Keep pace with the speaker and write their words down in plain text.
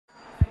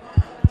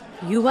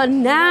You are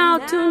now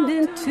tuned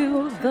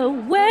into the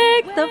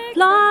Wake the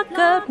Flock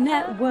Up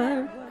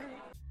Network.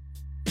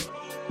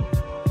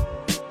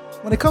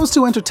 When it comes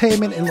to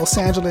entertainment in Los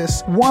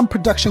Angeles, one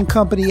production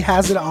company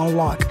has it on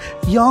lock,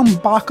 Young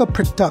Baka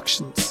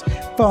Productions.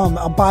 From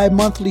a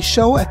bi-monthly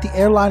show at the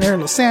Airliner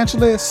in Los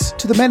Angeles,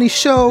 to the many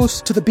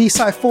shows, to the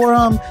B-Side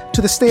Forum,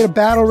 to the State of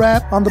Battle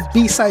Rap on the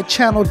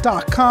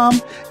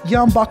BSidechannel.com,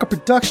 Young Baka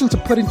Productions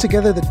are putting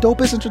together the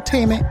dopest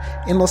entertainment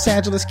in Los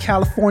Angeles,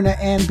 California,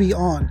 and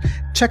beyond.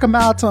 Check them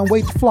out on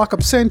Wait the Flock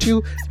Up sent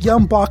you,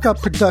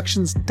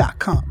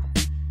 YoungBakaProductions.com.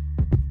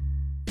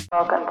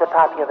 Welcome to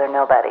Popular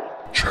Nobody.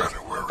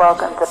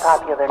 Welcome to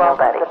Popular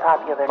Nobody.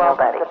 Popular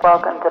Nobody.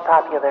 Welcome to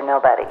Popular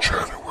Nobody.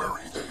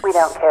 We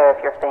don't care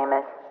if you're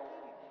famous.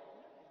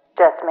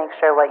 Just make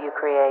sure what you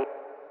create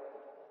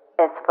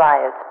is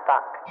fly as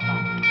fuck.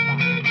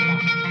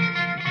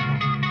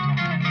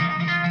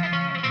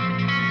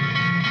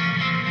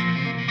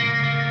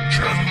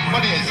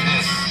 What is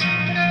this?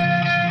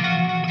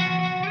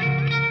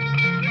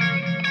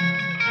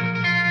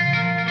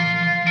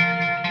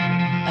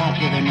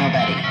 Popular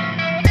Nobody.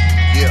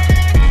 Yeah.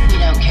 We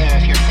don't care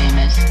if you're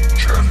famous.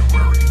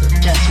 January.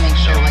 Just make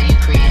sure what you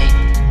create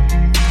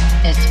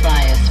is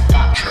fly as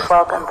fuck.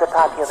 Welcome to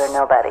Popular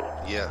Nobody.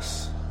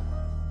 Yes.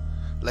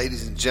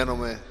 Ladies and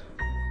gentlemen,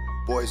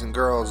 boys and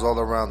girls all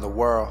around the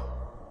world,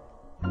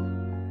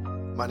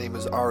 my name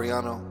is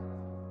Ariano,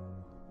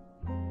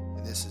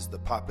 and this is the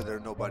Popular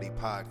Nobody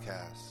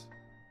Podcast.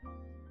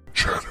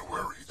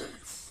 January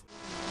 8th.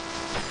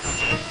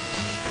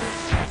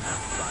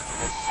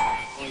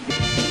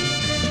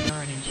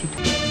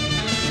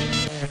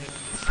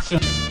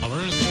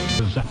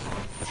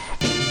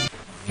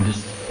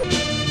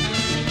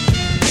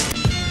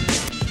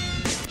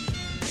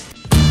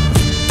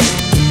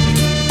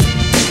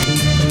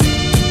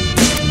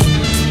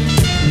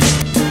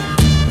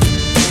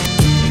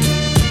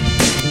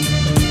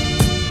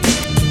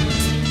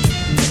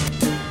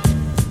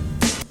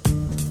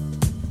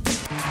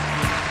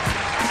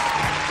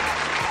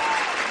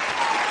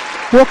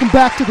 Welcome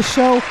back to the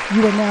show.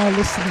 You are now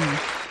listening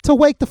to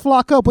Wake the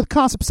Flock Up with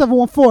Concept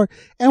 714.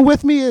 And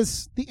with me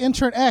is the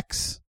intern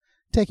X,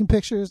 taking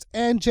pictures,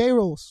 and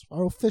J-Rose,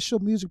 our official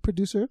music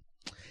producer.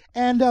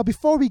 And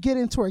before we get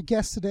into our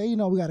guest today, you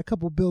know, we got a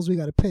couple of bills we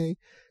got to pay.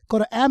 Go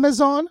to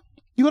Amazon.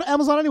 You go to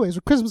Amazon anyways.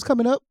 With Christmas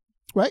coming up,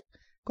 right?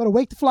 Go to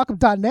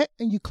waketheflockup.net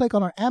and you click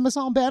on our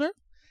Amazon banner.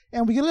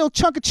 And we get a little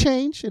chunk of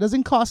change. It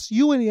doesn't cost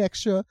you any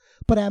extra,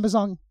 but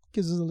Amazon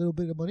gives us a little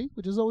bit of money,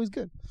 which is always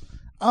good.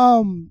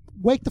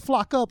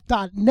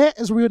 Waketheflockup.net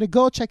is where you're going to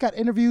go. Check out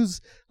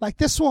interviews like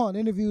this one.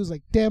 Interviews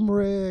like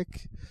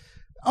Demrick.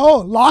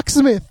 Oh,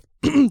 Locksmith.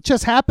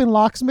 Just happened,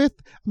 Locksmith.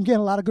 I'm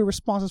getting a lot of good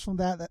responses from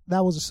that.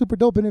 That was a super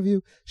dope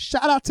interview.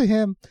 Shout out to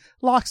him.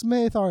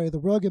 Locksmith, the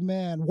rugged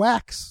man.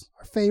 Wax,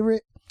 our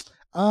favorite,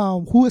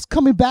 who is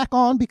coming back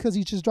on because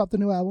he just dropped a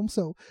new album.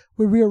 So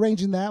we're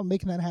rearranging that,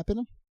 making that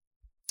happen.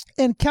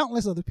 And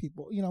countless other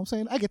people, you know what I'm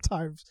saying? I get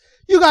tired.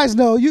 You guys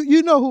know,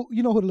 you know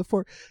who to look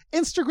for.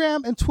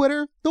 Instagram and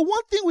Twitter. The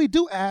one thing we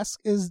do ask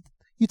is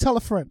you tell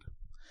a friend.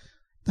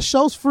 The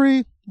show's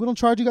free. We don't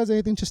charge you guys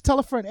anything. Just tell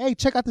a friend, hey,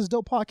 check out this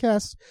dope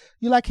podcast.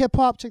 You like hip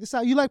hop? Check this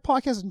out. You like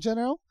podcasts in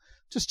general?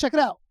 Just check it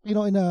out, you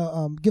know,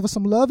 and give us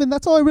some love. And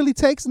that's all it really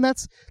takes. And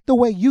that's the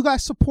way you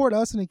guys support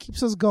us, and it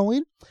keeps us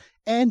going.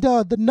 And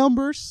the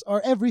numbers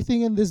are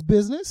everything in this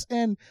business,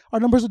 and our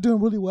numbers are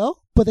doing really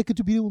well, but they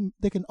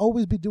can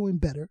always be doing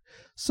better.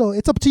 So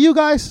it's up to you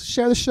guys.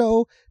 Share the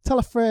show, tell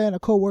a friend, a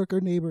coworker,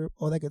 neighbor,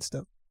 all that good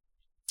stuff.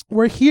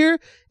 We're here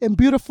in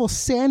beautiful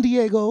San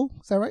Diego.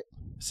 Is that right?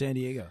 San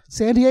Diego.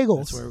 San Diego.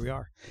 That's where we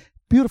are.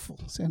 Beautiful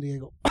San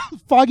Diego.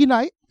 Foggy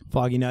night.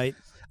 Foggy night.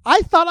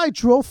 I thought I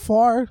drove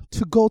far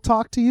to go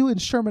talk to you in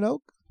Sherman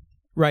Oak.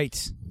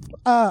 Right.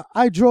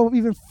 I drove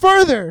even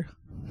further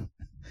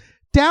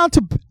down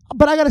to,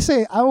 but I gotta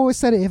say, I always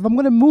said it, if I'm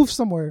gonna move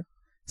somewhere,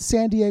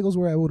 San Diego's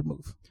where I would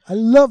move. I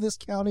love this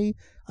county.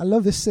 I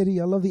love this city.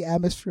 I love the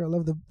atmosphere. I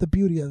love the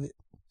beauty of it.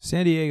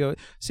 San Diego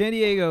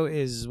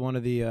is one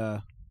of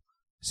the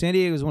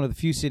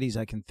few cities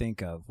I can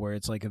think of where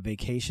it's like a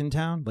vacation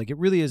town. Like, it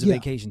really is a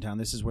vacation town.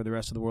 This is where the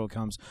rest of the world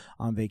comes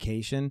on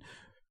vacation.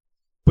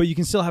 But you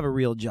can still have a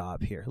real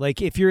job here. Like,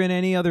 if you're in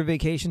any other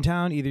vacation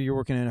town, either you're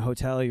working in a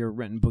hotel or you're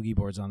renting boogie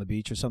boards on the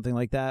beach or something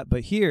like that.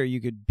 But here you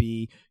could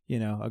be, you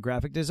know, a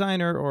graphic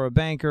designer or a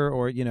banker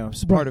or, you know,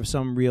 part of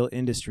some real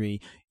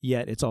industry,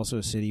 yet it's also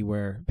a city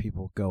where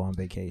people go on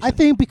vacation. I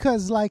think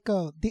because, like,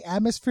 the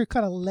atmosphere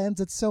kind of lends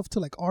itself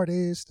to, like,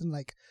 artists and,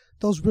 like,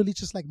 those really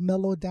just, like,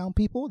 mellowed down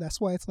people. That's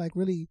why it's, like,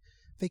 really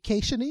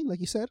vacationing, like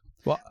you said.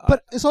 Well,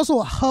 but it's also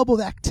a hub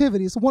of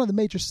activity. It's one of the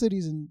major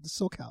cities in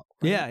SoCal.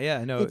 Right?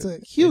 Yeah, no, it's a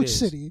huge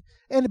city,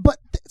 but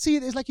see,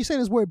 it's like you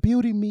said, is where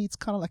beauty meets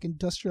kind of like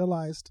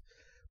industrialized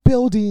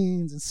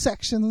buildings and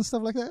sections and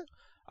stuff like that.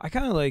 I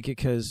kind of like it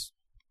because,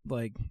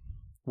 like,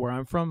 where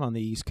I'm from on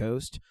the East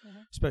Coast,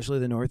 especially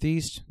the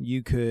Northeast,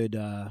 you could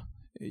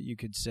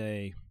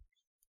say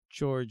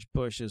George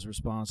Bush is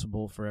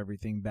responsible for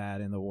everything bad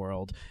in the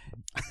world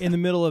in the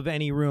middle of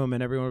any room,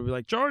 and everyone would be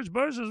like, George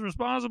Bush is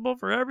responsible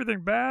for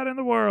everything bad in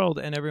the world,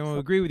 and everyone would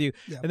agree with you.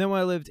 Yeah. And then when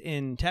I lived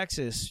in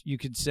Texas, you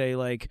could say,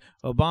 like,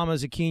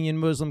 Obama's a Kenyan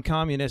Muslim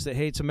communist that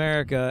hates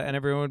America, and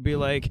everyone would be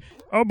like,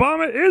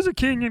 Obama is a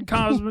Kenyan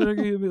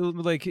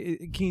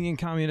Kenyan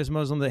communist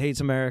Muslim that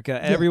hates America.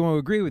 Yeah. Everyone would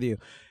agree with you.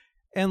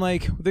 And,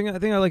 like, the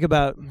thing I like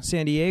about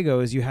San Diego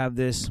is you have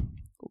this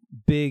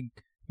big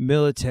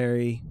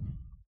military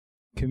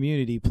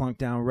community plunked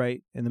down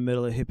right in the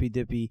middle of hippy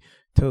dippy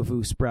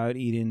tofu sprout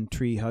eating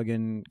tree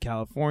hugging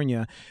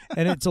California,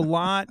 and it's a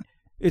lot.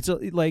 It's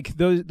like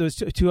those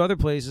two other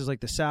places,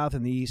 like the South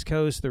and the East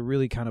Coast. They're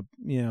really kind of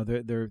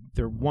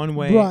they're one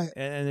way, right.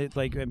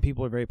 and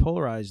people are very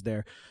polarized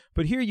there.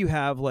 But here you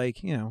have a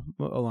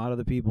lot of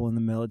the people in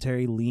the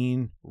military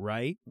lean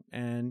right,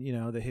 and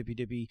the hippy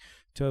dippy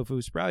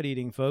tofu sprout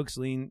eating folks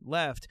lean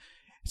left.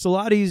 It's a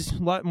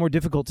lot more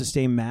difficult to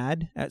stay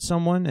mad at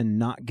someone and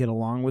not get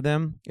along with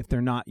them if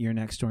they're not your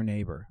next door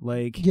neighbor.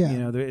 Like,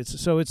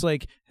 it's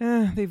like,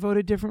 they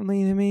voted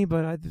differently than me,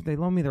 but they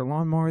loaned me their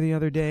lawnmower the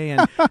other day,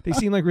 and they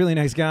seem like really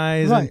nice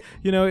guys. Right.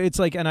 And, it's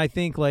like, and I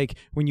think, like,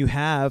 when you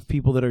have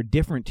people that are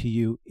different to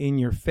you in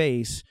your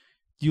face,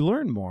 you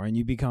learn more and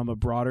you become a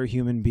broader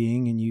human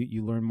being, and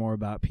you learn more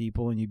about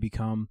people, and you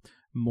become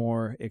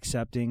more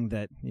accepting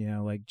that,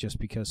 like, just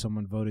because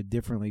someone voted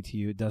differently to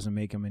you, it doesn't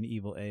make them an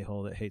evil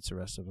a-hole that hates the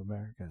rest of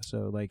America.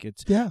 So, like,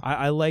 it's,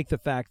 I like the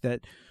fact that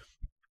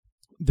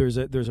there's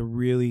a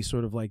really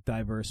sort of like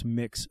diverse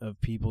mix of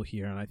people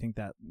here, and I think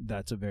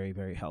that's a very,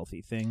 very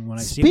healthy thing. When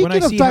I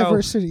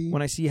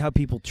see how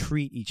people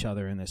treat each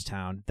other in this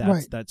town,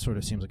 that sort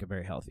of seems like a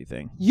very healthy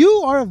thing.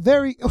 You are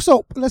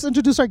so let's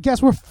introduce our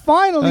guest. We're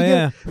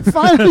finally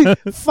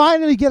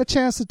finally get a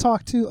chance to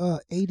talk to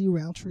AD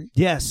Rowntree.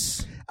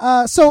 Yes.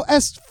 So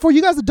as for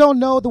you guys that don't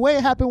know, the way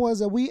it happened was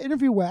that we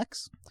interviewed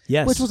Wax,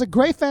 which was a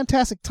great,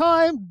 fantastic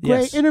time,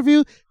 great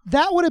interview.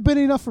 That would have been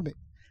enough for me.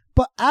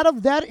 But out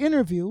of that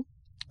interview,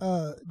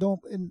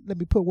 let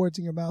me put words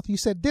in your mouth. You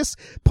said, this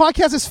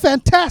podcast is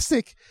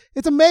fantastic.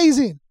 It's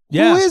amazing.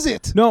 Yeah. Who is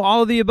it? No,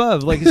 all of the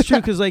above. Like, it's true,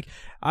 because, like,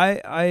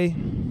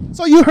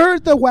 So you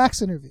heard the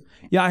Wax interview?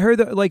 Yeah, I heard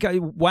that. Like,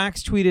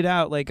 Wax tweeted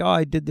out, like, oh,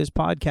 I did this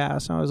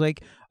podcast. And I was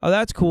like, oh,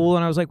 that's cool.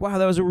 And I was like, wow,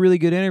 that was a really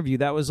good interview.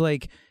 That was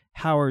like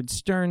Howard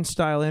Stern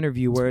style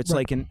interview where it's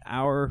like an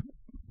hour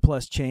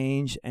plus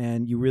change,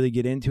 and you really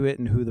get into it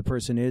and who the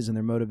person is and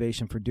their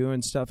motivation for doing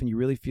stuff, and you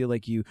really feel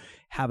like you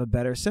have a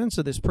better sense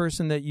of this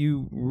person, that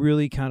you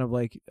really kind of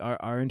like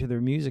are into their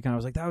music. And I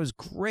was like, that was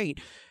great.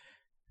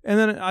 And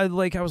then I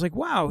was like,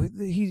 wow,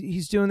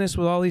 he's doing this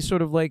with all these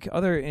sort of like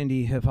other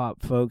indie hip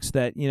hop folks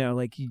that,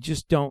 like, you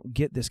just don't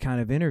get this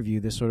kind of interview,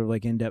 this sort of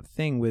like in-depth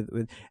thing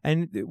with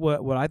and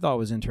what I thought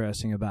was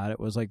interesting about it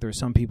was, like, there were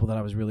some people that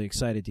I was really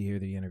excited to hear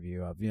the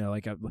interview of,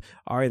 like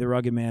Ari the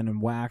Rugged Man and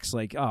Wax,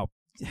 like, oh,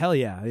 hell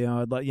yeah.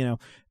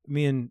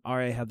 Me and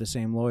R.A. have the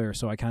same lawyer,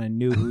 so I kind of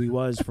knew who he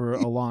was for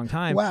a long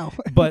time. Wow.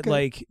 But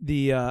like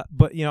I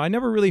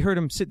never really heard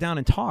him sit down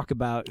and talk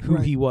about who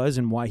he was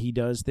and why he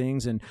does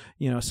things, and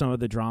some of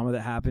the drama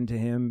that happened to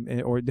him,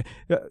 or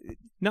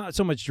not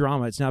so much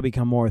drama. It's now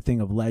become more a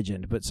thing of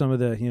legend, but some of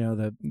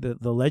the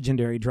the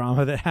legendary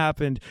drama that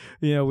happened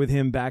with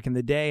him back in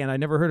the day, and I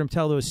never heard him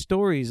tell those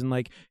stories. And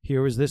like,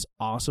 here was this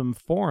awesome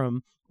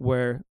forum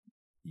where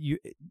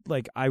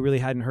I really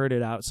hadn't heard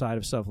it outside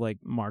of stuff like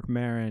Mark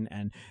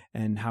Maron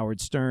and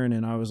Howard Stern,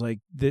 and I was like,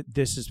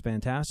 this is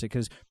fantastic,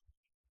 because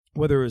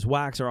whether it was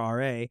Wax or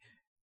R.A.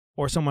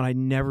 or someone I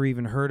never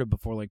even heard of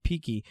before like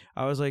Peaky,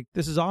 I was like,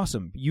 this is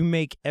awesome. You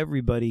make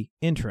everybody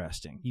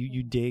interesting.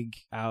 You dig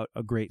out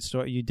a great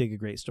story. You dig a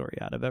great story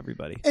out of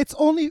everybody. It's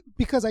only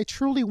because I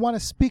truly want to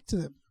speak to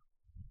them,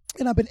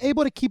 and I've been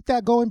able to keep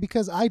that going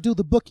because I do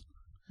the booking.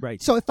 Right.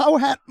 So if I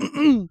were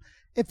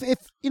if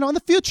in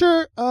the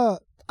future,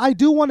 I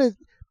do want to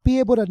be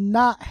able to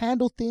not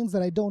handle things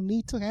that I don't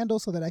need to handle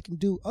so that I can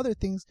do other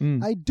things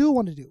I do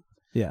want to do.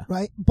 Yeah.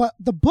 Right. But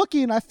the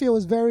booking, I feel,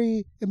 is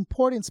very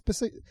important,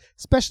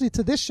 especially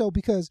to this show,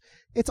 because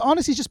it's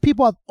honestly just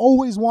people I've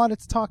always wanted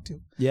to talk to.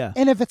 Yeah.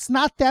 And if it's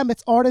not them,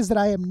 it's artists that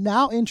I am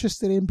now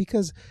interested in,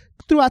 because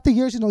throughout the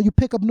years, you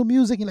pick up new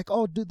music and like,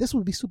 oh, dude, this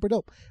would be super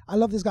dope. I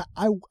love this guy.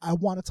 I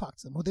want to talk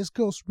to them. Or this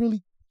girl's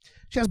really,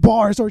 she has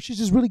bars, or she's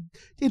just really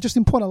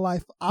interesting point of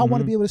life I want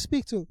to be able to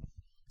speak to.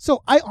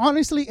 So I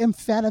honestly am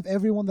fan of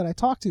everyone that I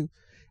talk to.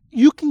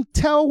 You can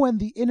tell when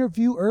the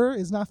interviewer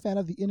is not fan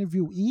of the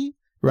interviewee.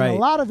 Right. In a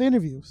lot of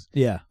interviews.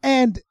 Yeah.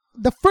 And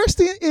the first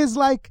thing is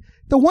like,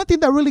 the one thing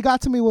that really got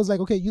to me was like,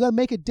 okay, you got to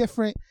make it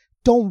different.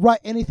 Don't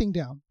write anything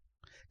down.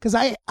 Because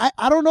I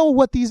don't know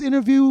what these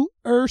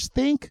interviewers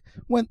think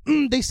when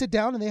they sit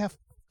down and they have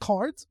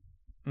cards.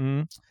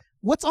 Mm-hmm.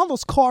 What's on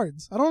those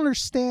cards? I don't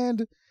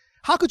understand.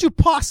 How could you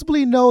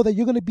possibly know that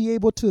you're going to be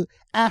able to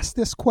ask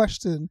this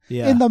question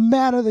in the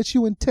manner that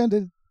you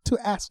intended to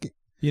ask it?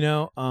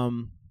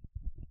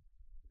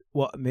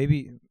 Well,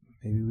 maybe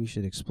we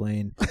should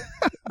explain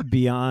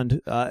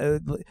beyond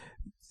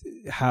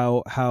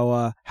how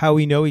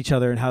we know each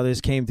other and how this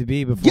came to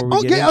be before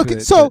we get into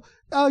it. So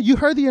You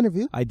heard the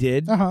interview. I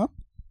did. Uh-huh.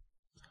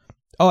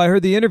 Oh, I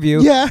heard the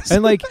interview. Yes.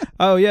 And like,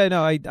 oh yeah,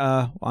 no,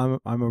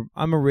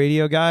 I'm a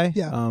radio guy.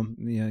 Yeah.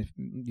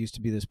 Used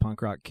to be this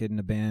punk rock kid in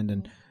a band,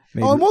 and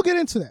and we'll get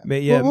into that.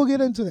 We'll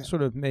get into that.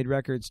 Sort of made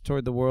records,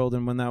 toured the world,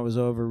 and when that was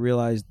over,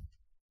 realized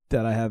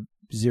that I have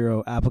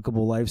zero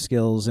applicable life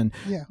skills, and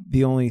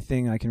the only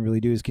thing I can really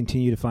do is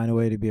continue to find a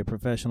way to be a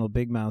professional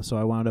big mouth. So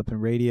I wound up in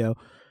radio,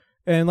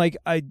 and like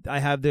I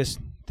have this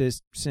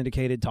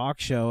syndicated talk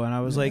show, and I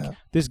was like,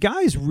 this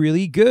guy's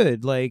really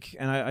good. Like,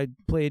 and I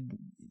played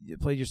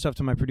your stuff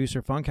to my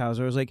producer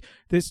Funkhauser. I was like,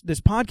 this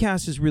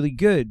podcast is really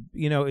good.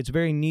 It's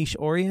very niche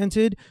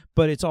oriented,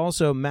 but it's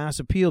also mass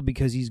appeal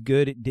because he's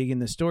good at digging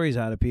the stories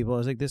out of people. I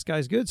was like, this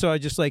guy's good. So I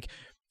just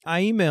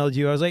I emailed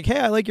you. I was like, hey,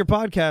 I like your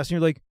podcast. And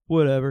you're like,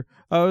 whatever.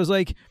 I was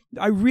like,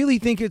 I really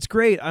think it's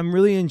great. I'm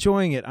really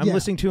enjoying it. I'm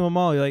listening to them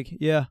all. You're like,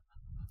 yeah,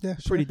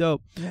 pretty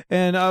dope. Yeah.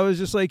 And I was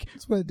just like,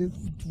 that's what I do.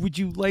 Would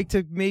you like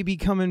to maybe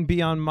come and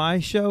be on my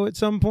show at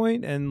some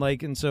point?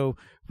 And so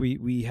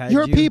we had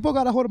your people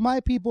got a hold of my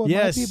people and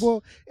my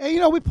people.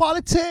 And, we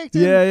politicked.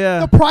 And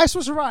yeah. The price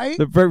was right.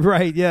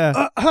 Right,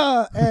 yeah.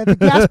 And the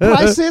gas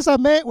prices,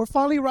 were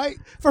finally right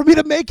for me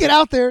to make it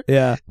out there.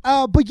 Yeah.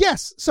 But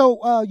yes,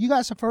 so you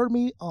guys have heard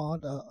me on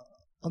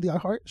the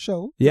iHeart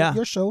show. Yeah.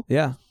 Your show.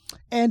 Yeah.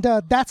 And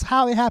that's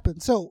how it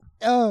happened. So,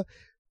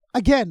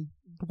 again,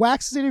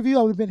 Wax's interview,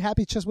 I would have been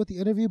happy just with the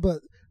interview,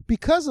 but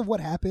because of what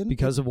happened.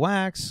 Because of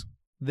Wax,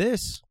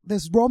 this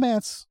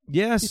romance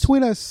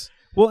between us.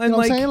 Well, and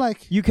what I'm saying?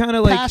 Like, you kind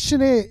of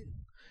passionate.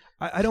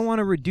 I don't want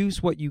to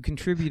reduce what you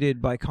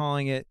contributed by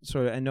calling it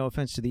sort of, and no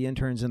offense to the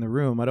interns in the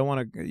room, I don't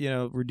want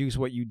to, reduce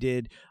what you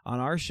did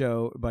on our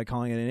show by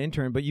calling it an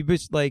intern, but you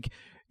just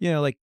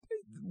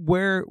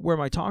where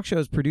my talk show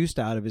is produced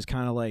out of is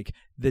kind of like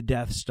the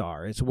Death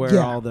Star. It's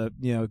where all the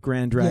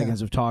Grand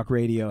Dragons of talk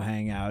radio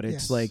hang out.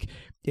 It's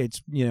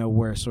it's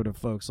where sort of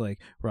folks like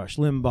Rush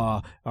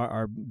Limbaugh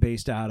are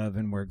based out of,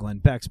 and where Glenn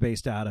Beck's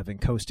based out of, and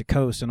Coast to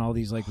Coast, and all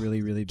these like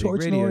really really big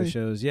George radio Norrie.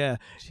 shows. Yeah,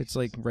 it's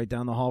like right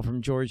down the hall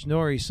from George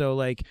Norrie. So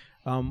like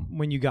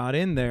when you got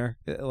in there,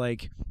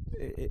 like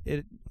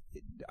it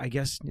I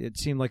guess it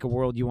seemed like a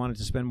world you wanted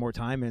to spend more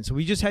time in. So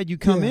we just had you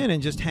come in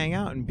and just hang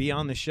out and be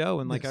on the show.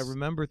 And like I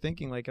remember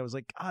thinking, like, I was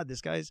like, God,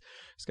 this guy's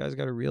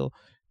got a real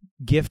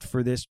gift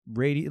for this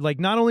radio. Like,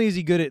 not only is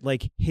he good at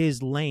like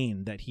his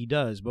lane that he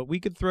does, but we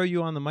could throw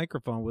you on the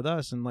microphone with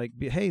us and like,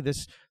 hey,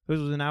 this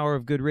was an hour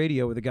of good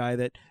radio with a guy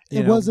that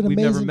we've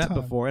never met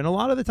before. And a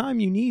lot of the time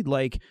you need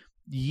like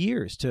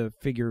years to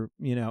figure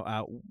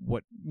out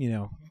what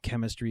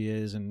chemistry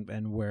is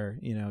and where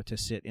to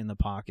sit in the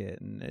pocket,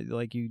 and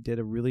like you did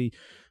a really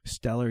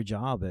stellar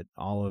job at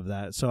all of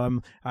that. So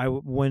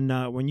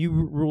when you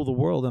rule the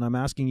world and I'm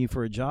asking you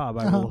for a job,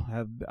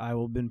 I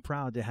will been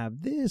proud to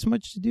have this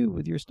much to do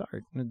with your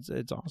start.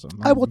 It's awesome.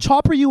 I will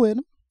chopper you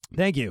in.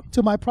 Thank you.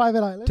 To my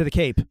private island. To the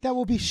Cape. That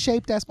will be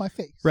shaped as my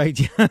face. Right.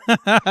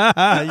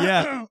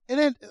 Yeah. And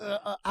then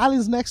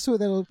islands next to it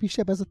that will be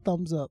shaped as a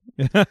thumbs up.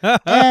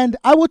 And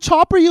I will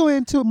chopper you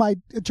into my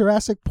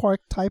Jurassic Park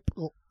type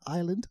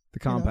island. The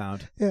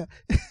compound. Yeah.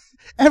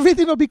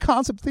 Everything will be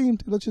concept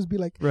themed. It'll just be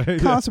like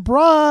concept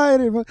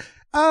ride.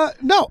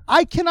 No,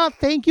 I cannot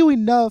thank you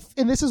enough.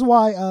 And this is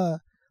why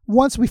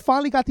once we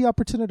finally got the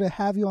opportunity to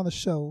have you on the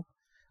show,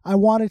 I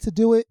wanted to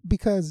do it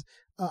because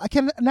I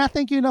cannot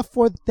thank you enough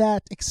for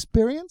that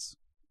experience,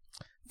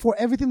 for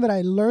everything that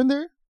I learned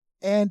there,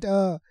 and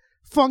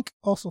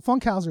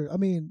Funkhauser. I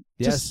mean,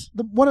 just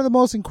one of the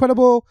most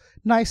incredible,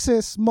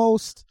 nicest,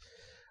 most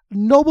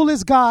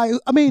noblest guy.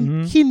 I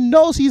mean, he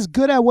knows he's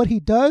good at what he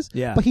does,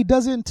 but he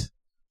doesn't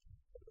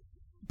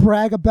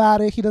brag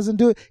about it. He doesn't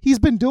do it. He's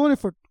been doing it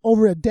for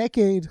over a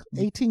decade,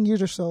 18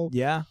 years or so.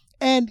 Yeah.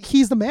 And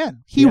he's the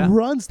man. He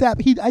runs that.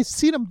 I've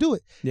seen him do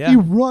it. Yeah. He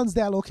runs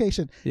that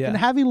location. Yeah. And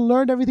having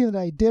learned everything that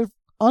I did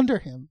under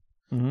him,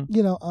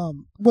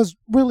 was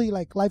really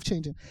like life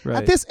changing. Right.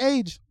 At this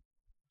age,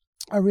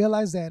 I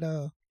realized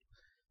that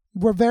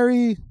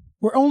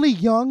we're only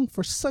young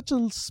for such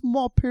a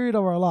small period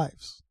of our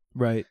lives.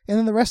 Right. And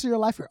then the rest of your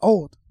life, you're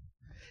old.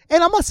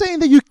 And I'm not saying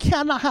that you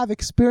cannot have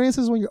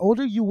experiences when you're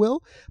older. You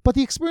will. But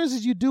the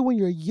experiences you do when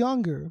you're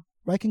younger,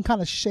 right, can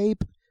kind of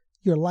shape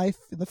your life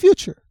in the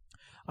future.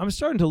 I'm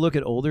starting to look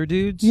at older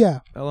dudes.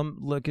 Yeah.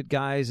 Look at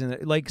guys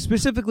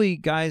specifically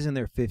guys in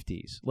their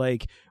 50s.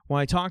 Like when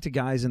I talk to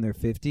guys in their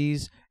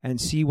 50s and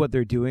see what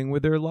they're doing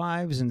with their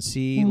lives and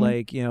see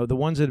the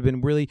ones that have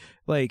been really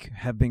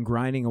have been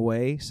grinding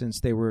away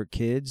since they were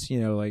kids,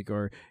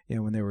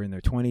 when they were in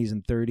their 20s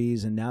and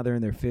 30s, and now they're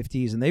in their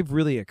 50s and they've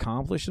really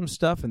accomplished some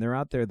stuff and they're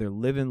out there, they're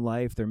living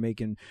life, they're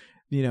making,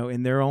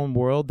 in their own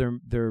world,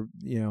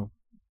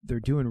 they're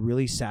doing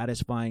really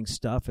satisfying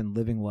stuff and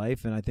living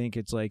life. And I think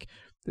it's like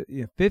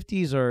the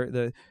 50s are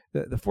the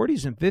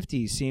 40s and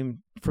 50s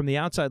seem, from the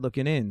outside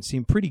looking in,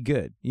 seem pretty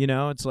good.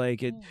 It's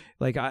like it,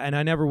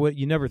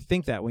 you never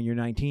think that when you're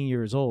 19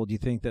 years old. You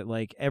think that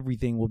like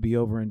everything will be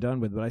over and done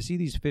with. But I see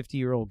these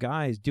 50-year-old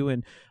guys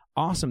doing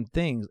awesome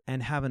things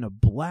and having a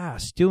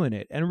blast doing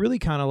it, and really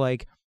kind of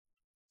like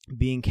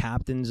being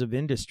captains of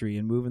industry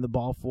and moving the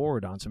ball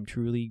forward on some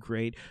truly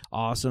great,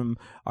 awesome,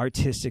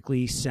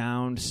 artistically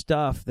sound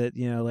stuff that,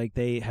 like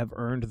they have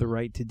earned the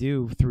right to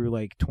do through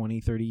like 20,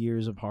 30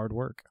 years of hard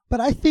work. But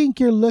I think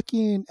you're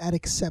looking at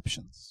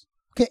exceptions.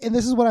 Okay, and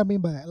this is what I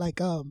mean by that. Like,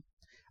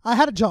 I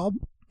had a job,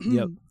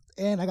 Yep.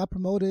 and I got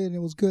promoted, and it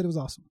was good. It was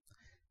awesome.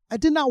 I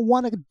did not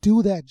want to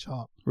do that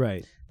job.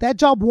 Right. That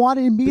job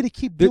wanted me to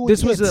keep doing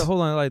this was it.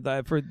 hold on, like,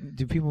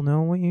 do people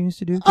know what you used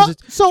to do? Because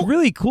it's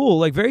really cool,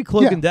 like very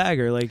cloak and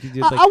dagger. Like, you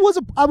did, like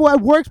I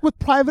worked with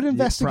private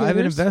investigators.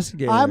 Private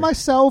investigators. I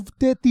myself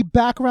did the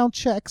background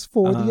checks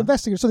for the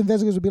investigators. So the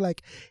investigators would be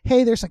like,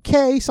 "Hey, there's a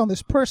case on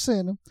this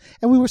person,"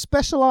 and we were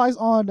specialized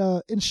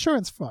on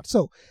insurance fraud.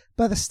 So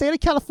by the state of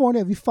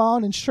California, if you file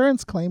an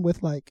insurance claim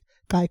with like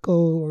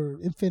Geico or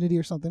Infinity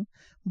or something,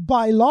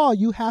 by law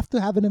you have to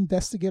have an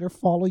investigator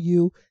follow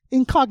you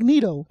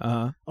incognito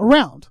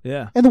around.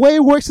 Yeah. And the way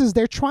it works is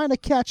they're trying to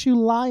catch you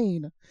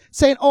lying,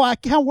 saying, "Oh, I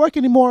can't work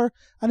anymore.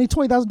 I need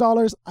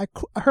 $20,000. I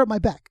hurt my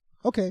back."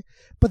 Okay.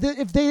 But then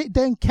if they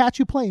then catch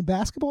you playing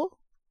basketball,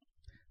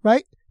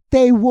 right,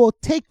 they will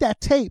take that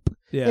tape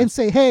and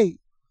say, "Hey,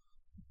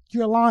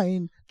 you're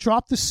lying.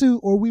 Drop the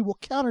suit or we will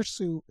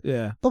countersue."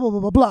 Yeah. Blah, blah,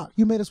 blah, blah, blah.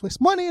 You made us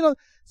waste money.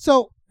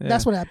 So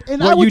that's what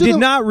happened. And what you did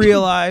not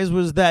realize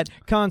was that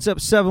Concept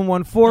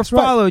 714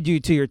 followed you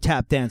to your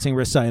tap dancing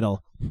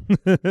recital.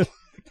 Dude,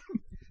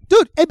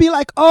 it'd be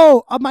like,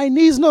 "Oh, my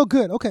knee's no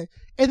good." Okay.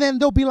 And then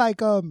they'll be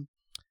like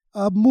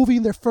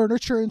moving their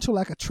furniture into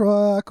like a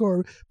truck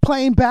or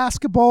playing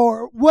basketball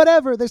or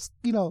whatever. There's,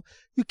 you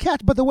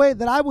catch. But the way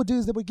that I would do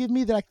is they would give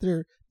me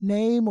their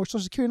name or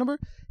social security number,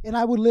 and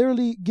I would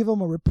literally give them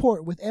a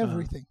report with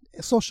everything.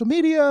 Social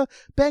media,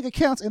 bank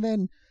accounts, and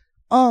then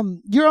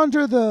you're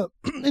under the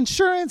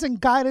insurance and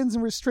guidance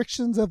and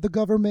restrictions of the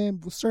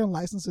government with certain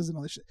licenses and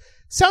all this shit.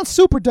 Sounds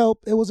super dope.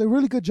 It was a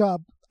really good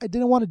job. I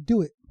didn't want to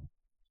do it.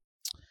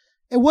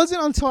 It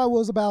wasn't until I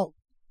was about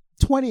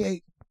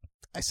 28,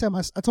 I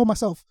told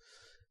myself,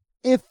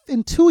 if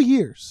in 2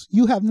 years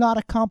you have not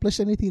accomplished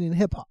anything in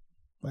hip hop,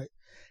 right?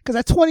 Because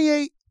at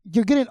 28,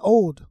 you're getting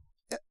old.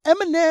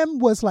 Eminem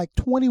was like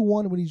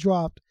 21 when he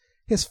dropped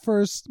his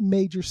first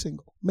major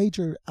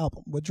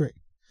album with Drake.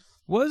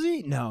 Was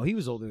he? No, he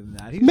was older than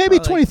that. He was maybe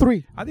 23.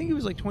 Like, I think he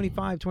was like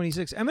 25,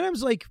 26.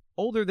 Eminem's like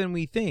older than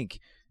we think.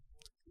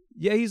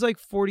 Yeah, he's like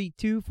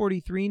 42,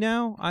 43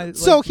 now.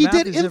 So he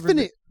did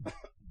Infinite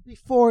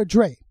before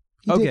Dre.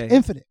 He did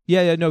Infinite.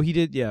 Yeah, no, he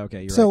did. Yeah, okay,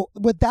 you're right. So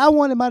with that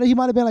one, he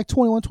might have been like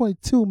 21,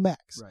 22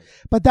 max. Right.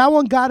 But that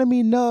one got him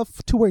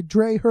enough to where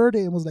Dre heard it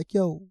and was like,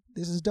 "Yo,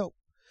 this is dope."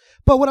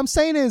 But what I'm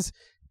saying is,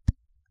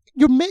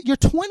 your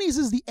 20s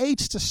is the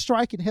age to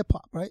strike in hip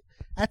hop, right?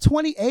 At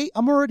 28,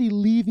 I'm already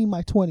leaving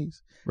my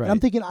 20s. Right. And I'm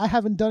thinking I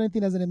haven't done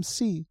anything as an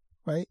MC,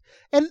 right?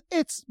 And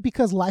it's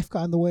because life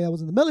got in the way. I was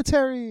in the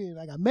military and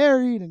I got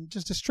married and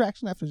just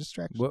distraction after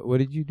distraction. What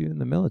did you do in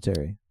the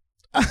military?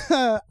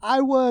 I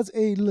was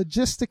a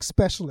logistics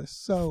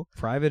specialist. So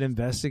private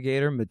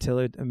investigator,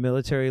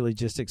 military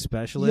logistics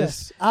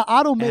specialist. Yes,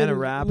 automated and a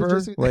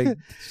rapper. Like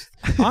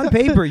on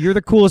paper, you're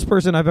the coolest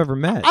person I've ever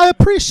met. I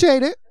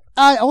appreciate it.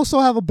 I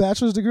also have a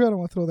bachelor's degree. I don't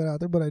want to throw that out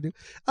there, but I do.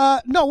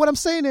 No, what I'm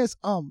saying is,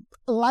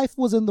 life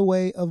was in the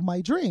way of my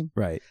dream.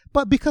 Right.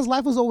 But because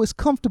life was always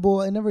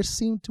comfortable, I never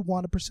seemed to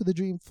want to pursue the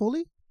dream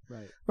fully.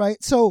 Right.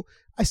 Right. So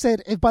I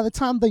said, if by the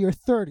time that you're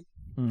 30,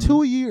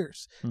 2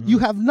 years, you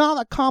have not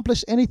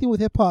accomplished anything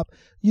with hip hop,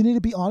 you need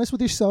to be honest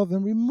with yourself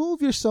and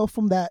remove yourself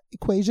from that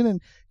equation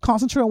and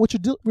concentrate on what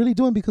you're really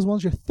doing. Because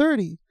once you're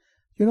 30,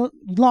 you're no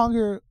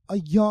longer a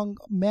young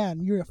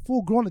man. You're a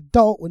full grown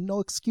adult with no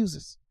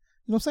excuses.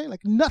 You know what I'm saying?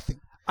 Like nothing.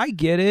 I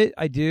get it.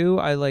 I do.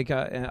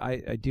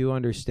 I do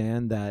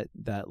understand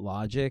that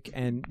logic,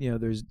 and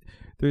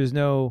there's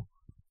no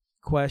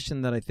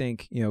question that I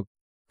think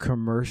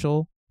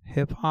commercial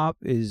hip hop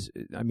is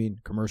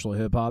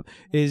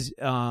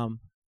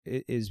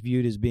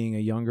viewed as being a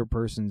younger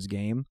person's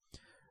game,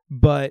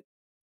 but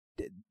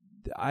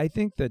I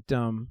think that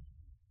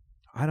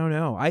I don't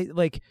know. I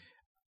like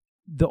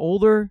the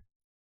older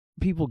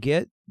people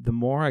get, the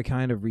more I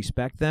kind of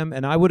respect them.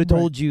 And I would have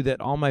told you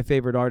that all my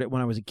favorite artists,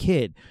 when I was a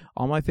kid,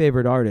 all my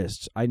favorite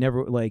artists, I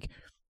never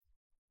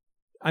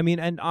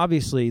and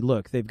obviously,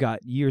 look, they've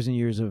got years and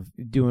years of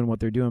doing what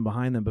they're doing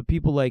behind them. But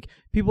people like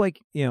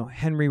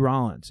Henry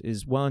Rollins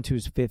is well into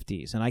his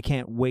 50s, and I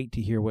can't wait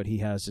to hear what he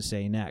has to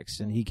say next.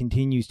 And he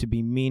continues to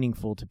be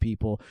meaningful to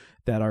people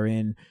that are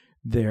in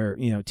their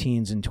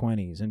teens and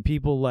 20s, and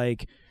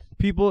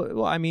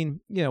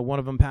one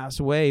of them passed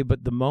away,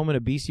 but the moment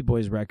a Beastie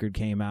Boys record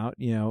came out,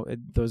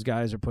 those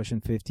guys are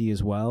pushing 50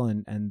 as well,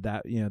 and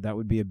that that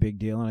would be a big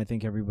deal. And I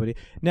think everybody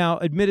now,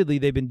 admittedly,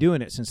 they've been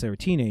doing it since they were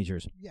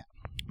teenagers. Yeah.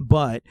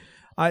 But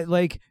I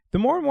the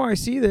more and more I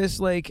see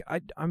this,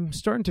 I'm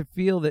starting to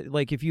feel that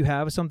if you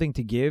have something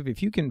to give,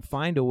 if you can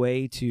find a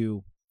way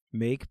to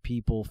make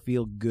people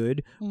feel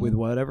good with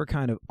whatever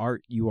kind of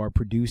art you are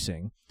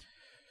producing,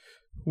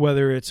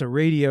 whether it's a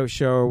radio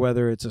show or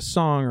whether it's a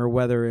song or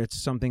whether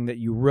it's something that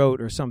you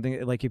wrote or something,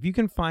 if you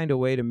can find a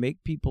way to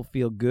make people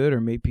feel good or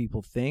make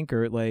people think,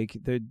 or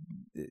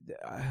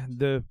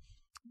the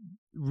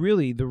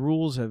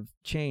rules have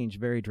changed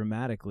very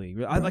dramatically.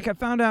 I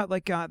found out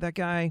that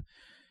guy,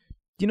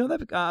 you know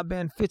that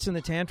band Fits in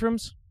the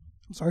Tantrums?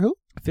 I'm sorry, who?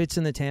 Fits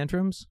in the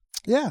Tantrums?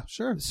 Yeah,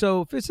 sure.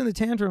 So Fits in the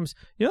Tantrums,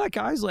 you know that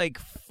guy's like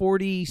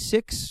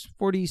 46,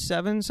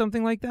 47,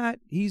 something like that.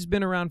 He's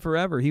been around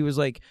forever. He was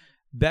like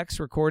Beck's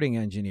recording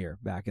engineer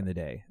back in the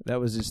day. That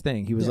was his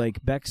thing. He was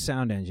like Beck's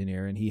sound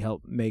engineer, and he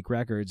helped make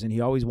records, and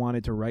he always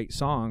wanted to write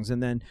songs.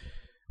 And then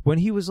when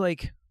he was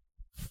like,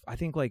 I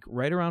think like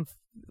right around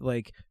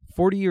like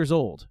 40 years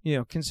old, you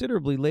know,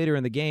 considerably later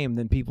in the game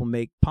than people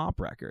make pop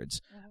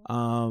records,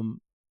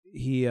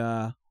 he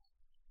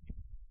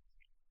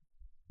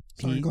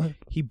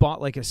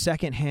bought like a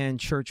secondhand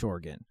church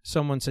organ.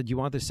 Someone said, "You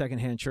want this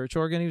secondhand church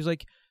organ?" He was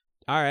like,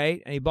 "All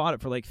right," and he bought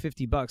it for like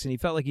 $50. And he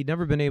felt like he'd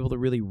never been able to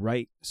really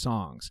write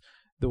songs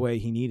the way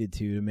he needed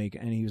to make.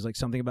 And he was like,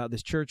 something about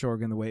this church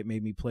organ, the way it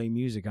made me play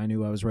music, I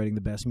knew I was writing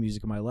the best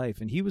music of my life.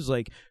 And he was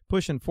like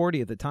pushing 40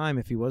 at the time,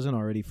 if he wasn't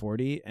already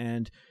 40,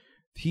 and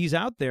he's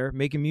out there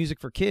making music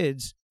for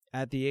kids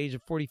at the age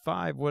of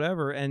 45,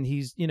 whatever, and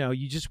he's, you know,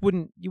 you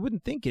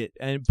wouldn't think it,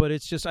 but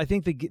it's just, I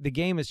think the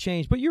game has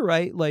changed. But you're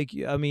right, like,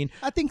 I mean,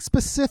 I think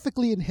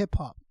specifically in hip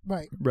hop,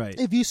 right?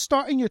 If you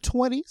start in your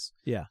 20s,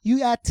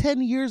 you add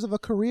 10 years of a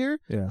career,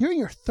 you're in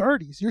your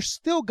 30s,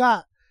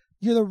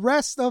 you're the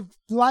rest of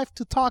life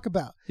to talk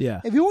about.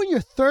 If you're in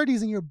your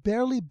 30s and you're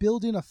barely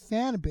building a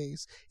fan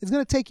base, it's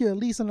gonna take you at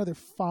least another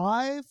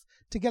 5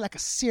 to get like a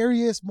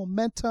serious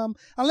momentum,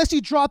 unless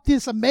you drop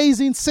this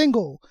amazing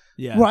single,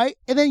 right?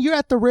 And then you're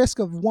at the risk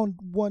of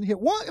one hit.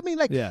 I mean,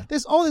 like,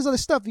 there's all this other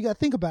stuff you got to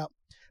think about.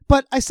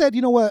 But I said,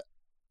 you know what?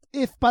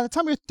 If by the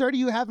time you're 30,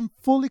 you haven't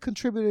fully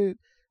contributed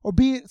or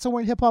be somewhere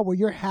in hip hop where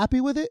you're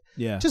happy with it,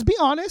 just be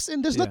honest.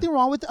 And there's nothing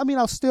wrong with it. I mean,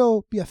 I'll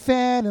still be a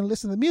fan and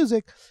listen to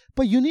music,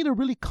 but you need to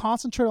really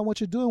concentrate on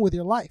what you're doing with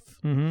your life.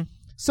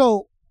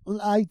 So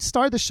I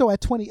started the show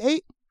at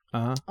 28.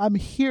 I'm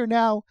here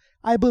now.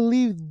 I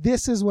believe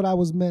this is what I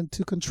was meant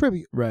to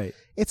contribute. Right.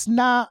 It's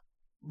not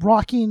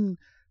rocking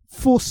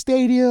full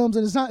stadiums,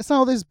 and it's not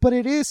all this, but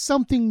it is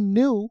something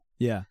new.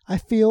 Yeah. I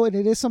feel, and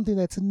it is something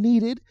that's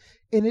needed,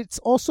 and it's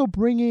also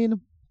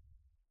bringing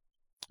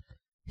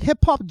hip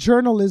hop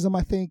journalism,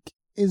 I think,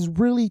 is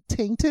really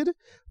tainted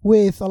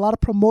with a lot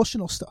of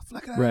promotional stuff.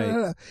 Like,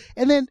 right.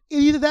 And then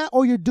either that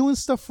or you're doing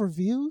stuff for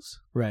views.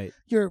 Right.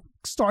 You're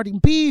starting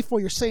beef, or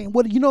you're saying,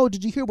 "What, you know,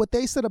 did you hear what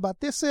they said about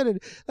this?" And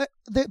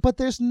but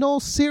there's no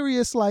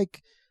serious,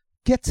 like,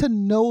 get to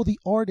know the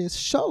artist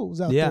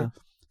shows out there.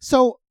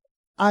 So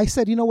I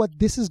said, you know what,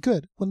 this is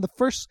good. When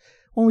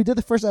we did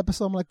the first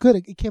episode, I'm like, good,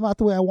 it came out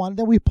the way I wanted.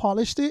 Then we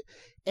polished it,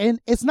 and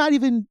it's not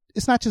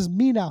just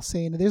me now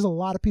saying it. There's a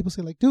lot of people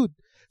saying, like, dude,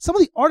 some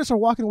of the artists are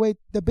walking away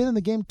that've been in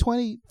the game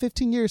 20,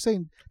 15 years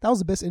saying that was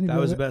the best interview. That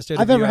was the best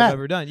interview I've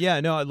ever done. Yeah,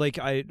 no, like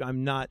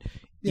I'm not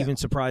even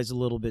surprised a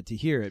little bit to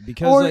hear it,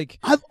 because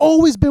I've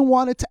always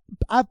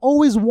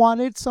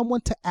wanted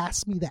someone to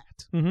ask me that.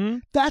 Mm-hmm.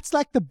 That's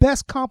like the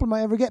best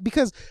compliment I ever get,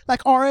 because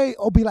like RA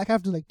will be like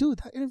after, like, dude,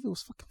 that interview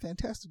was fucking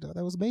fantastic, though.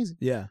 That was amazing.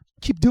 Yeah.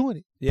 Keep doing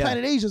it. Yeah.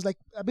 Planet Asia's like,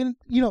 I've been,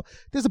 you know,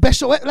 there's the best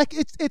show. Like,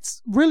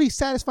 it's really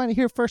satisfying to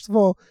hear, first of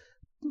all,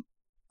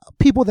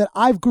 people that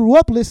I've grew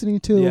up listening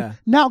to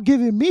now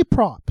giving me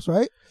props,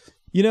 right?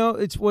 You know,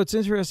 it's what's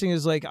interesting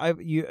is, like,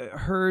 you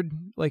heard,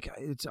 like,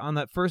 it's on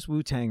that first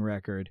Wu-Tang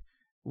record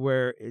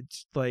where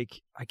it's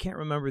like, I can't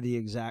remember the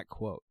exact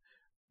quote,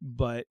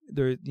 but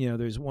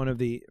there's one of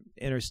the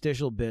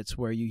interstitial bits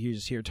where you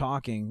just hear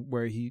talking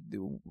where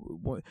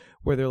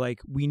they're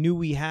like, we knew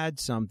we had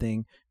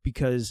something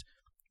because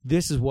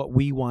this is what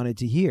we wanted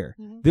to hear.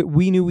 Mm-hmm. That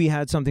we knew we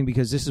had something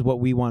because this is what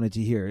we wanted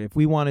to hear. If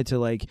we wanted to,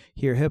 like,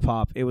 hear hip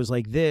hop, it was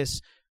like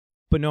this,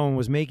 but no one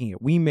was making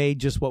it. We made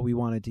just what we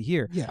wanted to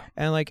hear. Yeah.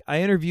 And, like,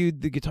 I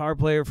interviewed the guitar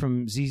player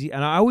from ZZ,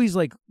 and I always,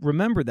 like,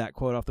 remember that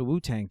quote off the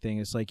Wu-Tang thing.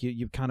 It's like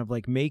you kind of,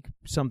 like, make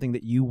something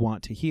that you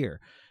want to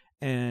hear.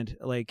 And,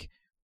 like,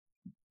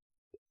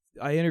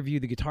 I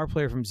interviewed the guitar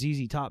player from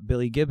ZZ Top,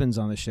 Billy Gibbons,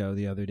 on the show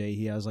the other day.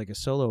 He has, like, a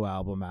solo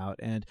album out,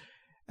 and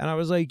I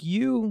was like,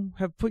 you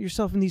have put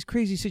yourself in these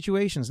crazy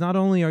situations. Not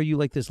only are you,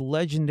 like, this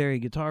legendary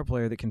guitar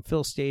player that can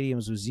fill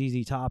stadiums with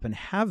ZZ Top and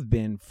have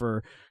been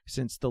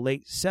since the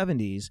late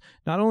 70s,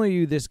 not only are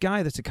you this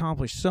guy that's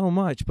accomplished so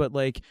much, but,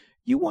 like,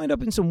 you wind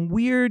up in some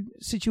weird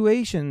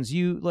situations.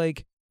 You're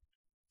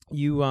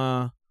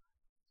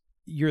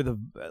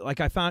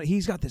I found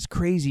he's got this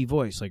crazy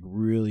voice, like,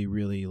 really,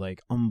 really,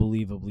 like,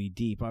 unbelievably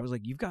deep. I was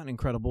like, you've got an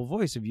incredible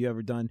voice. Have you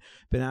ever been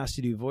asked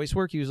to do voice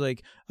work? He was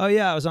like, oh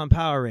yeah, I was on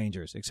Power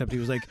Rangers. Except he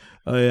was like,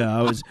 oh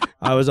yeah,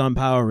 I was on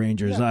Power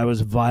Rangers. Yeah. I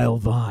was Vile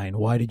Vine.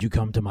 Why did you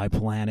come to my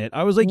planet?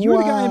 I was like, you were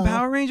the guy in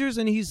Power Rangers?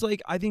 And he's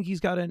like, I think he's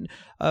got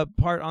a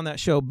part on that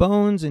show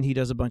Bones, and he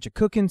does a bunch of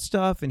cooking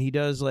stuff, and he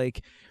does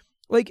like,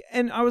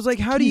 and I was like,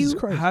 how do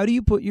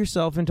you put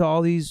yourself into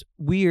all these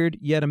weird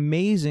yet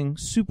amazing,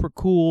 super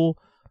cool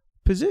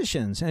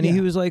positions? And he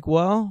was like,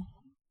 well,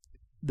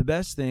 the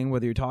best thing,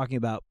 whether you're talking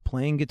about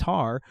playing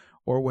guitar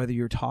or whether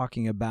you're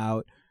talking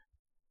about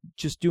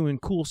just doing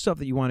cool stuff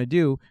that you want to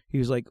do, he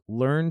was like,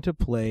 learn to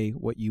play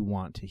what you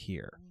want to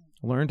hear.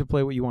 learn to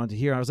play what you want to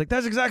hear. I was like,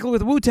 that's exactly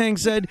what Wu-Tang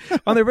said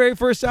on their very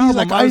first album. He's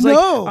like, I was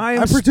know. Like,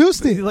 I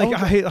produced it. Like,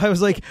 I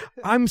was like,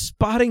 I'm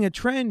spotting a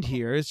trend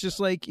here. It's just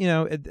like,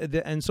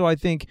 and so I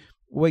think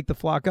Wake the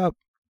Flock Up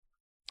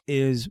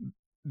is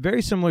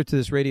very similar to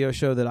this radio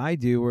show that I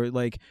do, where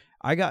like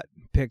I got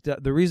picked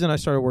up. The reason I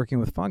started working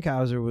with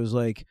Funkhauser was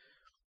like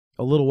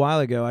a little while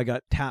ago, I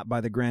got tapped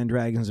by the Grand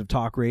Dragons of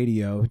talk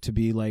radio to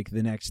be like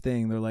the next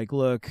thing. They're like,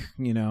 look,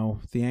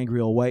 the angry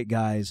old white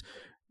guys,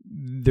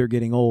 they're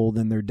getting old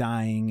and they're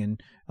dying,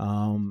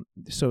 and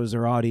so is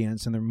their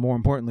audience, and more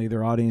importantly,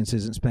 their audience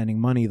isn't spending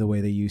money the way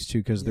they used to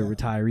because they're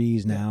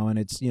retirees now, and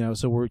it's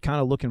so we're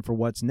kind of looking for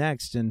what's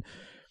next, and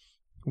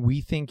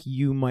we think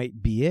you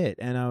might be it.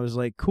 And I was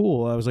like,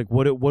 cool. I was like,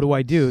 what do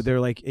I do?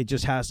 They're like, it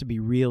just has to be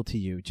real to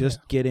you.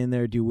 Just get in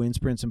there, do wind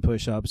sprints and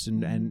push-ups,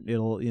 and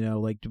it'll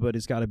but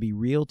it's got to be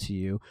real to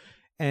you.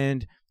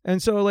 And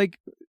so like,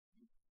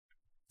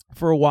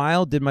 for a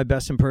while, did my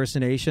best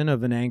impersonation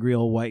of an angry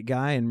old white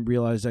guy and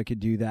realized I could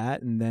do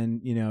that. And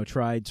then,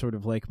 tried sort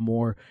of like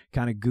more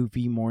kind of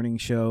goofy morning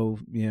show,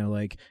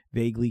 like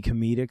vaguely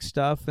comedic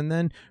stuff. And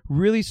then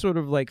really sort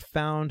of like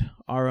found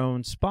our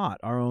own spot,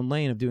 our own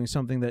lane of doing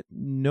something that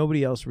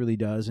nobody else really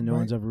does and no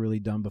one's ever really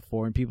done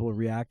before. And people are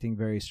reacting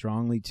very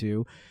strongly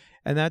to.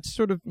 And that's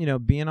sort of,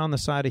 being on the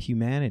side of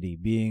humanity,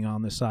 being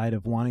on the side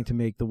of wanting to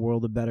make the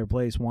world a better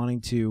place, wanting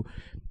to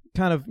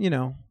kind of,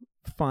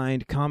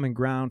 find common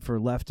ground for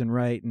left and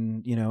right,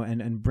 and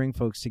and bring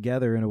folks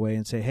together in a way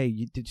and say, hey,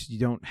 you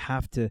don't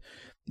have to.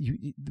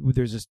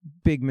 There's this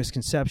big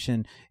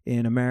misconception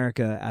in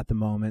America at the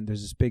moment.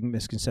 There's this big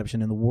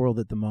misconception in the world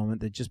at the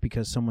moment that just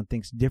because someone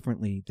thinks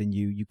differently than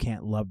you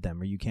can't love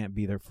them or you can't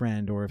be their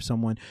friend, or if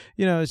someone,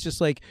 it's just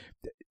like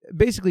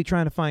basically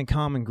trying to find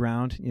common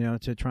ground,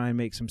 to try and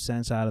make some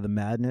sense out of the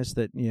madness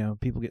that,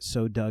 people get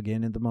so dug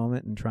in at the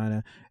moment, and trying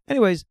to,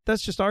 anyways,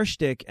 that's just our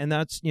shtick. And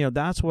that's,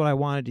 that's what I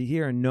wanted to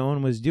hear, and no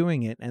one was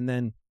doing it. And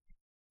then,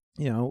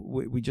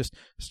 we just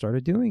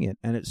started doing it,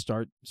 and it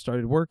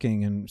started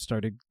working, and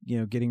started,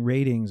 getting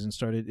ratings,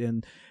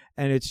 and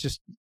it's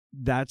just,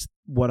 that's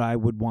what I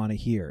would want to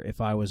hear if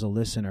I was a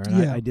listener.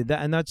 And I did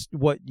that. And that's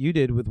what you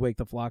did with Wake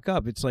the Flock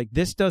Up. It's like,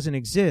 this doesn't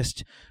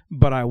exist,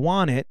 but I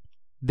want it.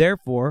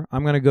 Therefore,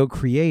 I'm going to go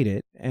create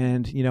it.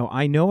 And,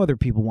 I know other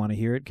people want to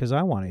hear it because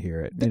I want to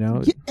hear it,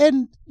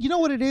 And you know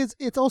what it is?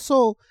 It's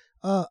also,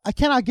 I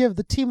cannot give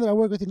the team that I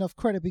work with enough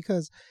credit,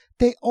 because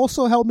they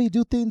also help me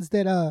do things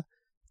that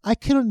I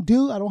couldn't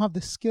do. I don't have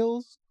the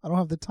skills, I don't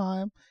have the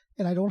time,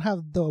 and I don't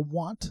have the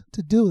want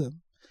to do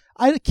them.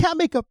 I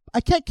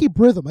can't keep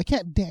rhythm. I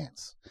can't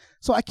dance.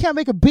 So I can't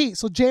make a beat.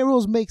 So J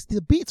Rose makes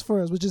the beats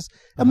for us, which is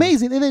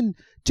amazing. And then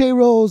J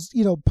Rose,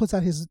 puts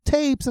out his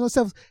tapes and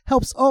stuff,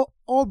 helps all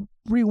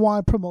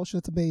rewind promotion.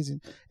 It's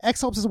amazing.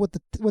 X helps us with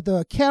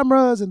the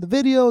cameras and the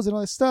videos and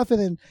all that stuff. And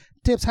then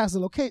Tips has the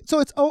location. So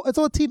it's all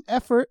a team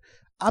effort.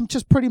 I'm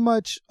just pretty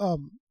much,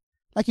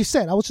 like you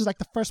said, I was just like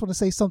the first one to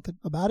say something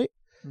about it.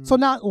 Mm-hmm. So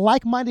now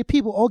like-minded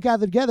people all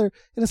gather together,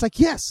 and it's like,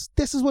 yes,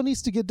 this is what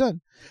needs to get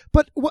done.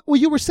 But what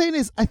you were saying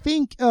is, I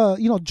think,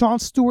 Jon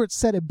Stewart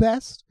said it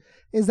best,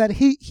 is that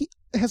he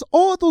has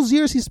all those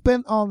years he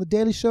spent on The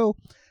Daily Show,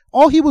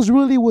 all he was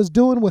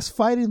doing was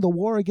fighting the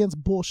war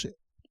against bullshit.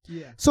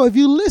 Yeah. So if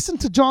you listen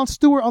to Jon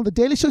Stewart on The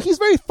Daily Show, he's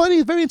very funny,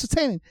 he's very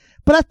entertaining.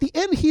 But at the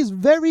end, he's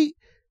very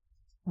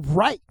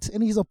right,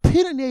 and he's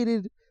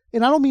opinionated.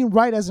 And I don't mean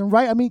right as in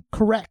right, I mean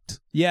correct.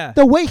 Yeah.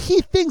 The way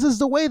he thinks is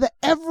the way that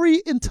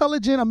every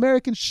intelligent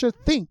American should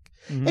think.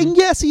 Mm-hmm. And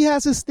yes, he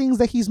has his things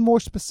that he's more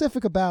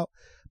specific about,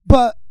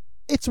 but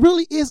it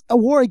really is a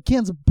war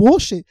against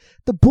bullshit.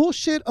 The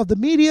bullshit of the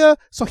media,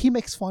 so he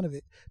makes fun of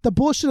it. The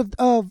bullshit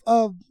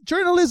of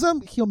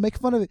journalism, he'll make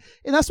fun of it.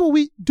 And that's what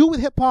we do with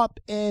hip hop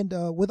and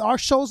with our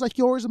shows like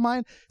yours and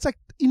mine. It's like,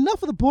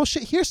 enough of the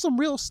bullshit. Here's some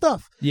real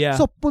stuff. Yeah.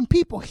 So when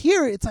people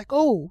hear it, it's like,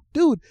 oh,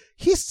 dude,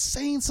 he's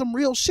saying some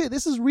real shit.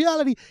 This is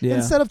reality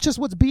instead of just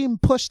what's being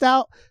pushed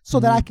out so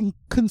that I can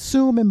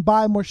consume and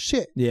buy more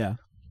shit. Yeah.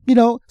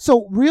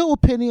 So real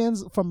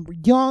opinions from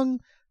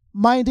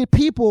young-minded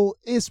people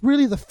is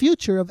really the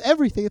future of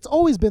everything. It's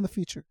always been the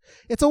future.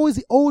 It's always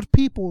the old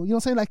people,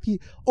 like the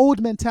old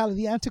mentality,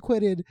 the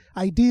antiquated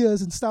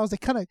ideas and styles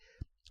that kind of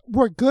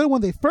were good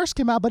when they first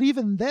came out, but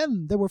even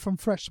then they were from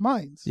fresh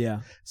minds. Yeah.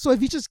 So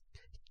if you just,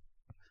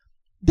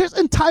 there's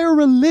entire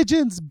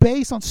religions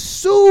based on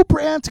super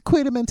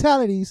antiquated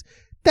mentalities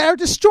that are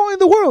destroying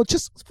the world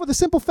just for the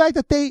simple fact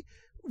that they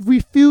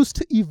refuse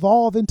to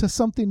evolve into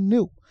something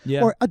new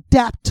or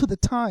adapt to the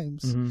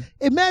times. Mm-hmm.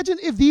 Imagine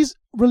if these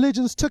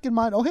religions took in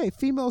mind, oh, hey,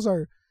 females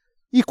are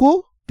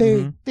equal.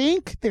 They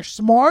think, they're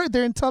smart,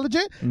 they're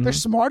intelligent, they're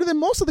smarter than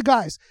most of the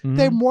guys.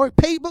 They're more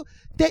capable.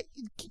 The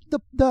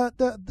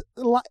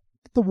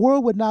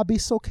world would not be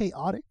so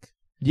chaotic.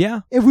 Yeah.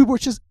 If we were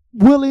just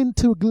willing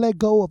to let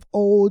go of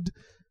old,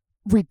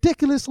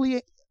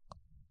 ridiculously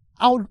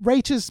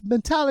outrageous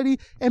mentality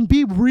and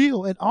be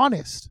real and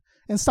honest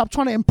and stop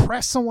trying to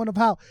impress someone of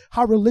how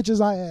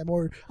religious I am,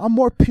 or I'm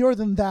more pure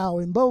than thou,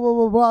 and blah, blah,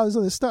 blah, blah, this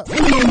other stuff. I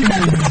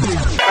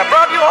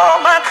brought you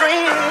all my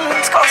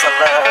dreams 'cause I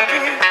love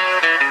you.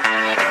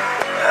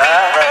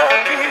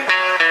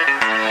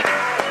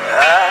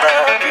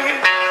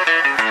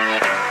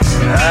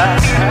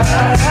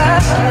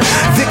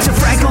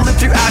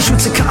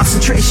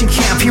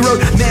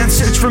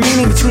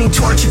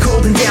 heart, you're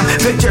cold and damn.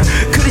 Victor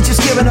could've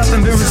just given up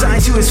and been resigned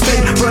to his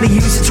fate, but he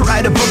used it to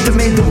write a book that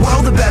made the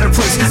world a better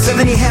place.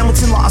 Bethany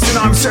Hamilton lost an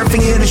arm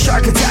surfing in a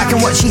shark attack, and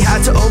what she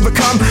had to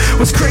overcome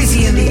was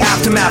crazy in the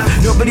aftermath.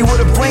 Nobody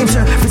would have blamed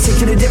her for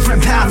taking a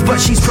different path,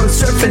 but she's pro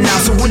surfing now,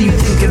 so what do you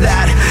think of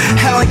that?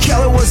 Helen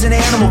Keller was an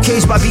animal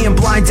caged by being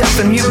blind, deaf,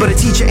 and mute, but a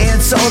teacher,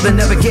 Ann Sullivan,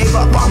 never gave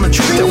up on the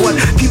truth that what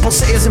people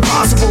say is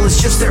impossible is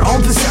just their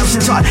own perception.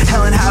 Taught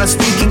Helen how to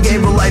speak and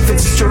gave her life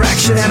its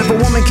direction. And if a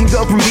woman can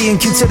go from being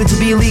considered to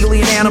be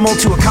legally an animal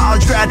to a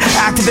college grad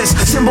activist,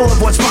 symbol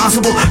of what's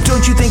possible,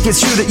 don't you think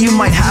it's true that you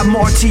might have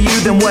more to you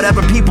than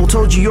whatever people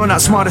told you you're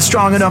not smart or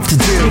strong enough to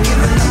do? You're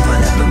giving up on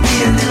ever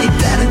being any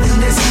better than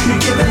this.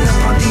 You're giving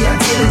up on the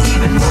idea that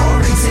even more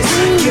exists.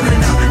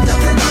 Giving up,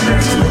 nothing on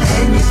earth will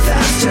end you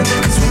faster,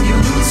 cause when you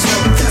lose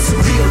hope, that's a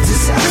real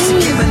disaster.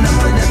 Giving up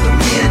on ever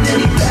being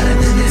any better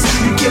than this.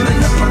 You're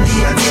giving up on the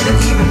idea that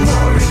even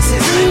more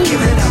exists.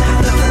 Giving up,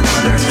 nothing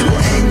on earth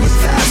will end you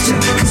faster,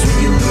 cause when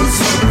you lose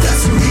hope,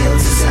 that's a real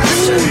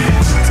disaster.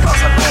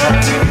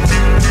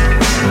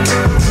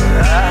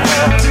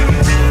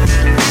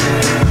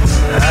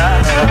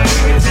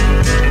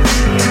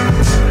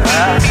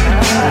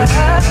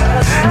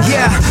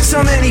 Yeah,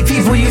 so many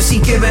people you see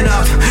giving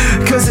up,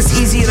 cause it's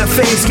easier to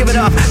face giving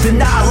up than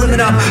not living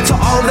up to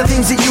all the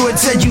things that you had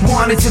said you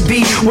wanted to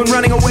be. When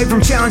running away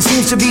from challenge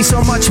seems to be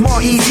so much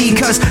more easy,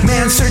 cause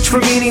man's search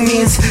for meaning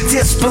means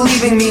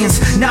disbelieving,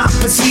 means not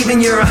perceiving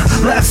you're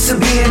less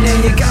of being,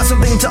 and you got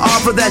something to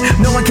offer that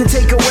no one can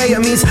take away. It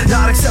means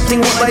not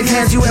accepting what life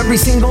hands you every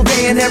single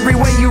day, and every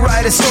way you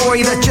write a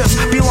story that just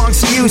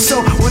belongs to you.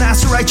 So when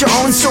asked to write your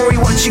own story,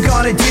 what you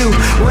gonna do?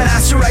 When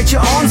asked to write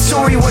your own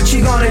story, what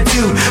you gonna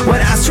do?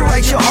 When asked to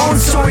write your own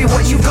story,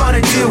 what you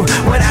gonna do?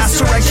 When asked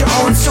to write your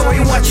own story,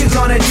 what you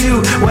gonna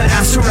do? When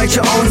asked to write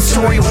your own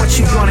story, what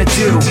you gonna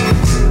do?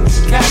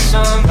 Got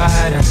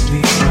somebody to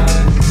be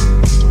right.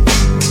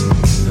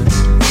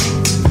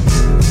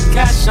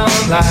 Got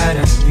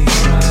somebody to be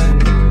right.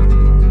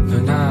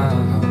 For now.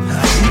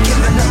 You're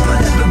giving up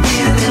on ever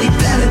being any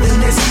better than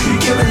this.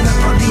 You're giving up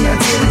on the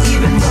idea that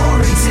even more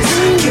exists.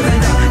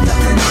 Giving up,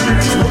 nothing on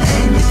earth will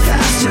end you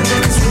faster,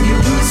 cause when you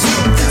lose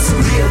hope, that's a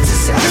real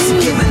disaster.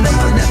 Giving up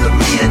on never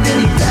being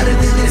any better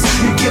than this.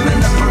 You're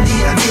giving up on the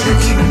idea that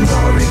even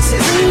more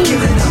exists.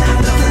 Giving up,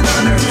 nothing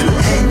on earth will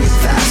end you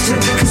faster,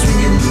 cause when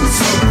you lose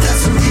hope,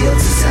 that's a real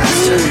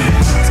disaster.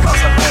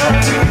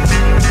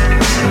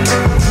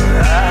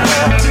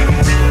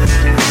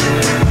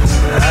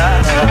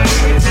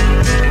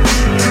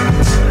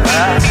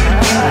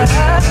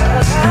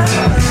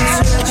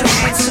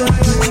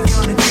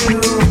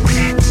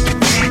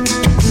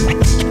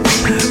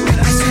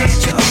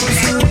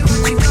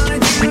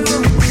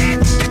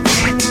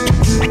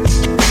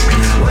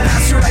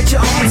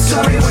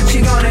 Story, what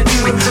you gonna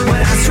do?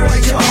 When asked to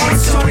write your own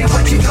story,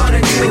 what you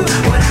gonna do?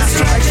 When asked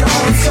to write your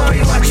own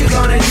story, what you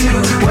gonna do?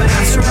 When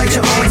asked to write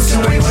your own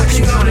story, what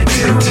you gonna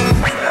do?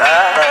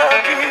 I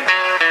love you.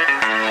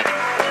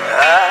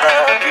 I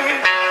love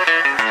you.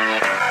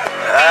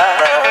 I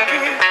love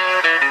you.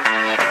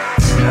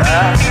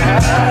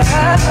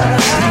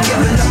 You're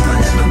giving up on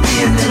ever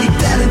being any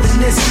better than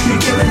this. You're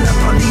giving up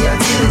on the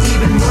idea that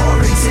even more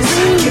exists.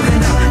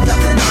 Giving up,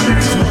 nothing on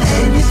earth will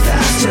end you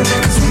faster,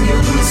 cause when you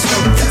lose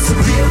hope, that's a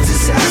real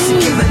disaster.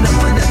 Giving up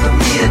on never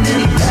being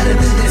any better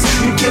than this.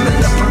 You're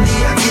giving up on the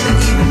idea that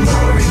even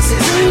more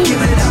exists.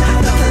 Giving up,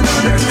 nothing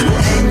on earth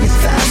will end you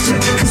faster,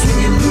 cause when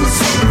you lose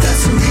hope,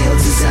 that's a real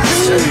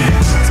disaster.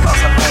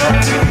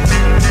 You're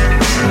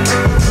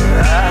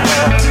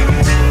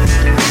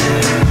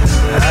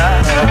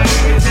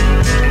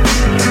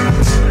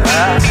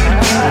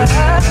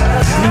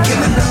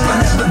giving up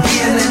on never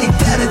being any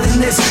better than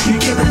this. You're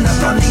giving up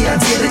on the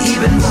idea that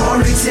even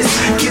more exists.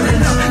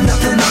 Giving up,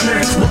 nothing on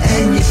earth will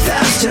end you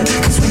faster,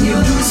 cause when you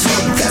lose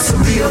hope, that's a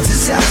real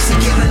disaster.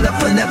 Giving up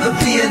on never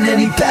being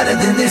any better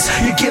than this.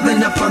 You're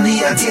giving up on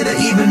the idea that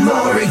even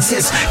more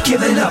exists.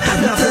 Giving up,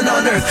 nothing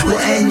on earth will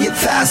end you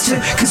faster,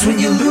 cause when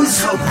you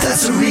lose hope,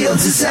 that's a real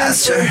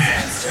disaster.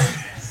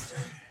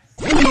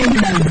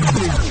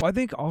 Well, I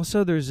think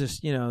also there's this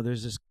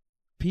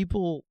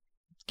people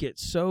get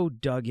so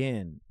dug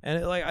in,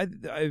 and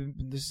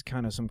this is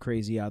kind of some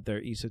crazy out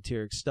there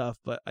esoteric stuff,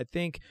 but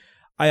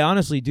I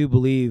honestly do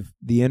believe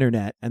the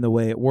internet and the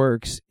way it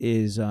works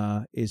is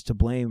to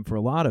blame for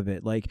a lot of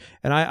it.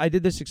 And I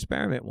did this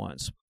experiment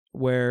once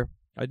where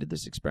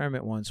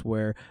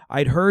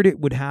I'd heard it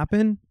would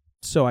happen,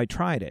 so I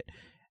tried it.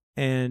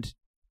 And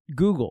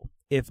Google,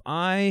 if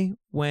I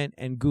went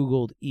and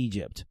Googled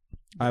Egypt,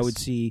 I would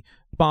see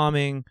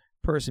bombing,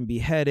 person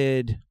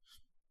beheaded,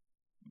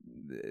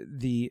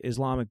 the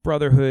Islamic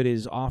Brotherhood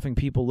is offing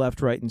people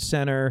left, right, and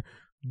center.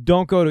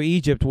 Don't go to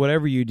Egypt.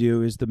 Whatever you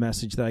do is the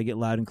message that I get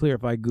loud and clear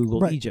if I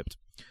Google Egypt.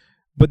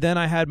 But then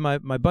I had my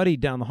buddy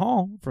down the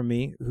hall from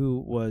me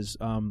who was,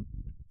 I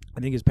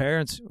think his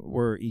parents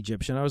were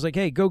Egyptian. I was like,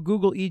 hey, go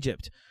Google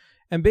Egypt.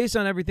 And based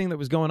on everything that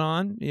was going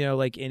on,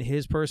 in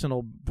his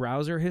personal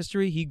browser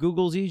history, he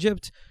Googles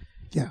Egypt.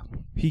 Yeah.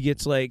 He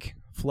gets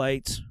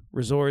flights,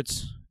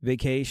 resorts,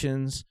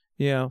 vacations,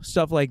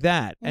 stuff like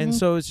that. And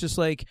so it's just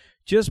like,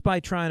 just by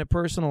trying to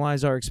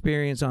personalize our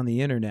experience on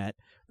the internet,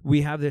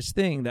 we have this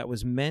thing that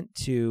was meant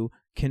to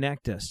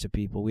connect us to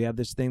people. We have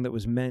this thing that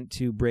was meant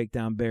to break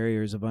down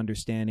barriers of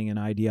understanding and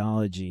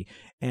ideology.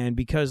 And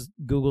because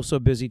Google's so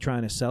busy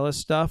trying to sell us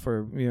stuff,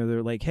 or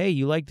they're like, hey,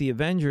 you like the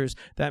Avengers,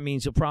 that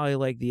means you'll probably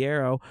like the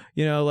Arrow,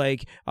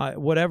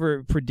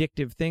 whatever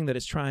predictive thing that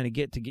it's trying to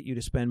get you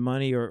to spend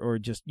money, or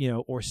just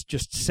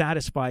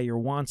satisfy your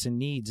wants and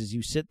needs as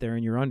you sit there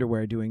in your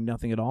underwear doing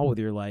nothing at all with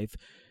your life.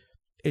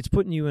 It's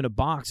putting you in a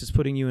box, it's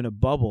putting you in a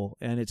bubble,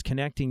 and it's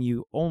connecting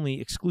you only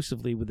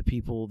exclusively with the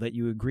people that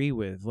you agree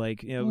with.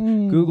 Like,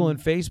 Google and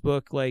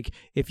Facebook, like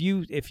if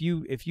you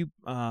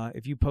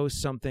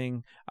post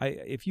something,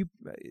 if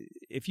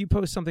you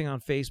post something on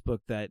Facebook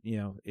that,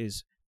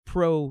 is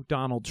pro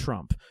Donald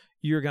Trump,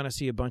 you're going to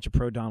see a bunch of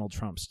pro-Donald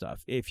Trump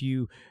stuff. If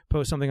you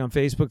post something on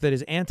Facebook that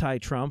is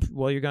anti-Trump,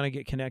 well, you're going to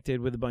get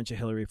connected with a bunch of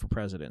Hillary for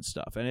president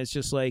stuff. And it's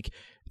just like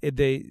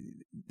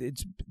they've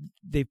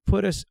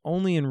put us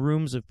only in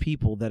rooms of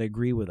people that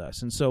agree with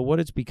us. And so what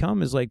it's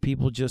become is like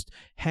people just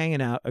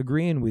hanging out,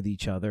 agreeing with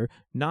each other,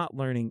 not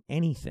learning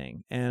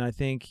anything. And I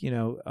think,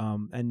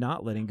 and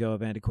not letting go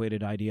of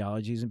antiquated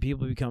ideologies. And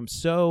people become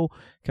so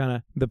kind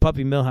of, the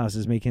puppy Millhouse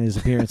is making his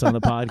appearance on the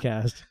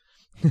podcast.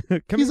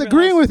 He's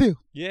agreeing with you.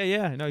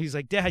 Yeah. No, he's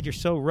like, Dad, you're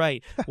so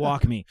right.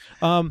 Walk me.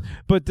 I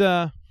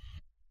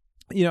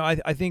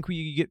think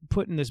you get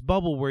put in this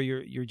bubble where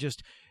you're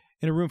just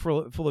in a room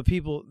full of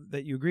people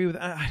that you agree with.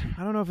 I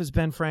don't know if it's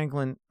Ben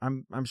Franklin.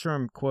 I'm sure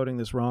I'm quoting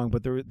this wrong,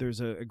 but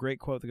there's a great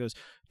quote that goes,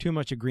 "Too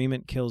much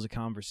agreement kills a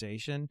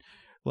conversation."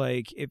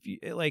 Like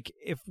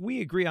if we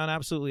agree on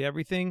absolutely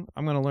everything,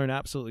 I'm going to learn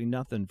absolutely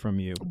nothing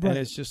from you. Right. And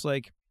it's just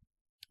like.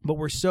 But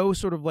we're so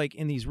sort of like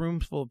in these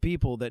rooms full of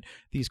people that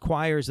these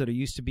choirs that are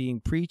used to being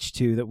preached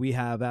to, that we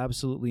have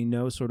absolutely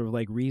no sort of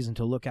like reason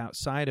to look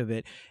outside of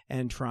it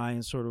and try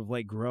and sort of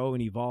like grow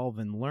and evolve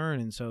and learn.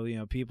 And so,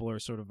 people are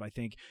sort of, I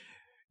think,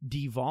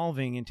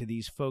 devolving into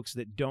these folks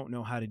that don't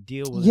know how to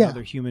deal with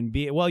another human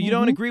being. Well, you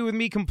don't agree with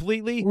me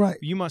completely? Right.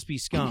 You must be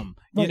scum.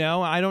 Right.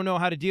 I don't know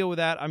how to deal with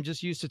that. I'm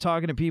just used to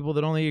talking to people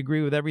that only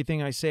agree with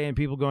everything I say, and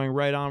people going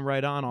right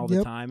on all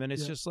the time. And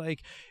it's just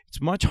like, it's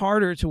much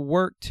harder to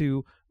work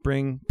to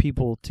bring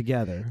people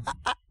together.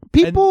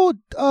 People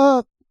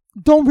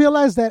don't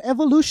realize that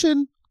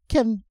evolution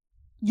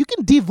you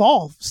can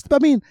devolve. I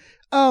mean,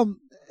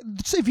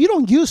 if you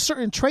don't use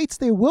certain traits,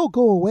 they will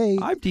go away.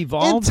 I've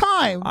devolved in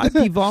time. I've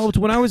devolved.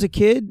 When I was a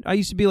kid, I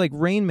used to be like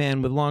Rain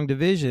Man with long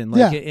division.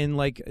 Like in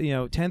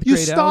 10th grade you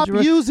stop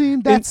algebra.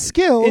 using that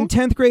skill. In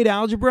 10th grade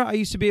algebra, I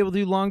used to be able to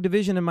do long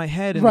division in my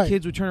head, and the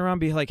kids would turn around and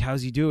be like,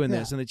 "How's he doing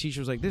this?" And the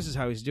teacher was like, "This is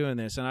how he's doing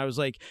this." And I was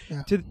like,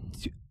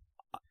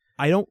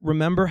 I don't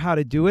remember how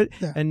to do it,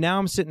 and now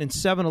I'm sitting in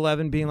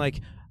 7-Eleven being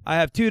like, I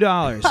have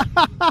 $2.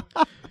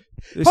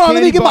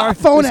 Let me get my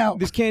phone out.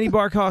 This candy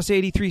bar costs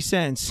 83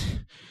 cents.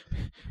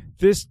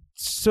 This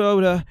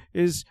soda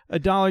is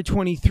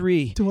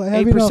 $1.23. Do I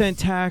have 8% enough?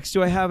 tax.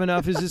 Do I have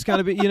enough? Is this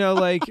gonna be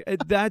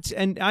that's?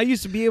 And I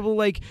used to be able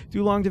to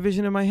do long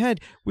division in my head.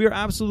 We are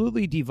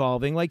absolutely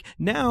devolving. Like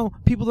now,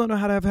 people don't know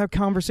how to have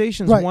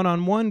conversations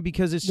one-on-one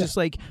because it's just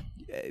like.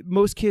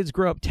 Most kids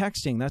grow up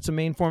texting. That's the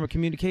main form of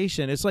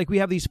communication. It's like we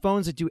have these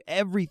phones that do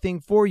everything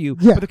for you,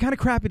 but they're kind of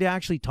crappy to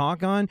actually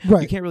talk on.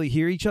 Right. You can't really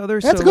hear each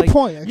other. That's a good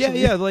point, actually.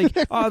 Yeah.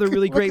 They're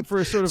really great for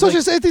a sort of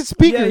just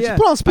speakers.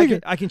 Put on speaker.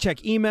 I can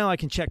check email. I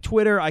can check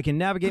Twitter. I can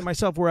navigate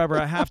myself wherever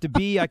I have to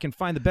be. I can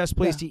find the best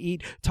place to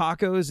eat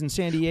tacos in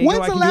San Diego.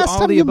 When's the last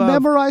time you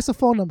memorized a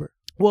phone number?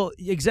 Well,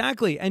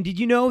 exactly. And did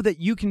you know that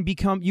you can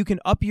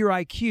up your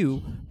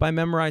IQ by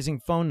memorizing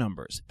phone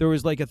numbers? There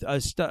was like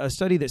a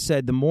study that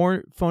said the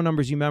more phone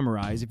numbers you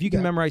memorize, if you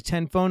can memorize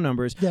 10 phone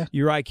numbers,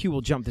 your IQ will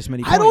jump this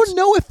many points. I don't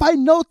know if I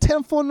know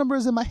 10 phone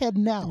numbers in my head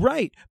now.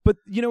 Right. But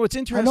what's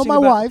interesting? I know my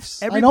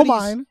wife's. I know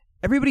mine.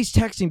 Everybody's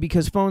texting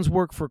because phones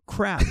work for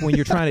crap when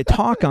you're trying to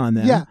talk on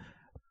them. Yeah.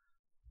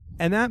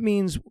 And that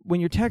means when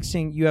you're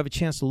texting, you have a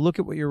chance to look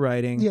at what you're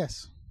writing.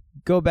 Yes.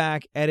 Go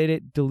back, edit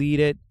it, delete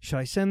it. Should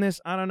I send this?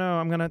 I don't know.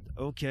 I'm going to,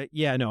 okay.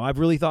 Yeah, no, I've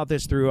really thought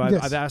this through.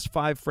 I've asked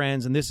 5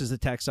 friends, and this is the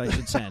text I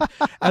should send.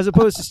 As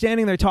opposed to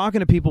standing there talking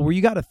to people where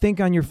you got to think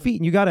on your feet,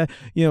 and you got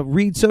to,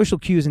 read social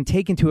cues and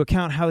take into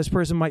account how this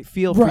person might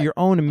feel for your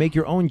own and make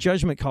your own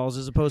judgment calls,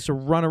 as opposed to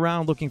run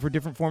around looking for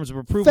different forms of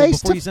approval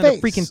before you send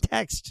a freaking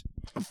text.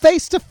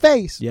 Face to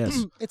face.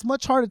 Yes. It's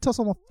much harder to tell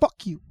someone,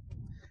 fuck you.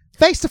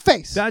 Face to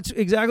face. That's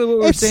exactly what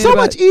we're saying. It's so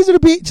much easier to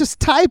be just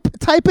type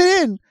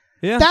it in.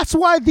 Yeah. That's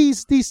why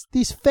these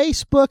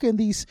Facebook and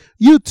these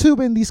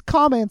YouTube and these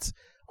comments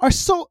are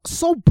so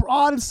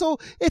broad, and so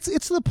it's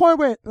to the point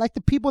where like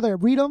the people that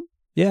read them,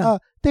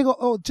 they go,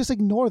 oh, just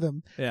ignore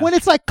them. Yeah. When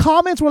it's like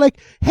comments were like,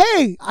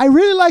 hey, I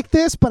really like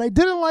this, but I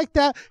didn't like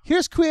that.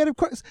 Here's creative.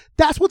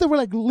 That's what they were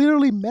like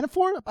literally meant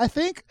for, I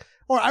think.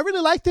 Or I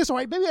really like this, or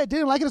maybe I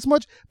didn't like it as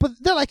much, but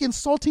they're like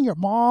insulting your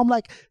mom,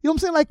 like, you know what I'm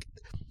saying? Like,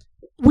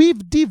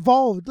 we've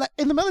devolved. Like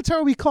in the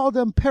military, we call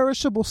them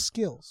perishable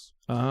skills.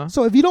 Uh-huh.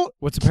 So if you don't,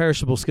 what's a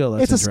perishable skill?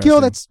 That's it's a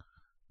skill that's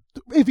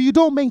if you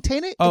don't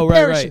maintain it, Oh, it right,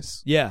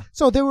 perishes. right. Yeah.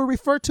 So they were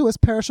referred to as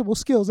perishable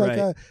skills, like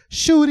Right.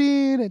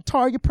 shooting and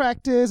target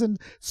practice and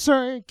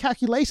certain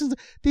calculations.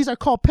 These are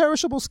called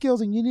perishable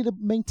skills, and you need to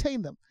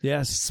maintain them.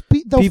 Yes.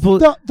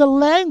 The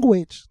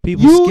language.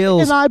 People's You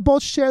skills. and I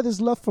both share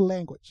this love for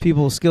language.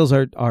 People's skills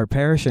are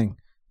perishing.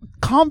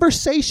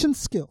 Conversation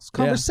skills,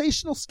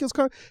 conversational skills,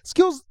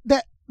 skills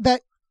that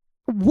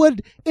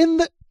would in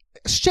the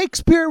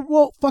Shakespeare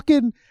wrote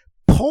fucking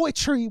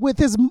poetry with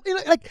his,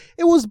 like,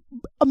 it was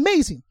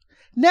amazing.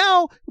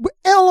 Now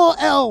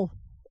LOL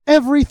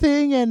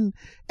everything and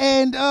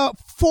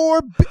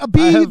four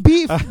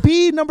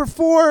B number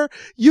 4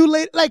 you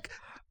late, like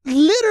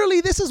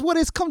literally this is what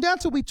it's come down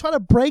to. We try to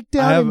break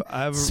down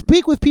and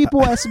speak with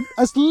people as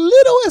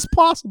little as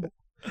possible.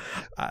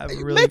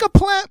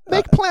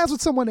 Make plans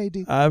with someone,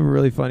 AD. I have a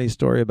really funny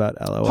story about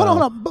LOL.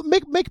 Hold on. But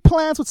make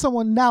plans with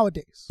someone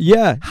nowadays.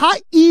 Yeah. How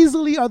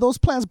easily are those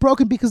plans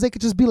broken because they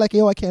could just be like,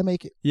 yo, I can't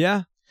make it.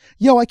 Yeah.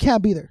 Yo, I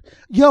can't be there.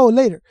 Yo,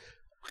 later.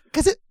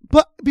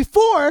 But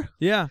before.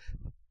 Yeah.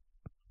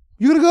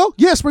 You gonna go?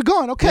 Yes, we're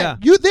going. Okay. Yeah.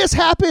 This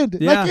happened.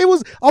 Yeah. Like it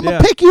was, I'm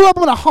gonna pick you up.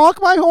 I'm gonna honk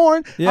my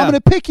horn. Yeah. I'm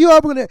gonna pick you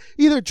up. We're gonna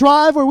either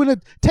drive or we're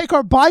gonna take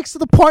our bikes to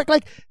the park.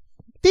 Like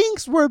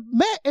things were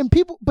met and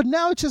people, but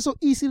now it's just so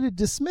easy to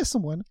dismiss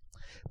someone,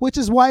 which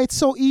is why it's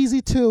so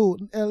easy to,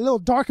 a little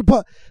darker,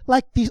 but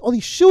like all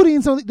these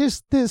shootings,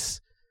 there's this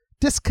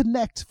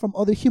disconnect from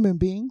other human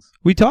beings.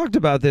 We talked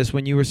about this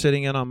when you were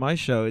sitting in on my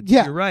show.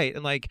 Yeah. You're right.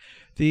 And like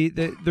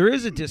there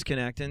is a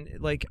disconnect, and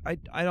like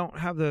I don't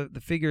have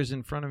the figures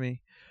in front of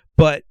me,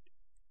 but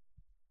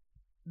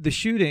the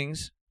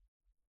shootings,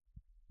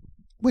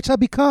 which have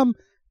become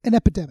an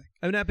epidemic.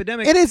 An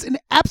epidemic. It is an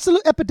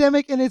absolute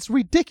epidemic, and it's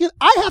ridiculous.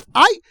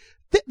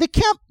 The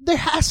camp, there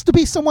has to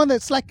be someone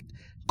that's like,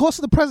 goes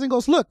to the president and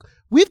goes, look,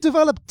 we've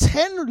developed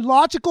 10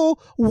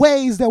 logical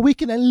ways that we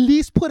can at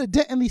least put a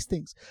dent in these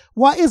things.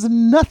 Why is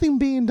nothing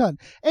being done?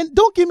 And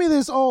don't give me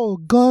this,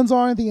 guns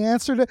aren't the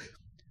answer to.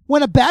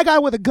 When a bad guy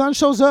with a gun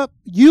shows up,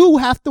 you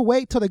have to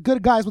wait till the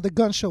good guys with a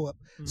gun show up.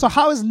 Mm-hmm. So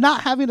how is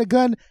not having a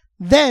gun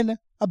then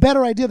a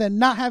better idea than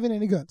not having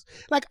any guns?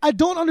 Like, I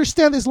don't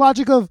understand this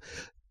logic of,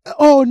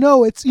 oh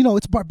no, it's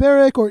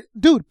barbaric, or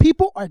dude,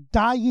 people are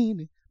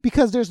dying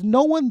because there's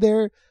no one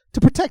there to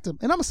protect them.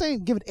 And I'm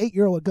saying give an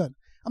 8-year-old a gun.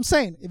 I'm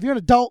saying if you're an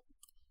adult,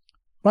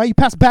 right, you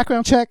pass a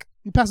background check,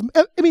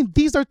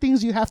 these are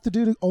things you have to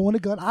do to own a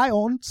gun. I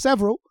own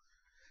several.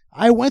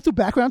 I went through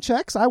background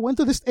checks. I went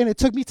through this, and it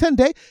took me 10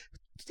 days.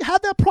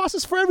 Have that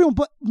process for everyone,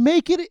 but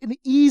make it an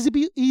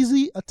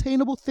easy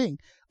attainable thing.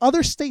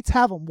 Other states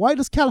have them. Why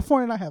does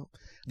California not have them?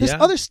 There's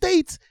other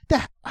states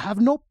that have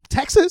no.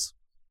 Texas,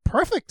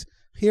 perfect.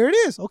 Here it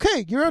is.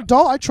 Okay, you're an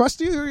adult. I trust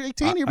you. You're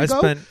 18. Here we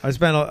go. I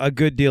spent a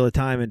good deal of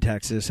time in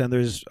Texas, and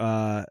there's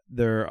the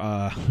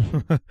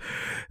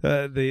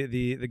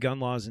gun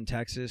laws in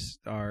Texas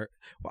are.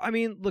 Well, I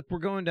mean, look, we're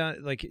going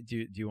down. Like,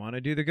 do you want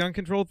to do the gun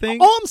control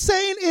thing? All I'm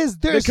saying is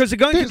because the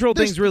gun control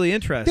thing is really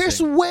interesting.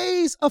 There's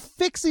ways of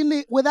fixing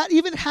it without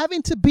even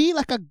having to be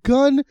like a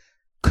gun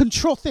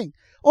control thing.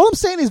 All I'm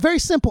saying is very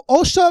simple.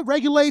 OSHA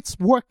regulates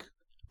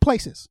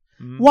workplaces.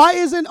 Mm-hmm. Why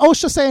isn't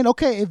OSHA saying,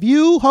 okay, if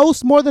you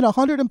host more than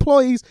 100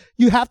 employees,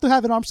 you have to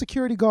have an armed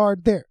security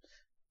guard there?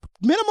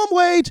 Minimum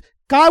wage,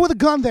 guy with a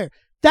gun there.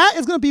 That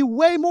is going to be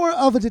way more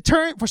of a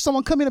deterrent for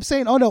someone coming up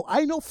saying, oh no,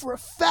 I know for a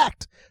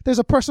fact there's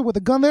a person with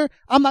a gun there.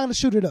 I'm not going to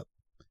shoot it up.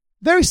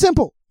 Very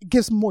simple. It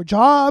gives them more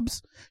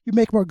jobs. You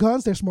make more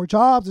guns. There's more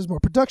jobs. There's more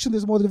production.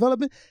 There's more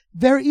development.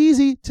 Very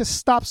easy to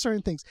stop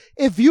certain things.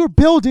 If you're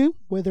building,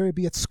 whether it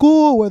be at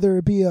school, whether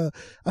it be a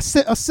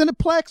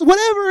Cineplex,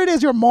 whatever it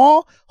is, your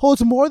mall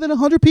holds more than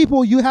 100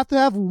 people, you have to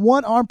have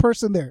one armed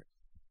person there.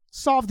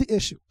 Solve the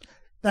issue.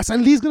 That's at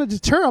least going to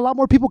deter a lot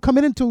more people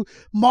coming into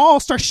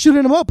malls, start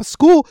shooting them up. At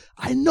school,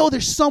 I know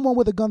there's someone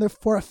with a gun there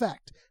for a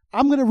fact.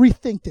 I'm going to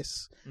rethink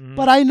this. Mm-hmm.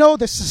 But I know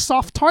there's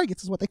soft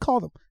targets is what they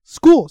call them.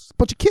 Schools,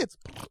 bunch of kids.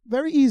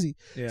 Very easy.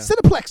 Yeah.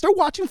 Cineplex, they're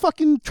watching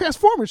fucking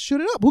Transformers. Shoot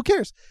it up. Who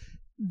cares?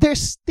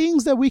 There's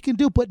things that we can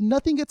do, but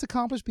nothing gets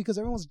accomplished because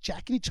everyone's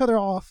jacking each other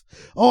off.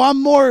 Oh,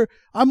 I'm more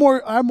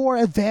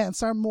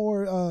advanced. I'm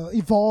more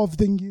evolved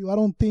than you. I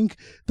don't think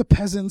the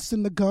peasants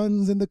and the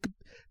guns and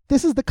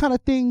this is the kind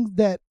of thing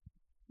that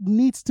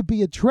needs to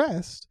be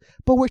addressed,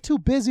 but we're too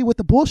busy with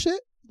the bullshit,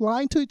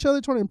 lying to each other,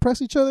 trying to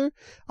impress each other.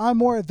 I'm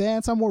more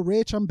advanced, I'm more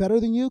rich, I'm better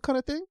than you kind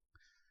of thing,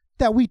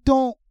 that we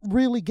don't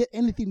really get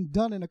anything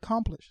done and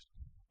accomplished.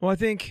 Well,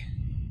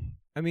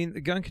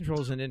 the gun control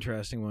is an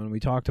interesting one. We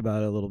talked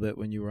about it a little bit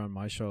when you were on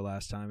my show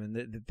last time, and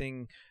the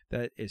thing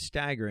that is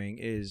staggering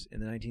is in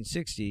the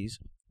 1960s,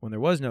 when there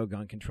was no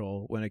gun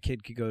control, when a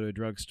kid could go to a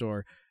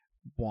drugstore,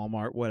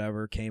 Walmart,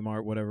 whatever,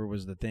 Kmart, whatever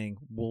was the thing,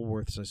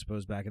 Woolworths, I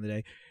suppose, back in the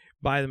day,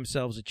 buy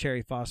themselves a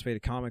cherry phosphate, a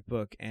comic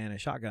book, and a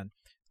shotgun.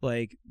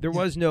 Like, there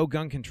was no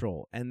gun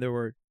control, and there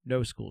were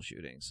no school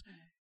shootings.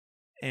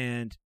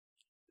 And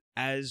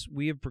as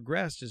we have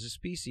progressed as a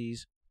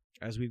species,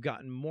 as we've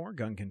gotten more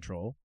gun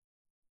control,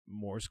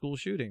 more school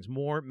shootings,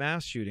 more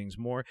mass shootings,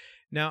 more.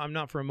 Now, I'm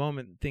not for a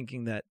moment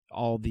thinking that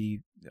all the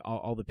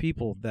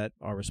people that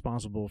are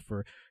responsible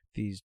for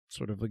these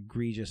sort of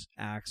egregious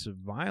acts of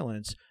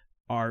violence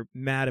are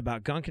mad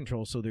about gun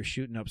control, so they're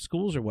shooting up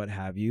schools or what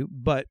have you.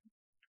 But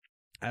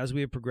as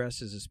we have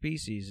progressed as a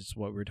species, it's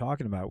what we're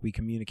talking about. We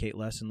communicate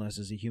less and less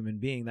as a human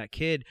being. That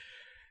kid,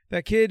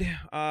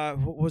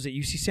 what was it,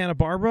 UC Santa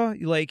Barbara?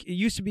 Like, it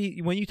used to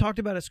be, when you talked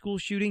about a school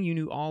shooting, you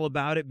knew all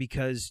about it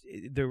because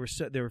there were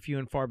few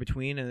and far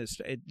between, and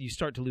you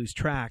start to lose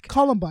track.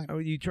 Columbine.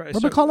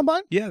 Remember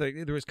Columbine? Yeah,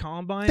 there was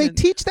Columbine. They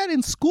teach that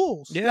in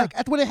schools. Yeah.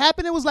 Like, when it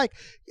happened, it was like,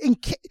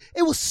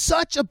 it was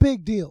such a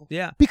big deal.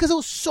 Yeah. Because it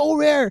was so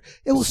rare.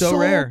 It was so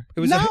rare.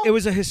 It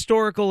was a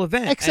historical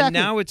event. Exactly. And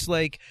now it's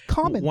like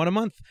common. One a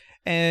month.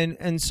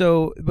 And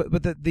so,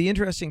 but the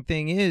interesting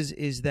thing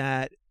is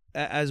that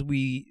as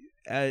we,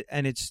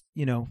 and it's,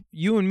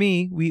 you and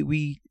me,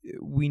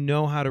 we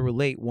know how to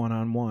relate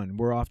one-on-one.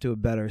 We're off to a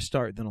better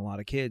start than a lot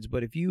of kids.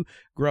 But if you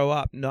grow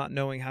up not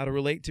knowing how to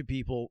relate to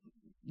people,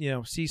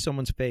 see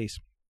someone's face,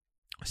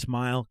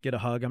 smile, get a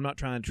hug. I'm not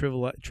trying to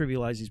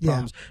trivialize these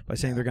problems by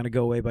saying they're going to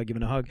go away by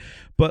giving a hug.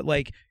 But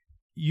like,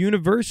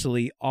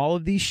 universally, all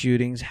of these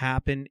shootings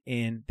happen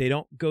they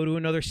don't go to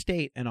another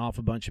state and off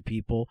a bunch of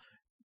people.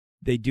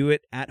 They do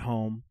it at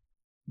home.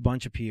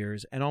 Bunch of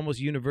peers, and almost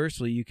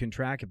universally you can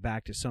track it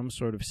back to some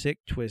sort of sick,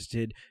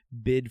 twisted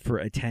bid for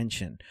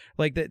attention.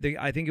 Like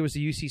I think it was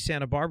the UC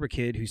Santa Barbara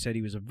kid who said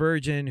he was a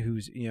virgin,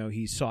 who's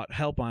he sought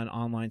help on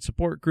online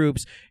support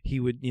groups. He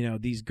would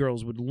these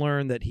girls would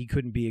learn that he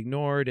couldn't be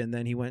ignored, and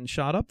then he went and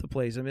shot up the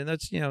place. I mean,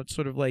 that's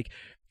sort of like,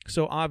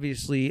 so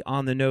obviously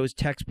on the nose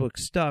textbook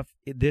stuff.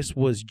 This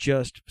was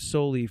just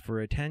solely for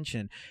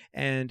attention,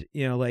 and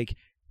like,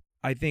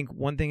 I think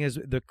one thing is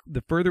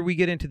the further we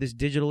get into this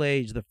digital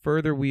age, the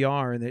further we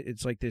are, and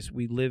it's like this.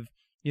 We live.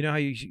 You know how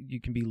you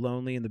can be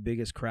lonely in the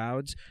biggest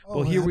crowds.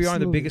 Well, here we are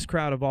in the biggest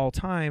crowd of all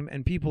time,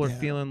 and people are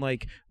feeling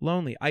like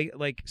lonely. I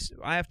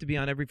have to be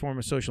on every form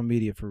of social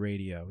media for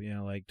radio.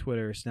 Like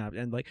Twitter, Snap,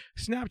 and like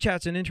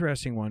Snapchat's an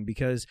interesting one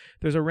because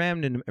there's a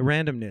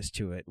randomness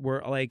to it.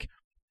 Where like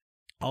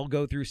I'll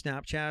go through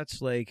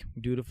Snapchats like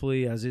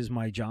dutifully, as is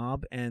my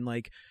job, and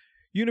like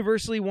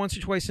universally once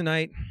or twice a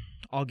night,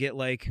 I'll get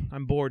like,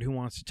 I'm bored, who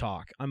wants to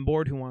talk? I'm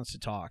bored, who wants to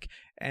talk?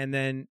 And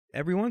then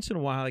every once in a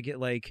while I get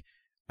like,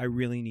 I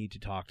really need to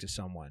talk to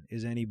someone.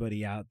 Is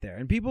anybody out there?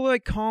 And people are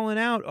like calling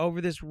out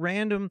over this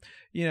random,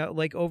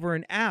 like over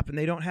an app, and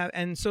they don't have,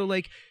 and so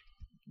like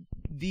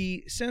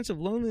the sense of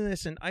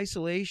loneliness and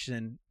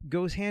isolation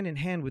goes hand in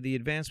hand with the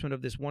advancement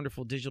of this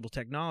wonderful digital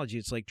technology.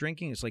 It's like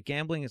drinking, it's like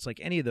gambling, it's like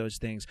any of those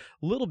things.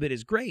 A little bit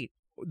is great.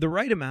 The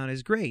right amount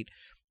is great.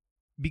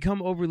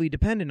 Become overly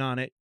dependent on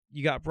it,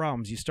 you got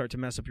problems. You start to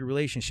mess up your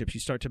relationships. You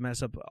start to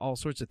mess up all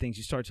sorts of things.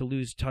 You start to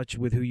lose touch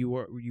with who you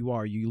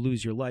are. You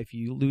lose your life.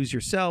 You lose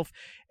yourself.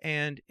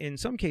 And in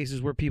some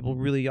cases where people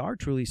really are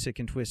truly sick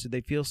and twisted,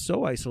 they feel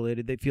so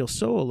isolated. They feel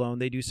so alone.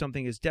 They do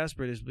something as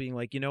desperate as being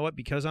like, you know what?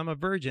 Because I'm a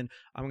virgin,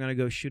 I'm going to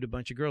go shoot a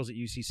bunch of girls at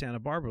UC Santa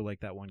Barbara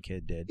like that one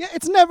kid did. Yeah,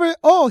 it's never.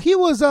 Oh, he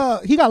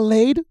got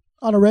laid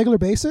on a regular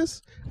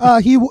basis.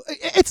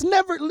 It's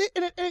never.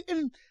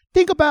 And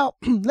think about.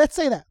 Let's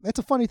say that. That's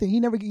a funny thing. He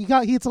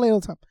gets laid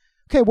all the time.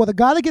 Okay, well, the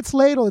guy that gets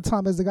laid all the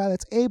time is the guy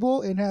that's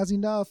able and has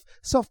enough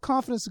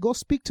self-confidence to go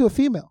speak to a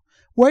female.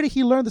 Where did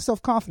he learn the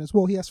self-confidence?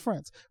 Well, he has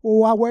friends.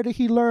 Well, where did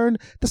he learn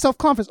the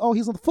self-confidence? Oh,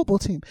 he's on the football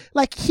team.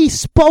 Like, he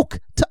spoke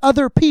to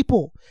other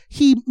people.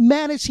 He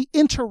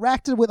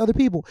interacted with other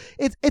people.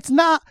 It's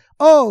not,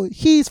 oh,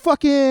 he's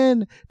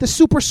fucking the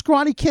super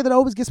scrawny kid that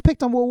always gets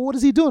picked on. Well, what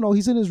is he doing? Oh,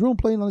 he's in his room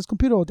playing on his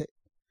computer all day.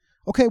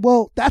 Okay,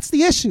 well, that's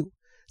the issue.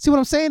 See what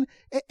I'm saying?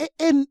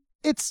 And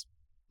it's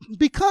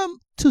become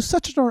to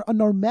such a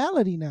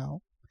normality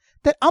now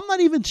that I'm not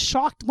even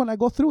shocked when I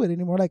go through it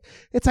anymore. Like,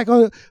 it's like,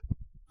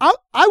 I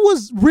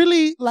was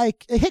really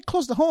like, it hit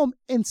close to home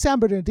in San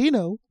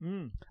Bernardino,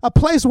 a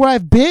place where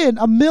I've been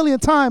a million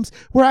times,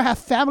 where I have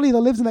family that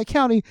lives in that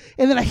county.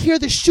 And then I hear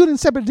this shooting in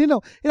San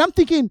Bernardino, and I'm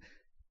thinking,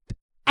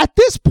 at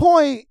this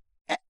point,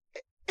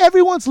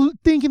 everyone's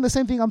thinking the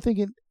same thing I'm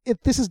thinking.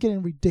 This is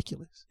getting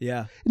ridiculous.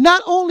 Yeah.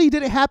 Not only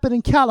did it happen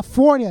in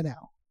California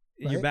now,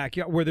 in your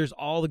backyard, where there's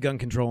all the gun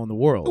control in the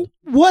world.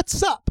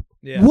 What's up?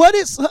 Yeah. What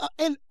is,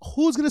 and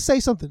who's going to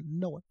say something?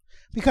 No one.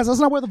 Because that's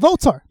not where the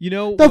votes are.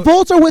 The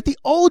votes are with the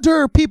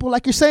older people,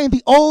 like you're saying,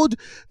 the old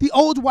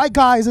white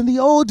guys and the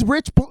old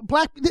rich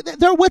black.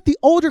 They're with the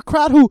older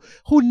crowd who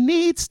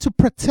needs to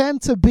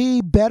pretend to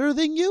be better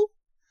than you.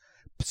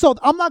 So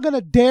I'm not going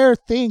to dare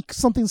think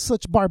something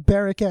such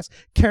barbaric as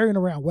carrying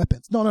around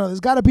weapons. No, there's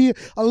got to be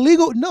a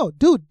legal. No,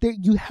 dude,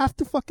 you have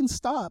to fucking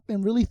stop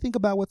and really think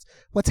about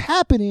what's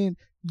happening.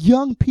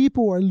 Young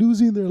people are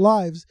losing their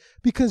lives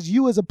because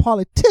you, as a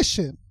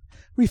politician,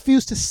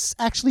 refuse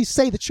to actually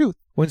say the truth.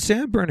 When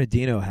San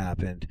Bernardino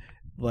happened,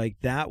 like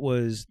that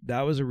was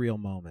a real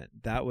moment.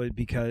 That was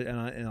because,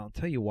 and I'll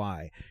tell you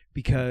why.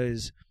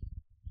 Because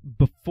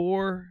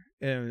before,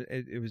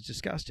 it was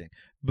disgusting.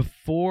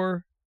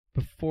 Before,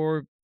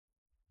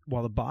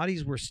 while the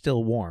bodies were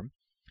still warm,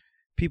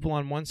 people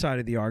on one side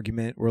of the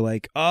argument were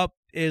like, "Oh,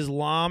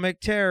 Islamic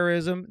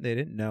terrorism. They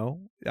didn't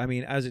know. I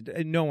mean,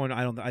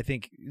 I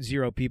think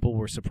zero people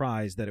were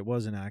surprised that it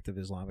was an act of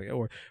Islamic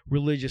or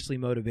religiously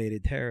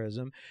motivated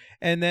terrorism.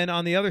 And then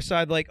on the other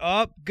side, like,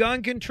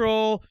 gun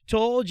control,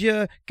 told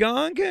you,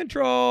 gun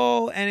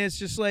control. And it's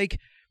just like,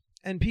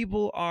 and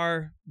people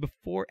are,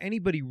 before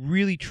anybody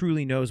really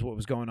truly knows what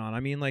was going on. I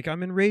mean, like,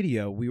 I'm in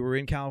radio. We were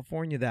in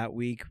California that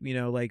week,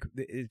 like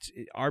it's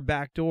our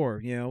back door,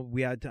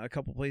 we had a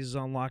couple places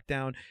on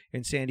lockdown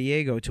in San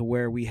Diego to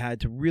where we had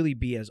to really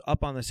be as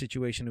up on the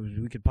situation as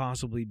we could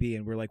possibly be.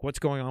 And we're like, what's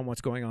going on?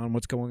 What's going on?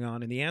 What's going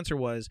on? And the answer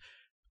was,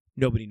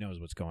 nobody knows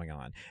what's going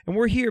on. And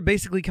we're here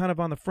basically kind of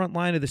on the front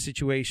line of the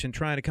situation,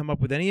 trying to come up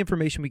with any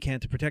information we can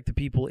to protect the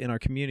people in our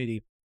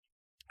community.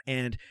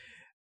 And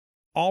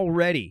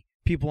already,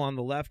 people on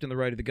the left and the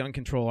right of the gun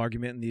control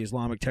argument and the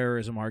Islamic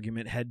terrorism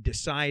argument had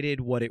decided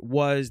what it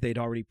was. They'd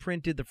already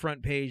printed the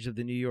front page of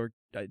the New York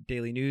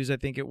Daily News, I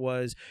think it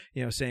was,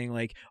 saying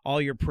like,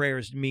 all your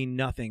prayers mean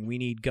nothing. We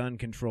need gun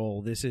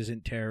control. This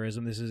isn't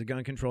terrorism. This is a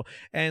gun control.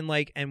 And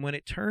when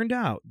it turned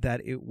out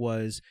that it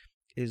was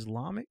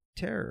Islamic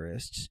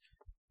terrorists,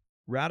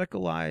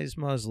 radicalized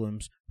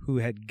Muslims who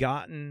had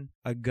gotten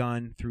a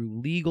gun through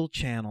legal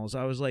channels,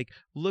 I was like,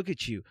 look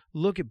at you.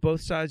 Look at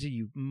both sides of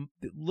you.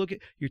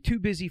 You're too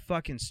busy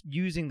fucking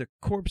using the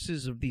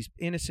corpses of these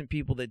innocent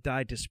people that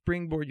died to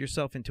springboard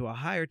yourself into a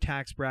higher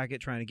tax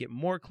bracket, trying to get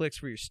more clicks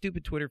for your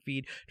stupid Twitter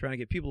feed, trying to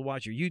get people to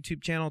watch your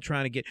YouTube channel,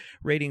 trying to get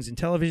ratings in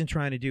television,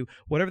 trying to do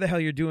whatever the hell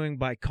you're doing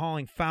by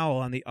calling foul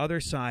on the other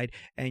side,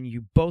 and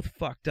you both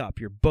fucked up.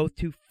 You're both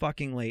too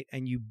fucking late,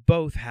 and you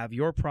both have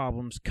your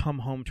problems come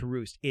home to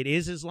roost. It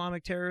is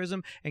Islamic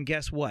terrorism, and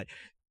guess what?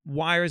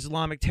 Why are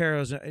Islamic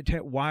terrorists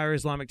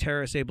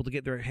able to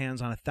get their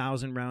hands on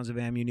 1,000 rounds of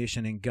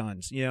ammunition and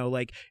guns?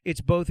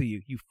 It's both of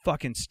you. You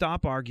fucking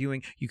stop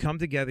arguing. You come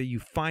together. You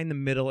find the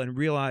middle and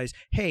realize,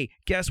 hey,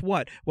 guess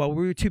what? While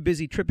we were too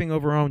busy tripping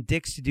over our own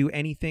dicks to do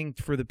anything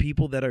for the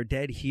people that are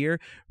dead here,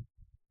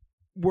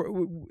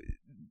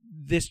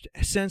 this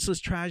senseless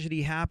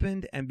tragedy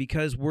happened, and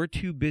because we're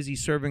too busy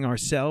serving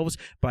ourselves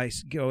by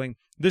going,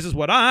 this is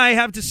what I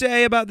have to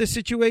say about this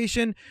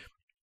situation,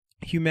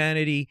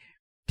 humanity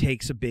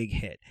takes a big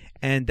hit,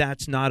 and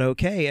that's not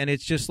okay. And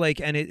it's just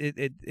like, and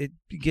it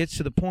gets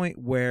to the point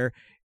where,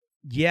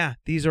 yeah,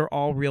 these are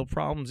all real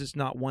problems. It's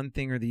not one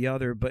thing or the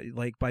other, but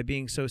like by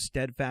being so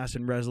steadfast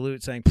and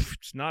resolute, saying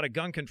it's not a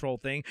gun control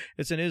thing,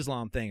 it's an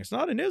Islam thing. It's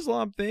not an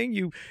Islam thing,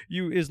 you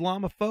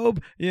Islamophobe,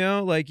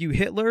 like you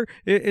Hitler.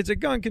 It's a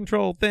gun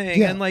control thing.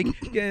 Yeah. And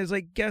it's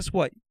like, guess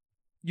what?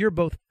 You're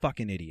both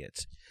fucking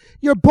idiots.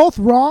 You're both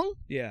wrong.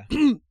 Yeah.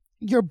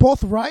 You're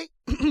both right,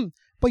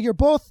 but you're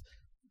both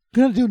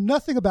gonna do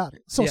nothing about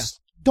it. So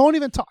don't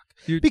even talk,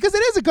 because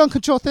it is a gun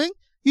control thing.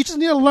 You just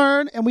need to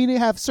learn, and we need to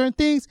have certain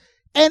things.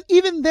 And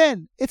even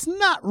then, it's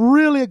not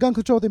really a gun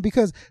control thing,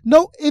 because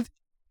if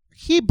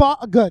he bought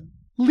a gun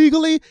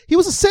legally, he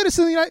was a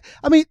citizen.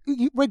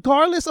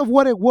 Regardless of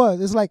what it was,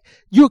 it's like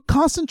you're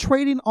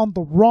concentrating on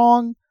the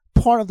wrong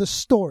part of the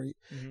story.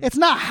 Mm-hmm. It's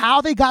not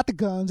how they got the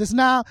guns. It's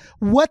not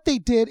what they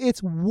did. It's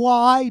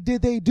why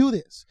did they do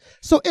this?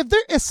 So if they're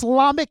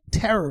Islamic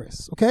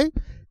terrorists, okay,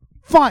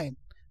 fine.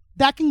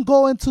 That can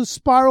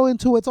spiral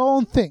into its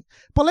own thing.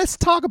 But let's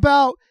talk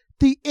about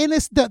the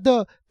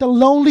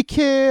lonely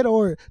kid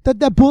or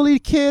the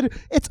bullied kid.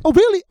 It's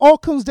really all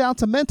comes down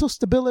to mental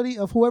stability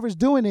of whoever's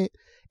doing it.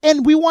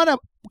 And we want to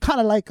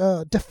kind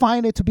of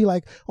define it to be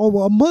like, oh,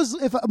 well,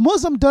 if a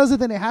Muslim does it,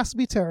 then it has to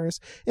be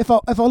terrorist. If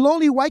a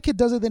lonely white kid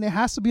does it, then it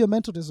has to be a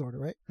mental disorder,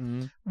 right?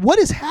 Mm-hmm. What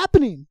is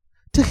happening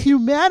to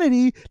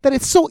humanity that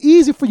it's so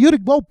easy for you to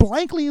go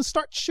blankly and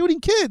start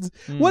shooting kids?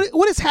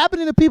 What is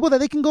happening to people that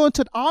they can go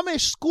into an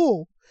Amish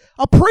school,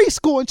 a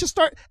preschool, and just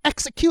start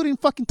executing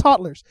fucking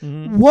toddlers?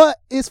 Mm-hmm. What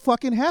is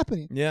fucking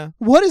happening? Yeah.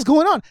 What is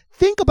going on?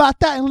 Think about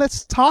that, and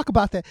let's talk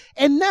about that.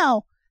 And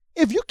now,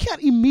 if you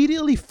can't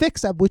immediately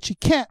fix that, which you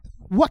can't,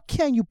 what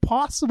can you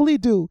possibly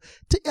do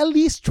to at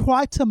least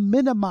try to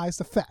minimize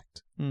the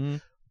fact? Mm-hmm.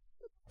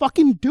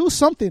 Fucking do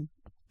something.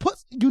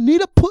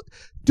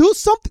 Do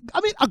something.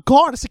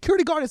 A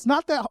security guard, it's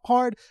not that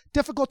hard,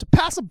 difficult to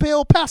pass a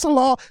bill, pass a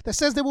law that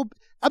says they will.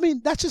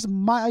 That's just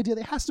my idea.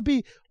 There has to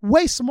be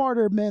way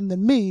smarter men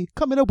than me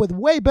coming up with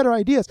way better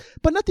ideas,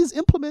 but nothing's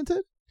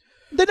implemented.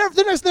 They're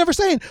never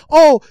saying,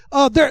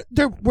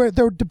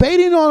 they're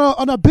debating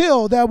on a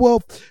bill that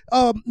will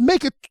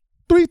make it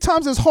 3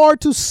 times as hard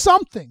to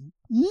something.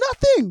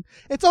 Nothing.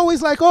 It's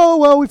always like, oh,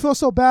 well, we feel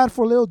so bad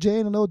for little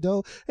Jane and little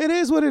Doe. It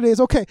is what it is.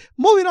 Okay,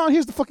 moving on.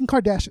 Here's the fucking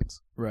Kardashians.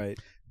 Right.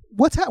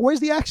 Where's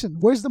the action?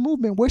 Where's the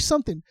movement? Where's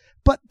something?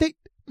 But the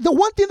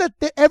one thing that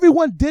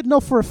everyone did know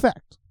for a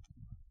fact,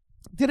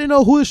 didn't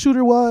know who the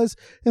shooter was,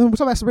 and we're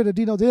talking about Sabrina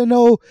Dino, didn't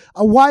know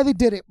why they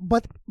did it,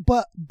 but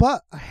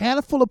a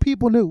handful of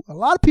people knew. A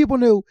lot of people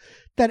knew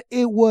that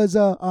it was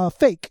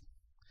fake.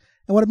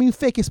 And what I mean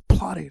fake is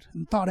plotted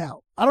and thought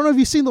out. I don't know if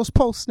you've seen those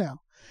posts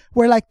now,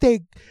 where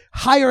they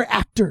hire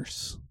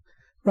actors,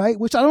 right?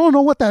 Which I don't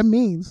know what that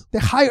means. They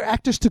hire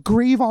actors to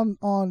grieve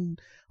on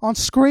on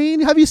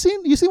screen. Have you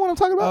seen what I'm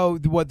talking about? Oh,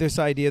 what, this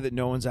idea that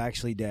no one's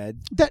actually dead?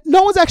 That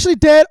no one's actually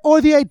dead, or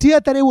the idea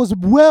that it was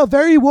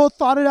very well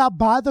thought out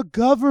by the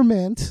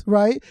government,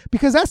 right?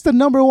 Because that's the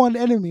number one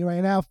enemy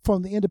right now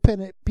from the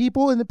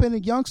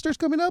independent youngsters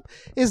coming up,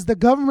 is the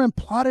government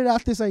plotted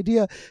out this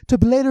idea to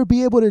later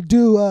be able to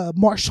do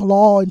martial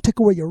law and take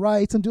away your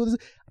rights and do this.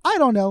 I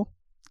don't know.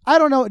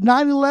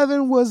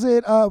 9/11, was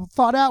it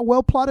thought out,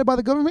 well plotted by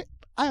the government?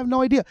 I have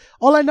no idea.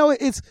 All I know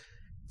is,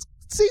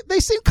 they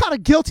seem kind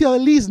of guilty of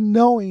at least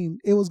knowing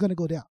it was going to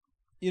go down.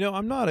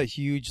 I'm not a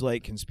huge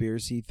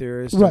conspiracy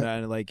theorist, right.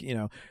 And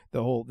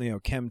the whole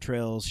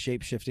chemtrails,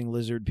 shape-shifting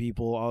lizard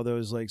people, all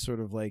those Alex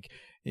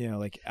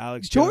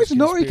George Jones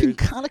Norrie can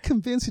kind of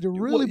convince you to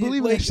really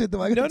believe in that shit.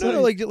 Though,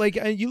 no,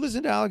 you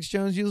listen to Alex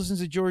Jones, you listen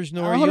to George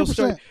Norrie,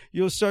 100%.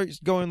 you'll start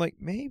going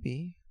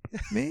maybe.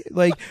 I'm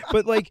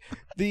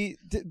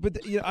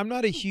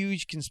not a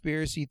huge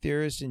conspiracy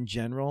theorist in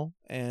general,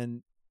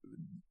 and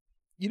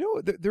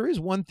there is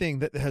one thing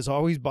that has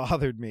always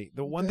bothered me.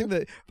 The one thing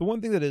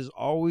that has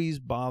always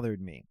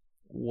bothered me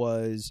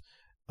was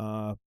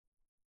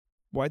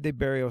why'd they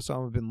bury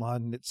Osama bin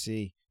Laden at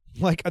sea?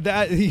 Like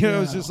that,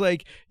 it's just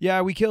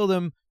we killed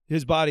him.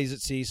 His body's at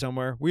sea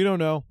somewhere. We don't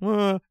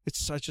know.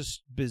 It's such a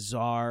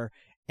bizarre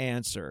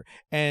answer.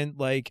 And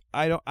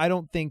I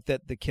don't think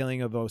that the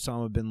killing of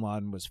Osama bin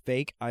Laden was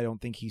fake. I don't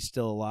think he's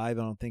still alive.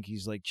 I don't think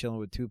he's chilling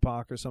with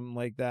Tupac or something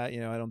like that.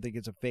 I don't think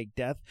it's a fake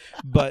death.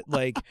 But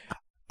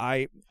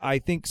I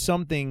think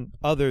something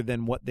other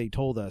than what they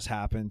told us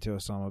happened to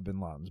Osama bin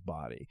Laden's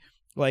body.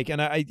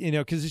 And I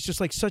because it's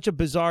just such a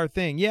bizarre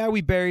thing. Yeah,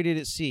 we buried it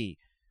at sea.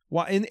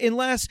 Why?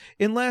 Unless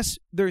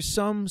there's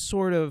some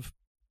sort of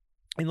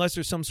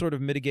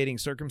mitigating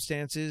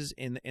circumstances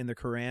in the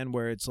Quran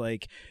where it's who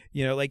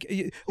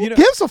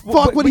gives a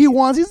fuck what he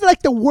wants? He's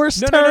the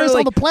worst terrorist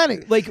on the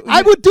planet.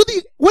 I would do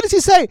what does he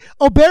say?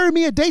 Oh, bury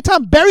me at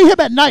daytime, bury him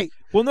at night.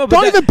 Well, no, but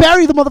don't even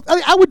bury the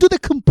motherfucker. I would do the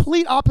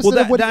complete opposite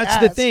of what that's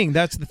he the thing.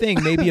 That's the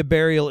thing. Maybe a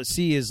burial at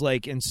sea is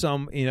in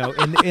some,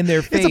 in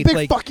their faith. It's a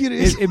big fuck you.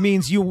 It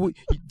means you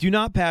do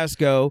not pass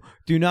go,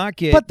 do not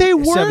get. But they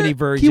were 70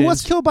 virgins. He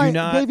was killed by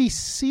Navy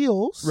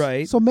SEALs,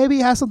 right? So maybe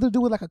it has something to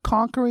do with a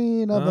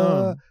conquering of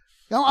I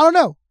don't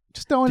know.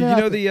 Just throwing it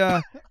out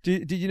there.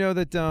 Did you know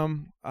that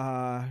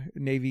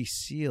Navy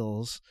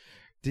SEALs?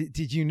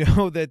 Did you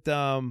know that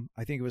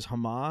I think it was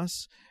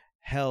Hamas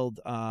held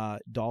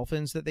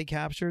dolphins that they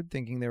captured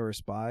thinking they were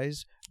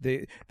spies.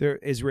 They're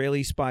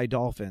Israeli spy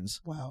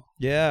dolphins. Wow.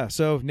 Yeah.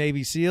 So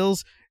Navy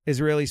SEALs,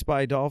 Israeli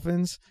spy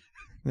dolphins.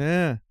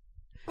 Yeah.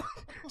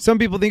 Some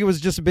people think it was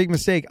just a big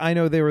mistake. I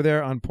know they were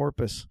there on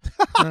purpose.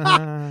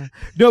 No,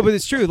 but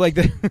it's true.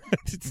 That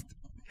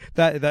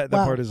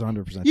wow. Part is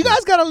 100%. You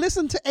guys got to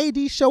listen to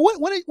AD's show.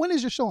 When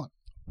is your show on?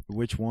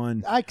 Which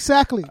one?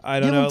 Exactly. I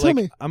don't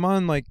know. I'm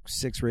on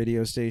 6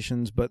 radio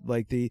stations, but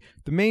the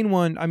main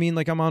one,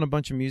 I'm on a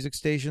bunch of music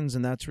stations,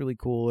 and that's really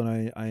cool,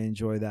 and I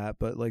enjoy that.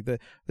 But the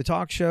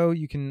talk show,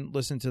 you can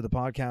listen to the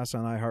podcast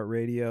on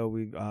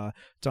iHeartRadio.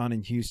 It's on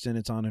in Houston,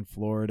 it's on in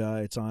Florida,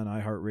 it's on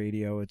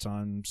iHeartRadio, it's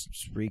on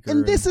Spreaker.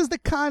 And this is the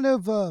kind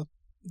of the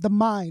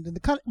mind and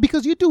the kind of,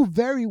 because you do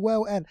very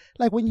well at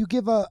when you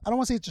give I don't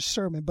want to say it's a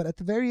sermon, but at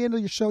the very end of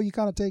your show, you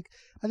kind of take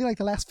I think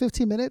the last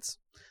 15 minutes.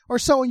 Or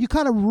so, and you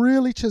kind of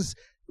really just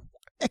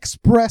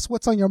express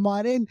what's on your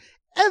mind, and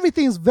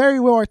everything's very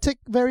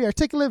very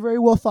articulate, very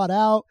well thought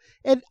out.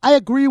 And I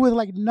agree with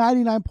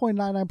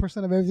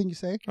 99.99% of everything you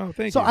say. Oh,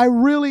 thank you. So I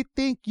really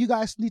think you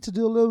guys need to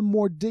do a little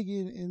more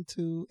digging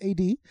into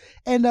AD,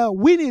 and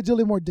we need to do a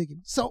little more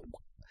digging. So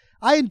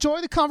I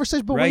enjoy the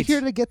conversation, but we're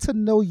here to get to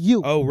know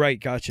you. Oh,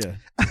 right, gotcha.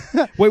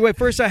 Wait.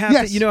 First, I have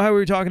yes. to. How we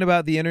were talking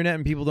about the internet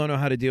and people don't know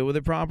how to deal with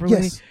it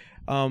properly. Yes.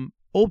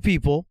 Old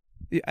people.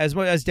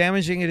 As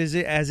damaging as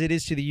it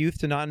is to the youth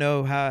to not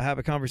know how to have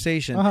a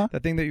conversation,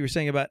 that thing that you were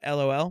saying about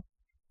LOL.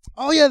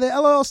 Oh yeah, the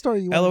LOL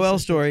story. LOL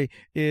story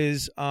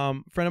is a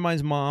friend of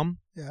mine's mom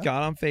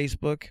got on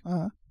Facebook,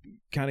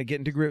 kind of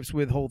getting to grips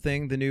with whole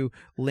thing, the new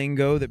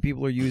lingo that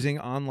people are using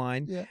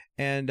online,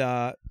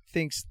 and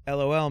thinks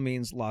LOL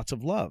means lots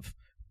of love.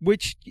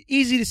 Which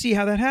easy to see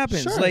how that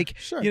happens.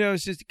 Sure.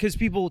 It's just because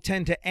people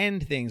tend to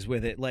end things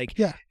with it.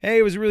 Hey,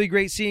 it was really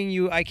great seeing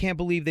you. I can't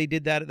believe they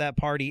did that at that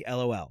party.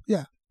 LOL.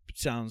 Yeah.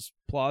 Sounds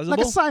plausible.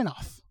 Like a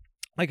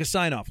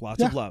sign off.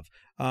 Lots of love.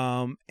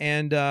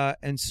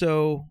 And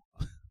so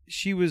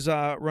she was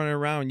running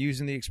around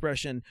using the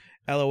expression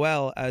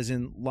LOL as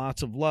in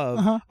lots of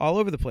love all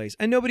over the place.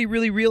 And nobody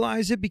really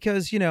realized it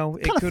because, it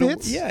could have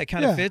it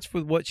kind of fits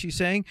with what she's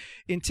saying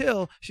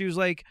until she was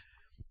like,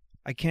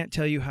 I can't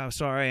tell you how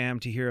sorry I am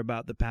to hear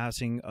about the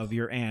passing of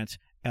your aunt,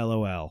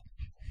 LOL.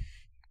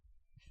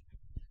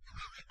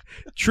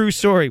 True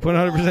story,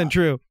 100%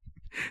 true.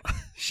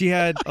 She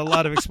had a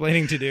lot of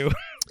explaining to do.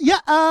 Yeah.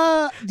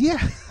 How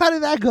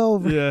did that go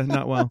over? Yeah,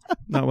 not well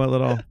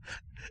at all.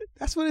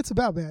 That's what it's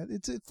about, man.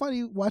 It's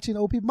funny watching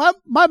old people.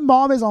 My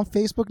mom is on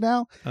Facebook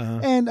now,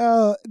 and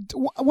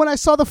when I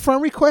saw the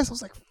friend request, I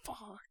was like, "Fuck!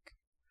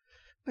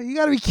 You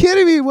got to be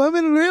kidding me,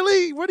 woman!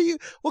 Really?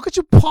 What could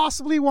you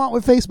possibly want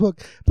with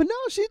Facebook?" But no,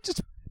 she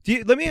just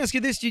Let me ask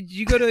you this: Did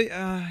you go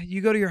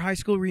to your high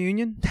school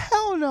reunion?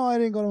 Hell no, I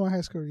didn't go to my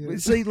high school reunion.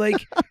 So,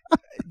 like,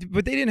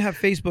 but they didn't have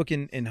Facebook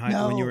in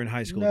high when you were in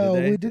high school. No,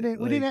 did they? we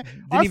didn't. We didn't.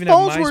 Didn't even have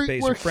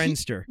MySpace or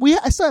Friendster.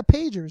 I still had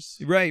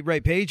pagers. Right,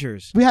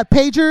 pagers. We had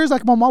pagers.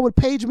 Like my mom would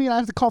page me, and I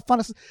have to I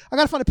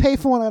gotta find a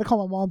payphone. I gotta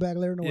call my mom back,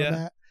 let her know where I'm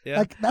at. Yeah.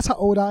 Like that's how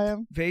old I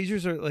am.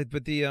 Pagers are like,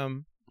 but the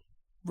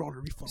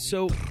rotary phone.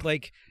 So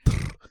like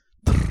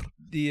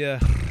the.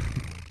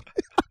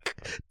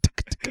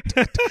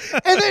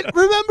 And then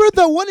remember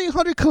the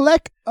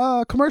 1-800-COLLECT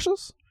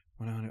commercials?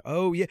 100.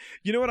 Oh yeah,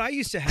 you know what I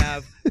used to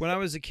have when I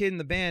was a kid in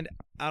the band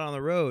out on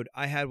the road.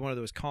 I had one of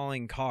those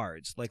calling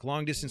cards, like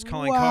long distance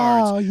calling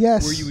cards,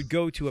 where you would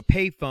go to a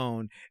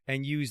payphone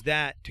and use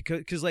that to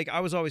because like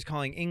I was always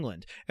calling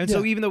England, and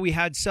so even though we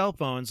had cell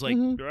phones, like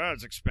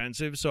it's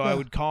expensive, so I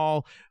would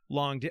call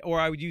or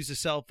I would use the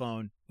cell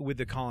phone with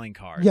the calling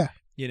card. Yeah.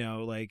 You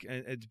know, like,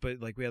 but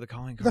like we had the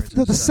calling cards.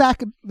 The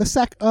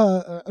sack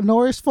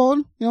Norris phone.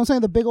 You know what I'm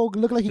saying? The big old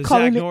look like you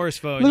calling Norris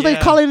phone. Look like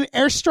you're calling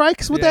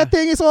airstrikes with that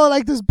thing. It's all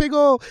like this big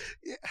old.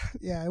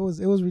 Yeah, it was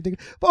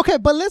ridiculous.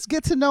 But let's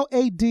get to know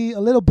AD a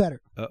little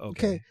better.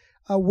 Okay.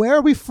 Where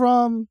are we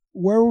from?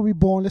 Where were we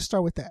born? Let's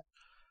start with that.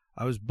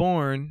 I was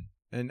born,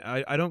 and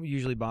I don't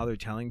usually bother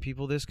telling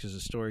people this because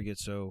the story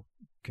gets so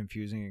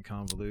confusing and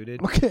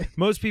convoluted. Okay.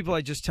 Most people,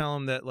 I just tell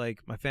them that like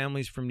my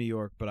family's from New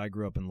York, but I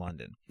grew up in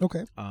London.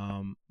 Okay.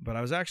 But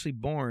I was actually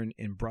born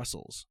in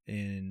Brussels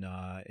in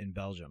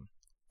Belgium.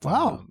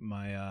 Wow.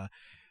 My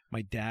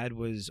dad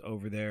was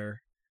over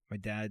there. My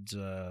dad's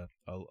a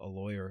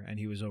lawyer, and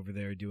he was over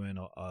there doing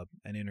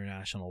an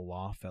international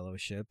law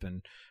fellowship,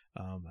 and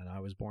I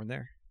was born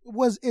there.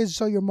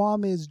 So your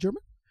mom is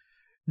German?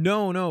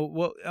 No.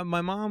 Well,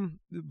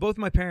 both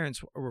my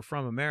parents were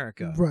from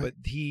America, right. But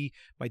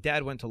my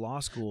dad went to law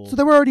school. So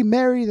they were already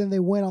married and they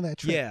went on that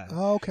trip. Yeah.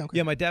 Oh, okay.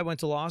 Yeah, my dad went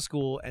to law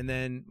school, and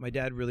then my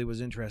dad really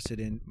was interested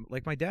in,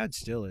 like my dad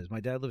still is. My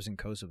dad lives in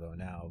Kosovo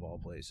now, of all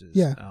places.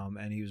 Yeah.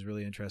 And he was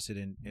really interested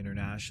in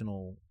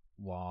international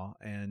law,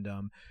 and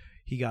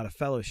he got a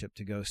fellowship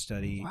to go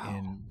study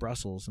in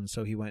Brussels, and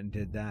so he went and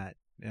did that.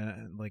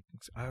 And like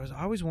I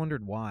always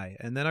wondered why,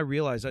 and then I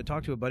realized I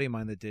talked to a buddy of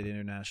mine that did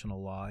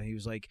international law. He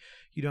was like,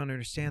 "You don't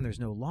understand. There's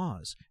no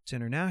laws. It's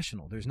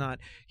international. There's not."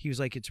 He was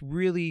like, "It's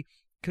really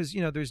because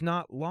there's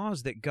not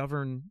laws that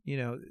govern.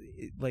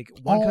 Like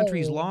one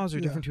country's laws are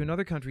different to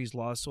another country's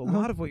laws. So a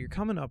lot of what you're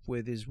coming up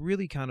with is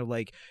really kind of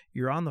like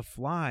you're on the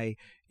fly.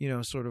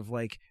 Sort of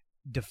like."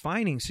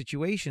 Defining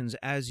situations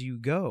as you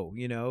go,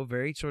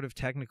 very sort of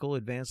technical,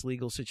 advanced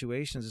legal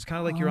situations. It's kind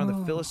of like you're on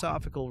the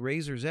philosophical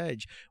razor's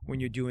edge when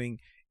you're doing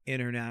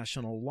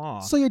international law.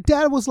 So your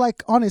dad was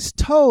like on his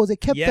toes.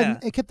 It kept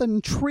them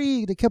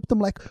intrigued. It kept them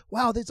like,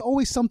 wow, there's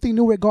always something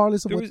new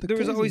regardless of what the case is. There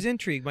was always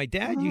intrigue. My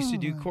dad used to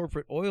do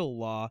corporate oil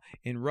law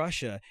in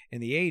Russia in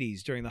the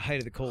 80s during the height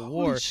of the Cold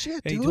War.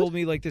 Shit, and he told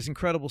me like this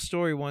incredible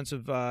story once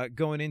of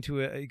going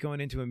into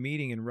a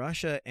meeting in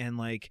Russia, and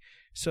like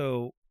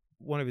so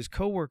one of his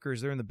coworkers,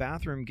 they're in the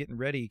bathroom getting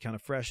ready, kind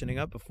of freshening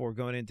up before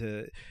going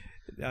into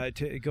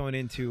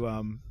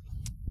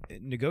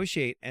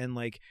negotiate, and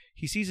like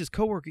he sees his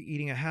coworker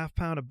eating a half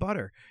pound of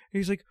butter, and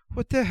he's like,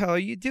 "What the hell are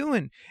you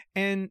doing?"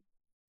 And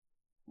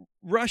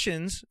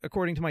Russians,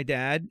 according to my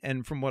dad,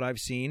 and from what I've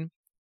seen,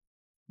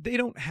 they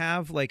don't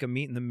have like a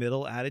meet in the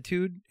middle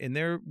attitude. In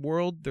their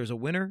world, there's a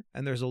winner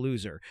and there's a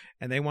loser,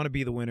 and they want to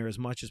be the winner as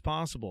much as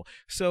possible.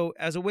 So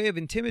as a way of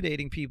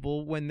intimidating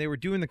people, when they were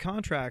doing the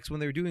contracts,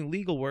 when they were doing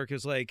legal work,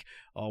 it's like,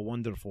 "Oh,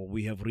 wonderful,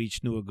 we have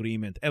reached new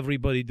agreement.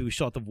 Everybody do a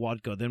shot of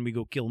vodka, then we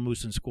go kill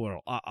moose and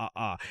squirrel.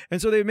 And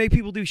so they make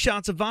people do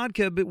shots of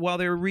vodka, but while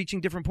they were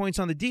reaching different points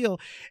on the deal.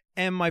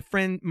 And my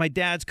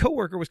dad's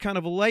coworker was kind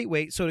of a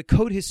lightweight, so to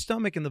coat his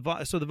stomach in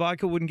so the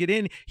vodka wouldn't get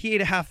in, he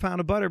ate a half pound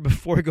of butter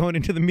before going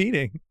into the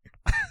meeting.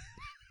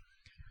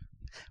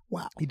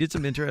 Wow. He did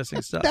some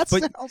interesting stuff.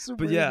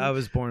 But yeah, I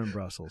was born in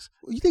Brussels.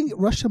 You think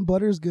Russian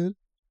butter is good?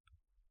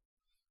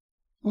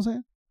 You know what I'm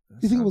saying?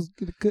 You think it was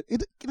good?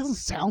 It doesn't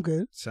sound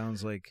good.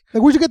 Sounds like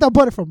where'd you get that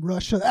butter from?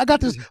 Russia. I got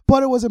this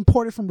butter was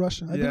imported from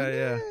Russia.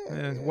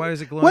 Yeah. Why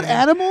is it glowing? What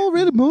animal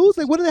really moves?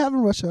 Like what do they have in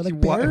Russia? Like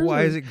bears?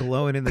 Why is it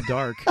glowing in the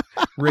dark?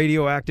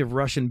 Radioactive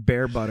Russian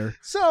bear butter.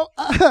 So,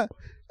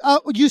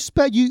 you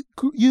spent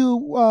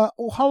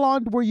how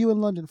long were you in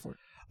London for?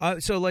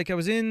 So like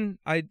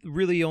I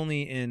really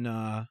only in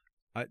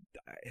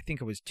I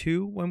think I was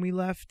 2 when we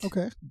left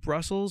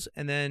Brussels,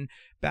 and then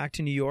back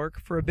to New York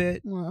for a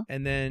bit.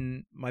 And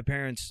then my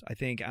parents, I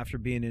think after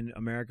being in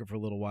America for a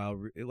little while,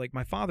 like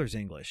my father's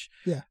English.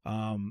 Yeah.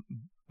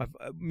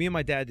 Me and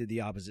my dad did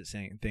the opposite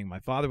thing. My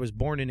father was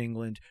born in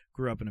England,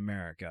 grew up in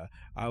America.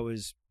 I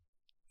was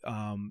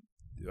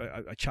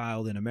a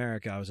child in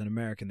America. I was an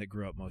American that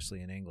grew up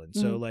mostly in England.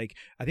 So like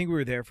I think we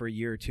were there for a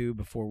year or 2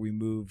 before we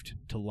moved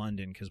to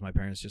London because my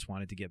parents just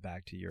wanted to get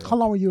back to Europe. How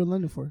long were you in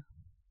London for?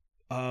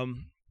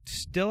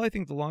 Still, I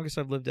think the longest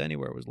I've lived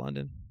anywhere was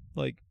London.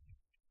 Like,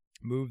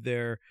 moved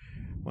there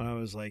when I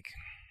was like,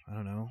 I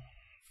don't know,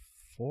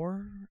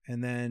 4,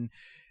 and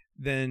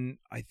then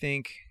I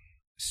think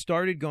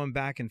started going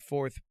back and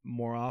forth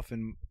more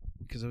often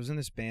because I was in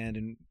this band,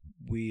 and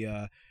we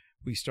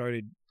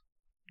started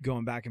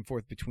going back and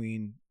forth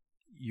between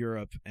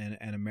Europe and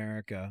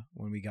America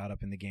when we got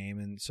up in the game.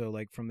 And so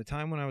like from the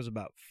time when I was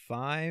about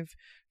 5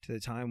 to the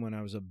time when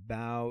I was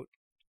about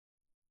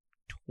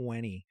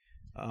 20.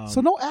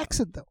 So no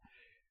accent though.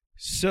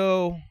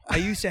 So I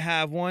used to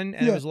have one,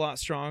 and Yeah. it was a lot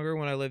stronger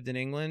when I lived in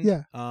England.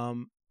 Yeah.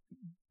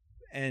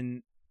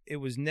 And it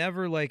was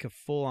never like a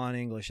full-on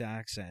English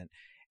accent.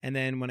 And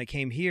then when I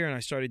came here and I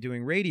started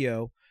doing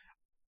radio,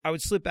 I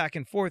would slip back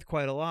and forth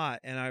quite a lot.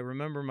 And I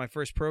remember my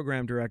first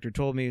program director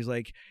told me, he was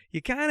like,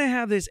 you kind of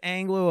have this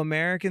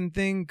Anglo-American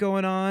thing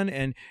going on,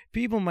 and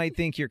people might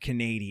think you're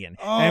Canadian.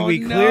 And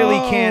we clearly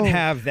can't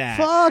have that.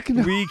 Fuck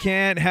no. We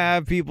can't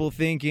have people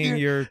thinking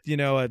you're,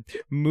 a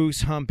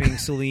moose-humping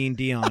Celine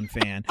Dion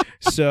fan.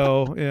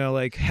 So,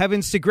 like,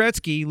 heavens to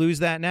Gretzky, lose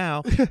that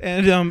now.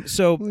 And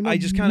so I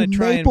just kind of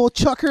try Maple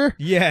chucker.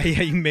 Yeah,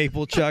 you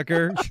maple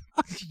chucker.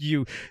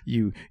 you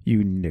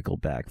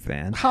Nickelback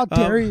fan. How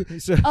dare you?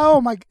 So, Oh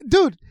my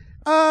dude.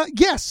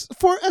 Yes.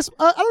 For us,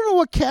 I don't know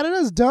what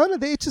Canada's done.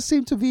 They just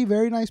seem to be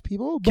very nice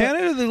people. But,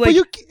 Canada, they're but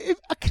like, if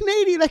a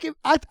Canadian, like, if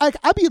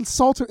I'd be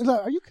insulted.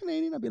 Like, are you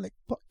Canadian? I'd be like,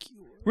 fuck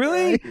you.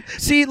 really? Right?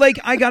 See, like,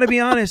 I got to be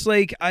honest.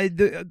 Like,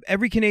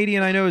 every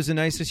Canadian I know is the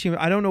nicest human.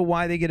 I don't know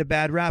why they get a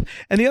bad rap.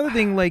 And the other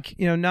thing, like,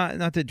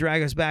 not to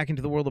drag us back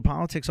into the world of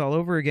politics all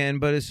over again,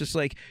 but it's just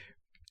like,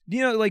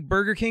 like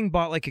Burger King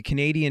bought like a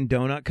Canadian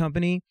donut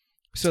company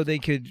so they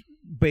could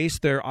base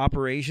their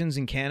operations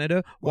in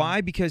Canada.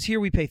 Why? Because here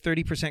we pay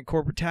 30%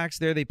 corporate tax.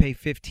 There they pay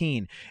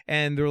 15%.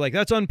 And they're like,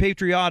 that's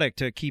unpatriotic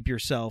to keep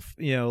yourself,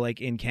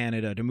 like in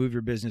Canada, to move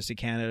your business to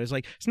Canada. It's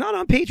like, it's not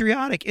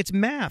unpatriotic. It's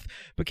math.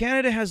 But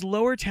Canada has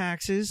lower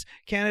taxes.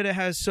 Canada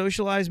has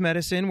socialized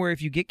medicine where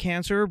if you get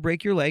cancer or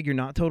break your leg, you're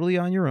not totally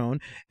on your own.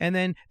 And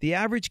then the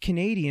average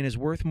Canadian is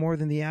worth more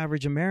than the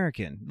average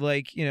American.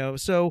 Like,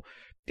 so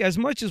as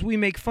much as we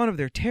make fun of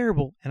their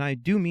terrible, and I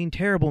do mean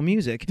terrible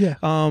music, Yeah.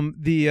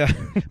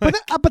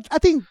 But I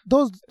think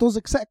those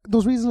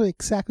reasons are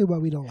exactly why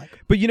we don't like them.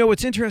 But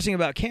what's interesting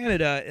about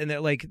Canada, and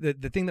that like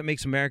the thing that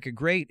makes America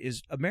great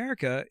is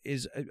America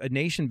is a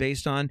nation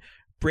based on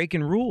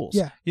breaking rules.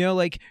 Yeah.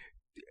 Like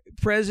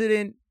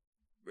President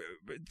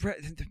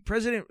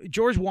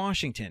George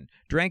Washington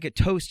drank a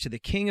toast to the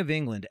King of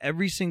England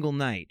every single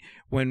night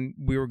when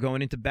we were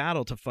going into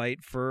battle to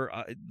fight for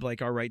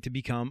like our right to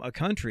become a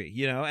country,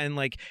 and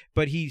like,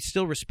 but he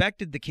still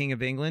respected the King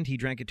of England. He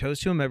drank a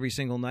toast to him every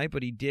single night,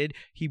 but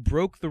he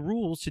broke the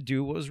rules to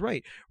do what was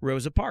right.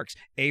 Rosa Parks,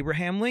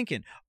 Abraham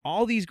Lincoln,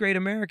 all these great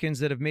Americans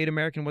that have made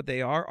American what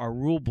they are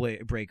rule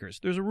breakers.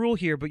 There's a rule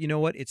here, but you know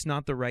what? It's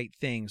not the right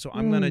thing. So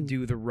I'm going to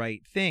do the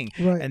right thing.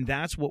 Right. And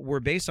that's what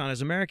we're based on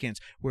as Americans.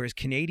 Whereas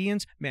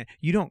Canadians, man,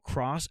 you don't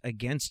cross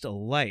against a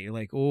light. You're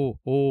like, oh,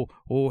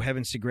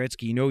 heavens to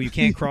Gretzky. You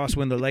can't cross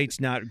when the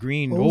light's not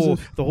green.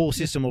 The whole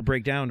system will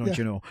break down, don't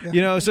you know?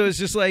 Yeah. So it's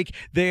just like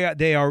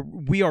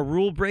we are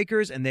rule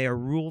breakers, and they are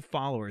rule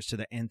followers to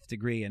the nth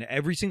degree. And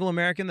every single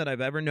American that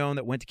I've ever known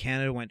that went to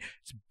Canada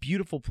it's a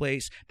beautiful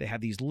place. They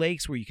have these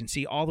lakes where you can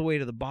see all the way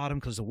to the bottom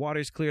because the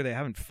water's clear. They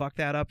haven't fucked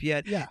that up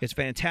yet. Yeah. It's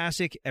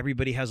fantastic.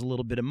 Everybody has a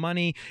little bit of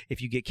money.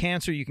 If you get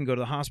cancer, you can go to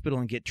the hospital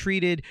and get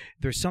treated.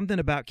 There's something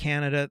about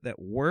Canada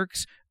that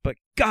works, but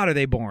God, are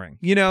they boring?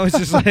 It's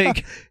just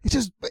like it's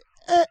just,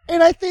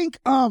 and I think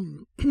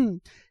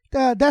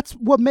that's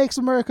what makes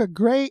America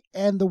great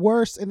and the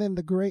worst, and then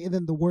the great and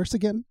then the worst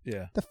again.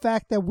 Yeah. The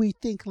fact that we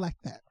think like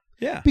that.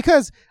 Yeah.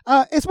 Because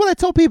it's what I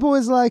tell people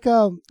is like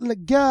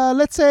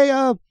let's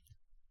say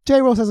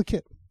J Rose has a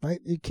kid, right?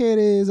 Your kid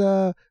is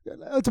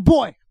it's a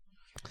boy.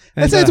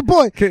 Let's say it's a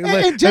boy.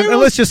 And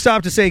let's just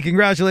stop to say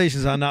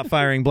congratulations on not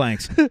firing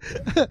blanks.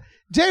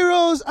 J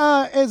Rose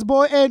is a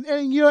boy,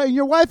 and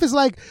your wife is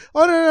like,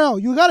 oh no,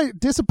 you gotta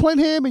discipline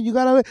him, and you're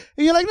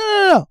like,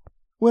 no,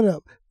 wait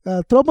up,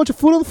 throw a bunch of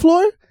food on the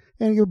floor,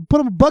 and you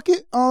put him a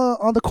bucket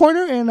on the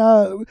corner,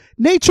 and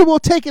nature will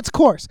take its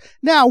course.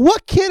 Now,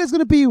 what kid is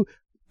gonna be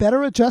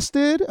better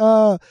adjusted,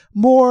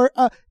 more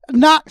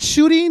not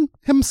shooting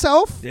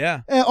himself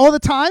all the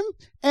time?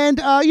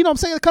 And I'm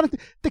saying kind of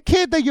the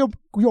kid that your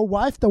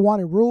wife that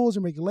wanted rules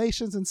and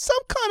regulations and some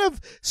kind of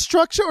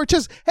structure, or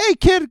just, hey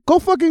kid, go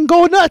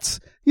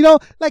nuts.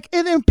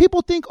 And then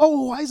people think,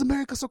 oh, why is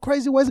America so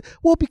crazy?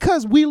 Well,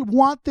 because we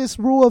want this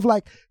rule of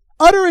like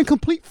utter and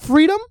complete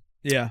freedom.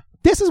 Yeah.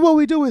 This is what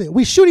we do with it.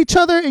 We shoot each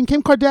other, and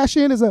Kim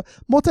Kardashian is a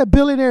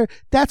multi-billionaire.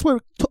 That's where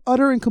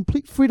utter and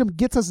complete freedom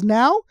gets us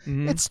now.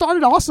 Mm-hmm. It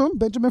started awesome.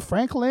 Benjamin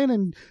Franklin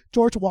and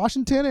George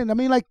Washington. And I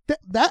mean, like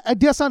that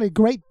idea sounded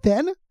great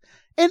then.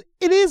 And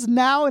it is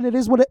now, and it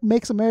is what it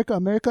makes America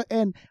America.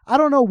 And I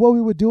don't know what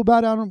we would do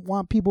about it. I don't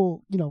want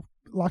people,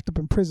 locked up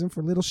in prison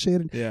for little shit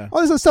and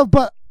all this other stuff.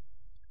 But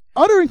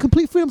utter and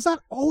complete freedom is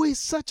not always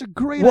such a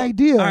great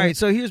idea. All right,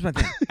 so here's my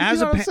thing.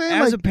 As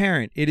a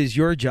parent, it is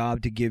your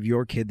job to give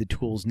your kid the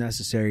tools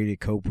necessary to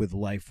cope with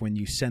life when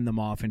you send them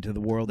off into the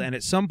world. And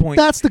at some point,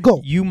 that's the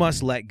goal. You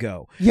must let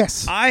go.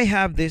 Yes. I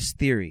have this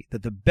theory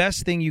that the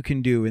best thing you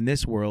can do in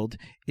this world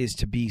is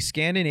to be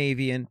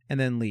Scandinavian and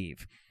then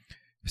leave.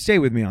 Stay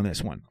with me on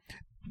this one.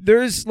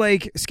 there's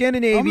like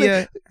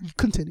Scandinavia.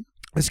 Continue.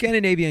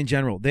 Scandinavia in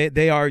general,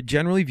 they are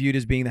generally viewed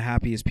as being the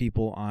happiest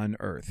people on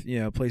earth. You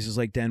know, places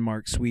like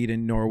Denmark,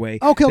 Sweden, Norway.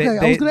 Okay.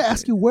 I was going to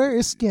ask you, where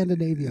is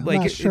Scandinavia? I'm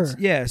not sure.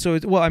 So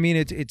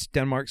it's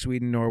Denmark,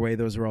 Sweden, Norway.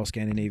 Those are all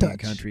Scandinavian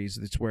countries.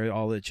 It's where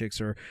all the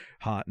chicks are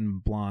hot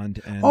and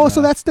blonde. And,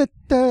 so that's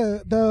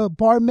the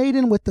bar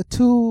maiden with the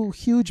two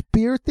huge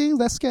beer things.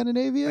 That's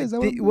Scandinavia. Is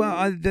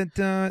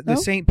that the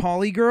St.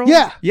 Pauli girl?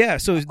 Yeah.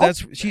 So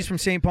she's from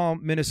St. Paul,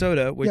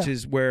 Minnesota, which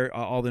is where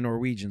all the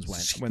Norwegians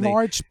went.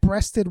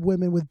 Large-breasted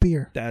women with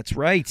beer. That's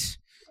right.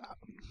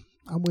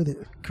 I'm with it.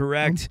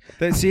 Correct.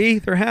 See,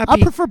 they're happy. I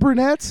prefer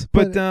brunettes,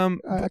 but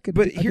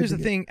here's the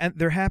thing: and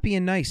they're happy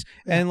and nice,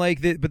 and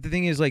but the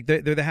thing is, like,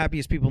 they're the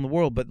happiest people in the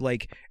world, but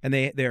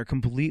they are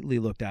completely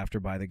looked after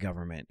by the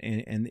government,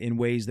 and in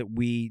ways that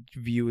we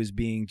view as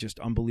being just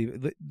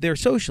unbelievable. They're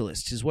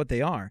socialists, is what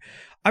they are.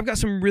 I've got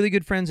some really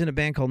good friends in a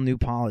band called New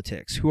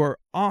Politics who are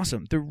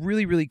awesome. They're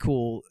really, really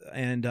cool,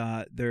 and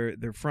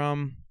they're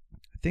from,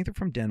 I think they're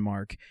from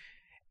Denmark,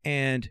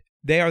 and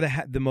they are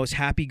the most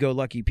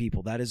happy-go-lucky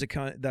people. That's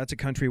a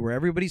country where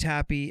everybody's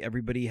happy,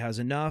 everybody has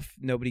enough,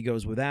 nobody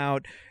goes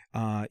without.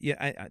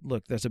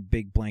 Look, that's a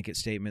big blanket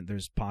statement.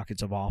 There's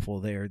pockets of awful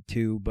there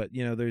too, but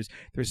there's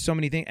so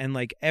many things, and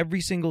like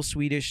every single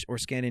Swedish or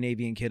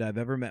Scandinavian kid I've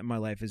ever met in my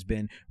life has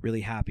been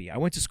really happy. I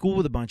went to school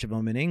with a bunch of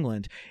them in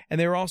England,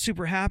 and they were all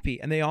super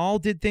happy, and they all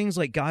did things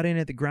like got in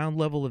at the ground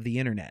level of the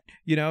internet.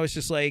 It's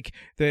just like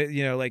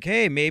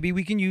hey, maybe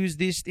we can use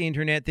this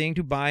internet thing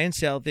to buy and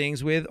sell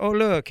things with. Oh,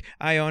 look,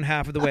 I own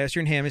half of the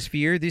Western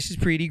Hemisphere. This is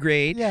pretty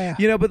great. Yeah.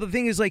 But the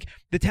thing is, like,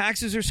 the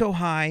taxes are so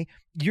high,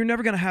 you're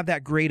never going to have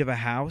that great of a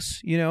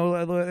house.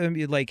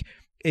 Like,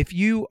 if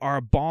you are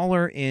a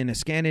baller in a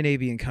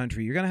Scandinavian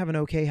country, you're going to have an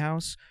okay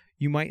house.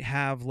 You might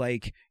have a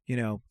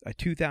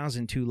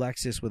 2002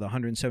 Lexus with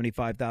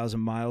 175,000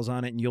 miles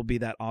on it, and you'll be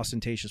that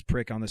ostentatious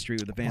prick on the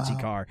street with a fancy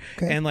car.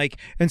 Okay.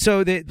 And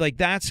so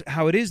that's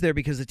how it is there,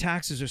 because the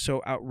taxes are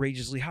so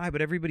outrageously high,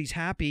 but everybody's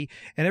happy,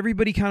 and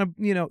everybody kind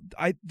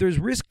of, there's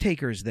risk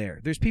takers there.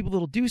 There's people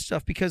that'll do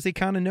stuff because they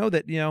kind of know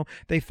that,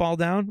 they fall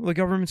down, the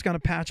government's going to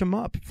patch them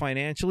up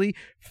financially,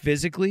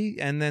 physically,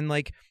 and then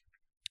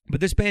but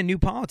this band, New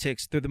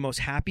Politics, they're the most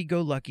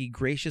happy-go-lucky,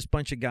 gracious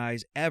bunch of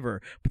guys ever.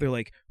 But they're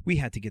like, we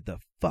had to get the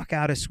fuck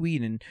out of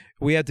Sweden.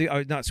 We had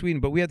to, not Sweden,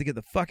 but we had to get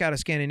the fuck out of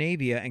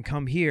Scandinavia and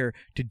come here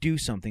to do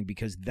something,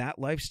 because that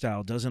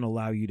lifestyle doesn't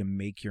allow you to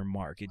make your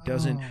mark. It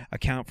doesn't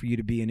account for you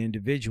to be an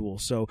individual.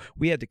 So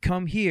we had to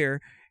come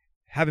here,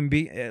 having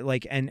be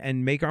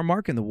and make our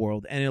mark in the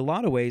world. And in a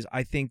lot of ways,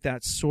 I think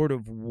that's sort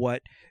of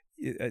what.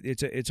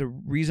 It's a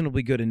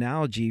reasonably good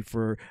analogy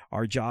for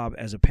our job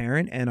as a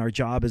parent and our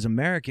job as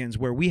Americans,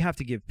 where we have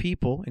to give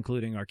people,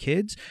 including our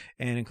kids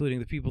and including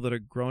the people that are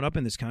grown up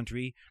in this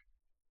country,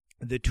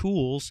 the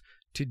tools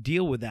to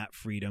deal with that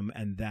freedom,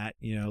 and that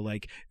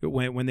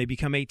when they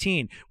become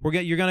 18,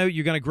 you're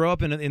gonna grow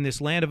up in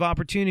this land of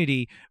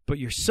opportunity, but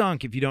you're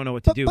sunk if you don't know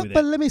what to do with it.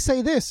 But let me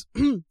say this: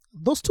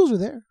 those tools are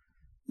there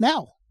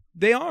now.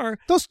 They are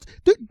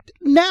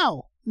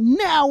now.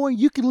 Now, when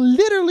you can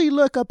literally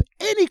look up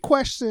any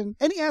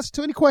answer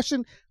to any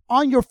question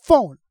on your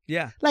phone.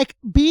 Yeah. Like,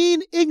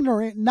 being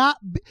ignorant,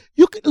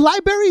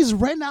 libraries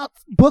rent out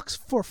books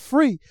for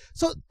free.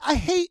 So I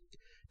hate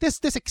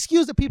this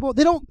excuse that people,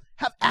 they don't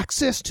have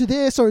access to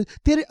this, or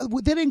they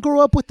didn't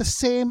grow up with the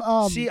same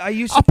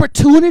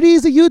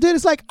opportunities that you did.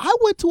 It's like, I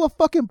went to a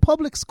fucking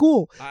public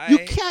school. You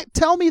can't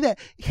tell me that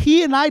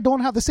he and I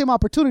don't have the same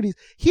opportunities.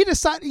 He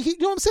decided, you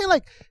know what I'm saying?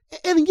 Like,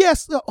 and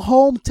yes, the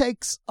home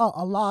takes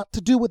a lot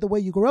to do with the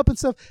way you grew up and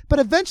stuff, but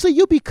eventually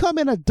you become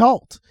an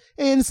adult,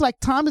 and it's like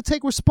time to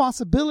take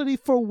responsibility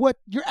for what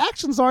your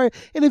actions are.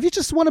 And if you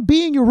just want to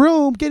be in your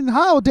room getting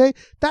high all day,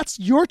 that's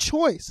your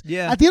choice.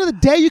 Yeah. At the end of the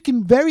day, you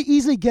can very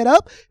easily get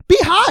up, be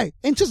high,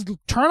 and just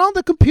turn on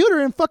the computer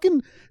and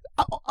fucking.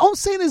 All I'm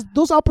saying is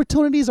those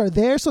opportunities are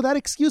there. So that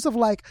excuse of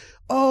like,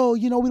 oh,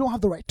 we don't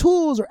have the right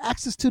tools or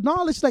access to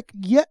knowledge, like,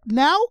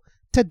 now,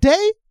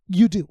 today,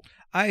 you do.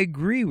 I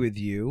agree with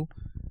you.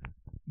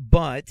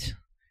 But,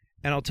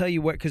 and I'll tell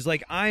you what, because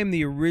I am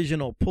the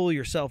original pull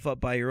yourself up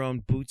by your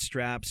own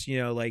bootstraps.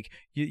 You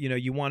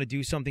want to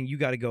do something, you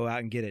got to go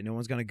out and get it. No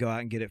one's going to go out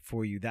and get it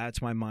for you. That's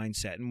my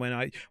mindset. And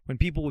when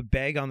people would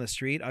beg on the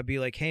street, I'd be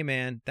like, hey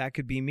man, that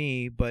could be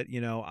me, but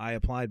I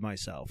applied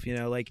myself.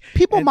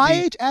 People my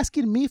age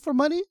asking me for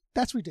money,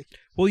 that's ridiculous.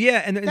 Well,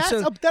 yeah, and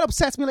that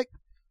upsets me. Like,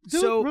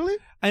 dude, really?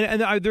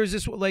 And there's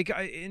this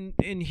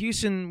in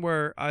Houston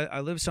where I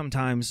live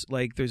sometimes.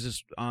 There's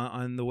this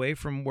on the way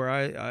from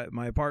where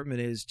my apartment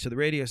is to the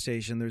radio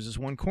station. There's this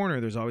one corner.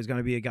 There's always going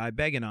to be a guy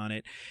begging on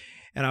it,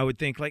 and I would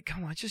think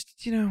come on, just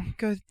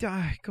go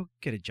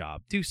get a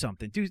job, do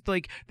something.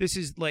 This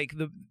is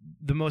the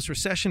most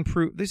recession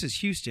proof. This is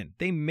Houston.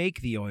 They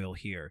make the oil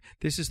here.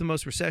 This is the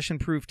most recession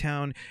proof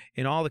town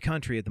in all the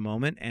country at the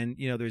moment, and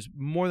there's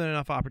more than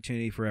enough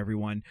opportunity for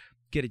everyone.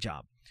 Get a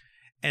job.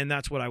 And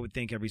that's what I would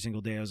think every single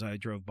day as I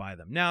drove by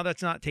them. Now,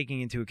 that's not taking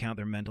into account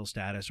their mental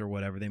status or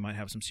whatever. They might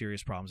have some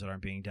serious problems that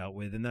aren't being dealt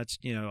with, and that's,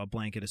 a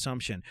blanket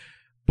assumption.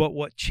 But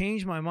what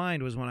changed my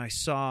mind was when I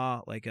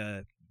saw like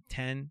a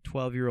 10,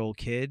 12-year-old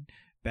kid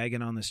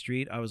begging on the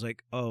street. I was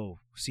like, oh,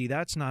 see,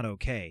 that's not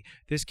okay.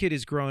 This kid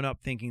is growing up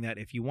thinking that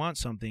if you want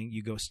something,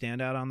 you go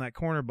stand out on that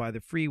corner by the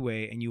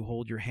freeway and you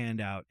hold your hand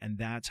out, and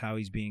that's how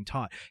he's being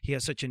taught. He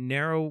has such a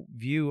narrow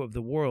view of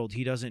the world.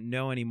 He doesn't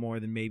know any more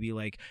than maybe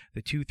like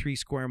the 2-3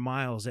 square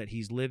miles that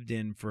he's lived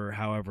in for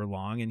however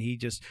long, and he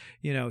just,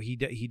 you know, he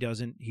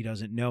doesn't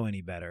know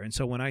any better. And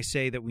so when I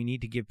say that we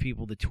need to give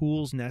people the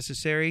tools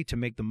necessary to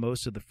make the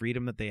most of the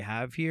freedom that they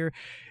have here,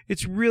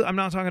 it's real. I'm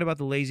not talking about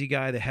the lazy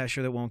guy, the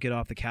hesher that won't get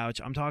off the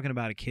couch. I'm talking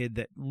about a kid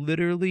that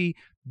literally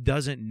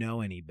doesn't know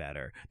any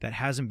better, that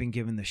hasn't been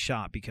given the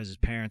shot because his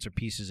parents are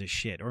pieces of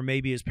shit, or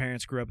maybe his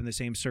parents grew up in the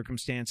same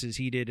circumstances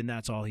he did and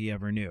that's all he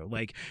ever knew.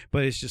 Like,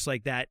 but it's just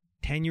like that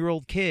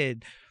 10-year-old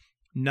kid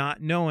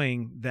not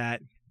knowing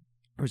that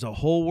there's a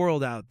whole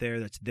world out there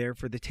that's there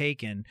for the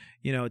taking.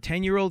 You know, a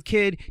 10-year-old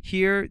kid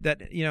here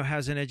that, you know,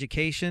 has an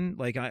education.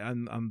 Like I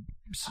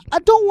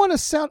don't want to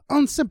sound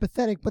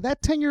unsympathetic, but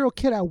that 10-year-old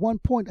kid at one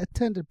point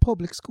attended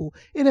public school,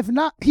 and if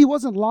not, he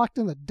wasn't locked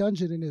in a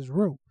dungeon in his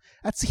room.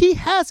 He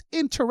has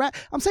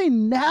I'm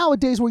saying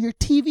nowadays where your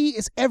TV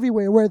is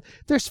everywhere, where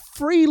there's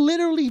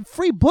literally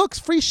free books,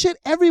 free shit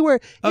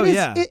everywhere. I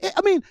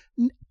mean,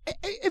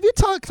 if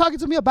you're talking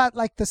to me about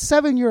like the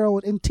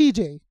 7-year-old in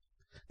TJ,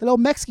 the little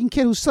Mexican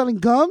kid who's selling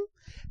gum,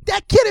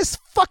 that kid is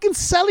fucking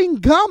selling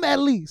gum at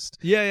least.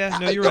 Yeah.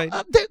 No, you're right.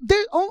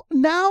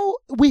 Now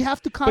we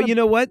have to But you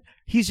know what?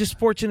 He's just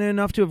fortunate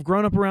enough to have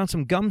grown up around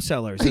some gum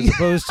sellers, as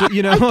opposed to,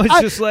 you know,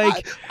 it's just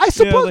like I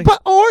suppose, you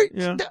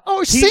know, but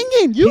or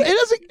singing.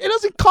 It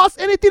doesn't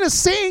cost anything to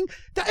sing.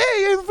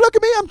 Hey, look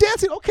at me, I'm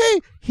dancing.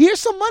 Okay,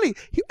 here's some money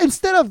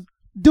instead of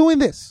doing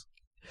this.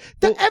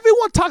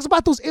 Everyone talks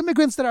about those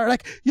immigrants that are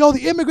like, yo,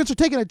 the immigrants are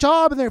taking a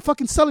job and they're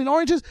fucking selling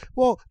oranges.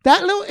 Well,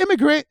 that little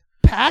immigrant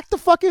packed a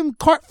fucking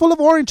cart full of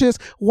oranges,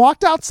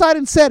 walked outside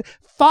and said,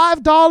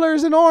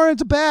 $5 an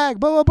orange bag,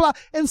 blah, blah, blah,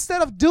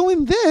 instead of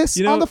doing this,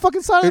 you know, on the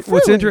fucking side of the freeway.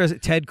 What's interesting,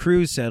 Ted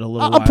Cruz said a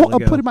little while ago.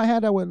 I'm putting my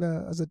hand out with,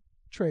 as a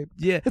trade.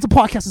 Yeah. It's a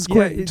podcast. It's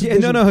great. Yeah,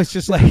 no, it's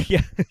just like,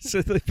 yeah.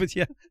 So, but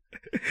yeah.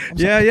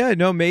 Yeah.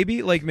 No,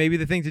 maybe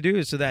the thing to do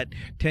is so that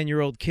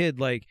 10-year-old kid,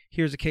 like,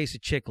 here's a case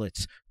of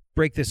chiclets.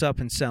 Break this up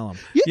and sell them.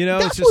 Yeah, you know,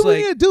 that's it's just what like,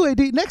 we need to do.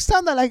 AD. Next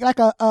time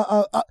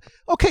that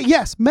okay,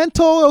 yes,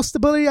 mental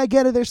stability, I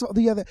get it. There's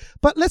the other,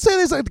 but let's say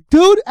there's a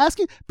dude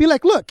asking, be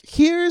like, look,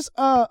 here's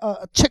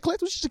a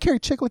chiclet. We should carry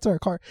chiclets in our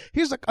car.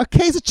 Here's a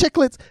case of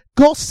chiclets.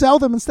 Go sell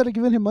them instead of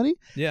giving him money.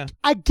 Yeah,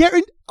 I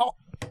guarantee. I'm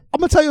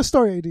gonna tell you a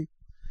story, AD.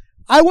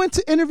 I went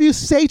to interview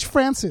Sage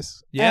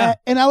Francis. In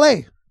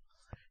LA.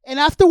 And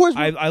afterwards,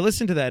 I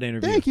listened to that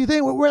interview. Thank you.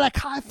 We're like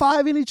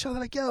high-fiving each other,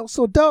 like, yo,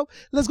 so dope.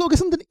 Let's go get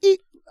something to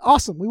eat.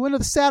 Awesome. We went to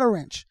the Saddle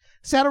Ranch.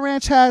 Saddle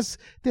Ranch has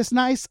this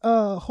nice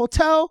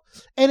hotel,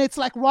 and it's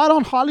like right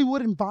on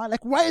Hollywood and Vine,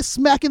 like right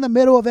smack in the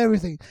middle of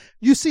everything.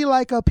 You see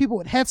like people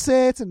with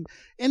headsets and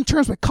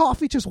interns with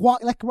coffee just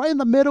walk like right in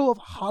the middle of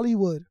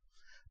Hollywood.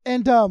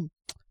 And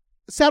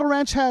Saddle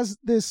Ranch has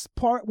this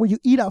part where you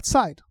eat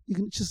outside. You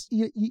can just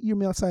eat your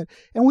meal outside.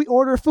 And we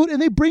order food,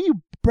 and they bring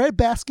you bread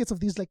baskets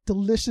of these like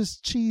delicious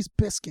cheese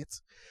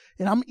biscuits.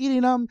 And I'm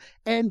eating them,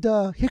 and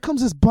here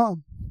comes this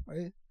bum,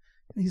 right?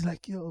 And he's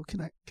like, yo, can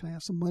I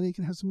have some money?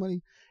 Can I have some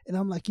money? And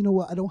I'm like, you know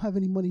what? I don't have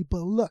any money,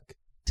 but look,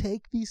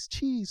 take these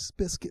cheese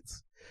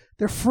biscuits.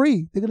 They're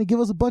free. They're going to give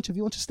us a bunch. If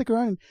you want to stick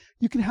around,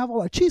 you can have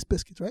all our cheese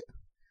biscuits, right?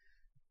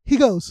 He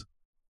goes,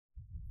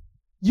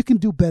 you can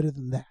do better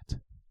than that.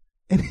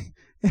 And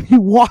he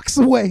walks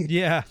away.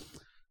 Yeah.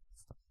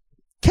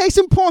 Case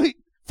in point,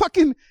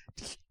 fucking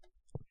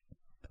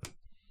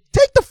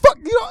take the fuck,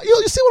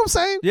 you see what I'm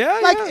saying?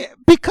 Yeah,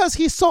 because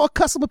he's so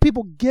accustomed to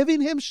people giving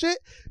him shit.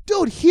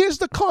 Dude, here's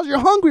the cause. You're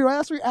hungry, right?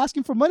 That's why you're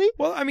asking for money.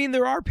 Well, I mean,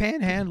 there are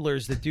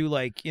panhandlers that do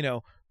like, you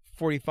know,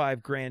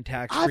 $45,000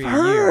 tax free. I've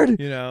heard. A year,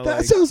 you know,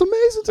 that sounds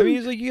amazing to me. I mean,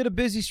 it's like you get a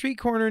busy street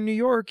corner in New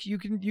York, you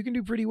can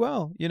do pretty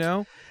well, you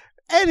know.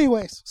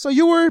 Anyways, so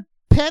you were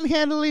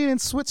panhandling in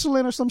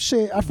Switzerland or some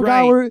shit. I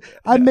forgot where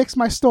I mixed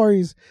my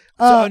stories.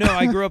 So no,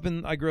 I grew up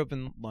in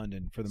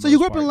London for the most part. So you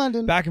grew up in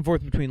London, back and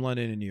forth between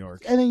London and New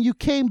York, and then you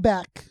came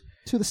back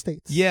to the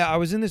States. Yeah, I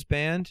was in this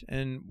band,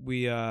 and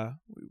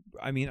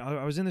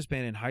I was in this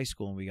band in high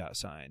school, and we got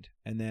signed.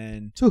 And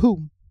then to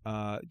whom?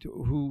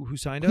 Who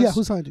signed us? Yeah,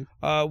 who signed you?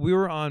 We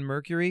were on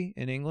Mercury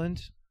in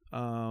England,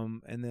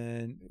 and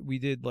then we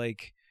did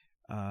like,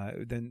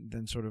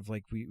 then sort of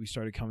like we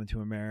started coming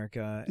to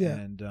America,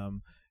 and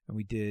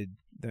we did.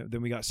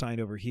 Then we got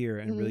signed over here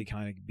and really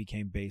kind of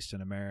became based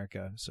in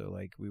America. So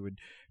like we would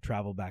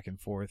travel back and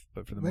forth,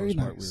 but for the most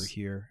part we were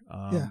here.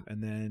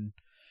 And then,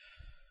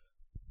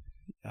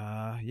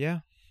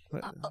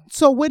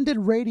 So when did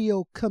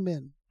radio come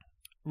in?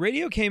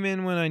 Radio came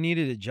in when I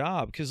needed a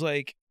job, because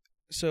like,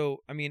 so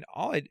I mean,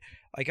 I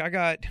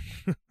got.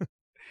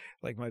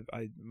 Like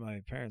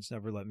my parents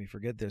never let me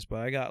forget this, but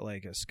I got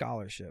like a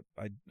scholarship.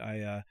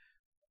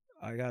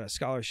 I got a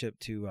scholarship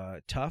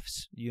to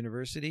Tufts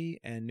University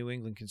and New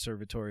England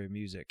Conservatory of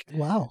Music.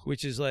 Wow.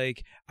 Which is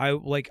like, I'd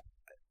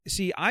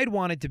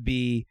wanted to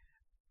be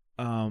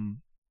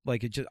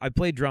like I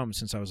played drums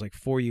since I was like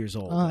 4 years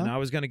old, and I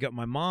was going to go.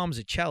 My mom's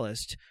a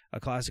cellist, a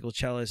classical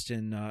cellist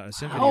in a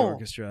symphony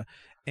orchestra.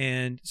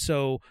 And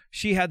so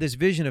she had this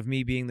vision of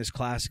me being this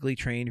classically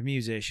trained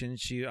musician.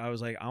 I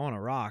was like, I want to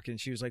rock. And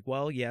she was like,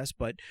 well, yes,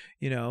 but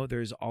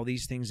there's all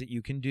these things that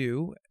you can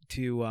do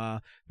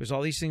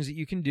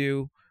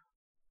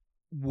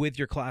with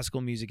your classical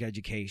music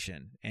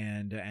education,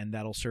 and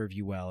that'll serve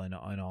you well in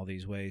all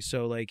these ways.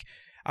 So like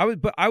I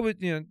would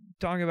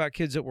talking about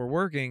kids that were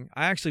working,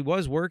 I actually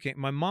was working.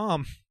 My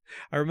mom,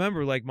 I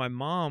remember like my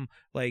mom,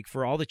 like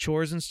for all the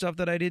chores and stuff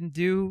that I didn't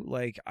do,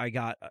 like I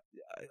got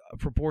a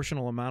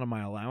proportional amount of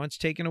my allowance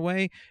taken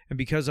away. And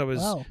because I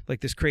was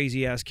like this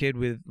crazy ass kid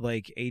with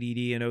like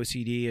ADD and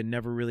OCD and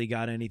never really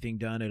got anything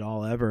done at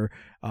all ever,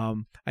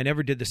 I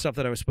never did the stuff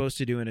that I was supposed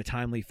to do in a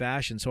timely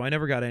fashion. So I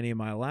never got any of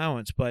my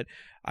allowance, but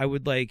I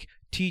would like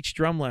teach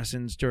drum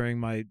lessons during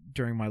my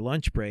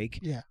lunch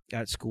break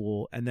at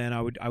school, and then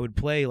I would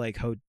play like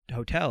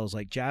hotels,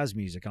 like jazz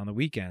music on the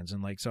weekends.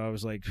 And like, so I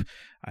was like,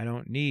 I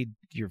don't need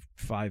your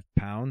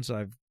 £5.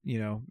 I've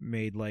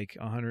made like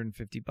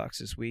 $150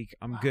 this week.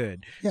 I'm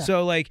good.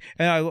 So like,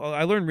 and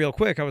I learned real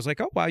quick. I was like,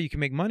 oh wow, you can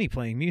make money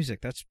playing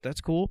music.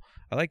 That's cool.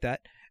 I like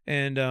that.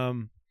 And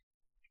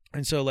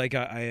so like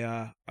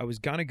I was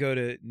gonna go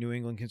to New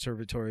England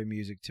Conservatory of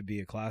Music to be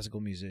a classical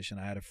musician.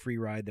 I had a free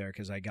ride there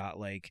because I got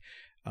like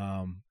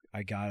a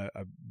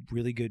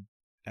really good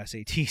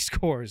SAT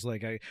scores.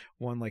 Like I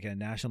won like a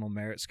National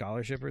Merit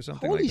Scholarship or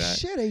something like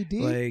that. Holy shit, AD!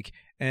 Like,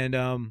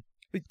 and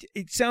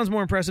it sounds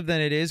more impressive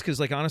than it is, because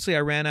like honestly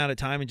I ran out of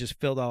time and just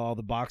filled out all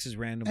the boxes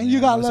randomly. And you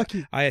got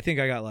lucky. I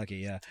think I got lucky.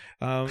 Yeah.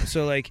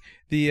 So like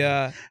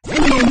the.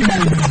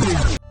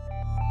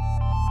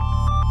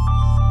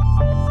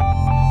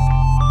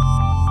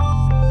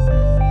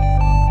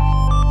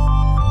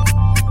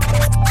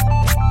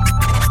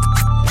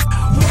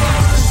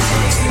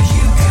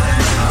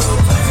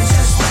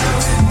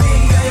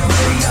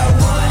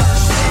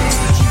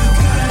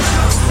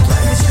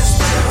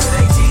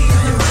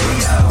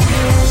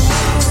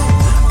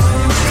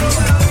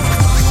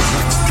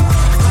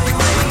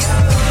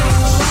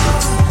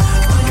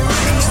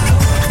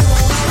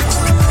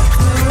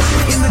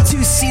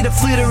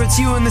 It's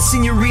you and the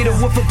senorita,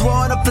 woofer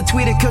blowing up the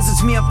tweeter, cause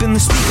it's me up in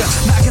the speaker,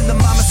 knocking the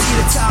mama seat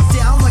top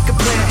down like a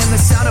player, and the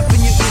sound up in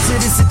your ears,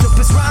 it is the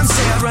dopest rhyme say.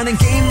 I run a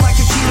game like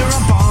a cheater,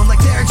 I'm ballin' like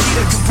Derek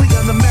Jeter, complete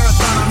on the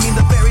marathon, I mean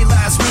the very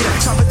last meter,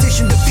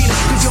 competition defeated,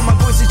 cause yo, my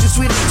voice is just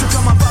sweeter, so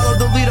come on, follow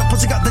the leader,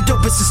 plus I got the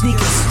dopest of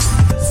sneakers.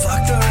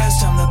 Fuck the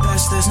rest, I'm the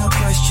best, there's no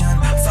question,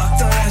 fuck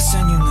the rest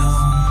and you know,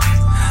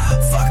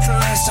 fuck the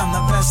rest, I'm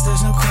the best,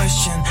 there's no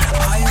question,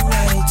 are you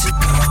ready to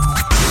go?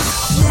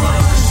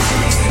 One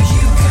thing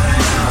you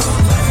gotta know,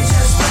 let me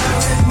just bear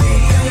with me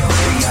on your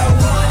radio.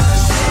 One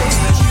thing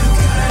you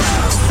gotta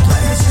know, let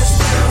me just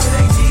bear with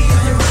AD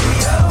on your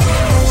radio.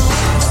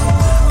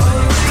 On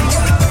your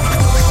radio.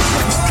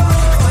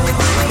 On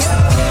your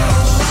radio.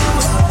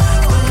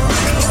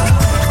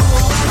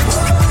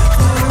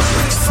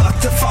 Fuck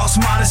the false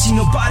modesty,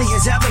 nobody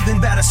has ever been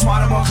better,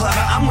 smarter, more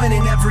clever. I'm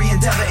winning every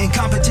endeavor in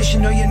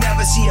competition, no you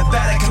never see a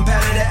better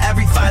competitor.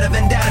 Every fight of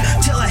vendetta,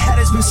 till a head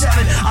has been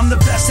severed. I'm the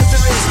best that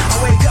there is, I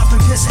wake up and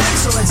piss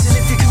excellence. And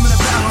if you're coming to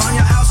battle on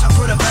your house, I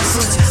put up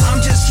excellence.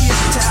 I'm just here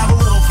to have a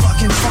little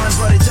fucking fun,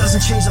 but it doesn't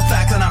change the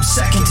fact that I'm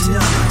second to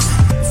none.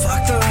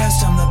 Fuck the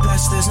rest, I'm the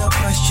best, there's no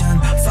question.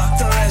 Fuck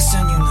the rest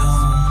and you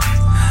know,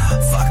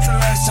 fuck the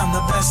rest, I'm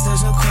the best,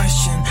 there's no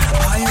question.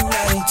 Are you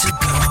ready to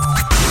go?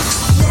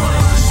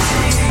 One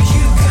thing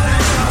you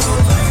gotta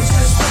know, let me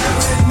just bear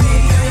with me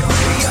on your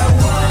radio.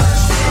 One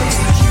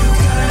thing you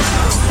gotta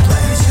know,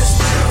 let me just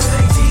bear with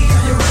AD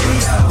on your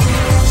radio.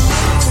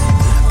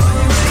 On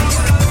your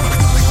radio.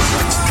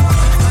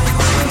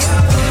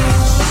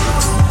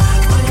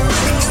 On your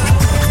radio.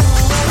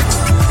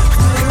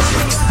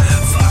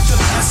 Fuck the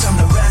rest, I'm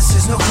the rest,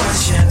 there's no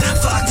question.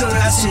 Fuck the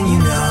rest and you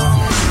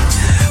know,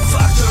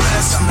 fuck the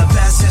rest, I'm the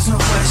best, there's no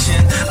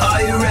question.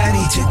 Are you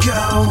ready to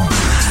go?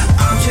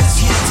 I'm just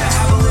here to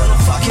have a little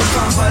fucking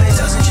fun, but it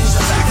doesn't change the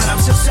fact that I'm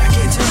still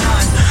second to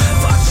none.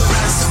 Fuck the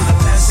rest, I'm the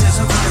best, there's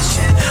no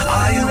question.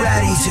 Are you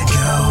ready to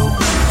go?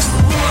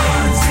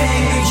 One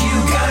thing you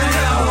gotta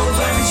know,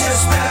 let me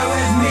just bear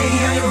with me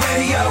on your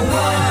radio.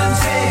 One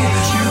thing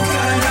you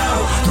gotta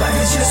know, let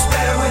me just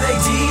bear with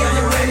AD on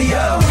your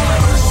radio.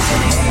 One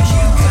thing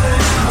you gotta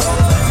know,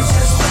 let me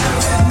just bear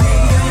with me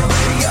on your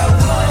radio.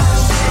 One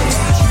thing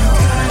you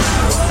gotta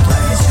know,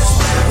 let me just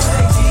bear with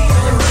AD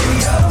on your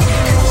radio.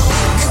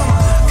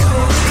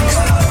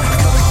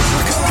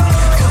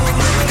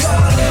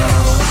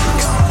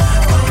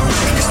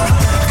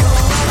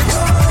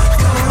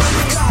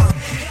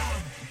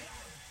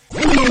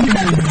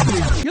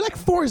 You're like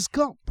Forrest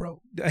Gump,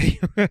 bro.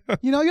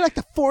 You're like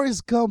the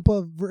Forrest Gump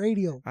of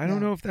radio. I don't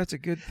know if that's a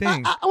good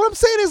thing. What I'm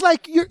saying is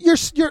like you're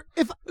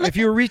if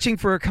you're reaching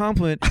for a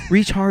compliment,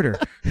 reach harder.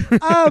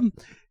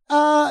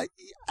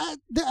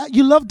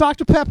 You love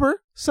Dr.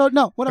 Pepper, so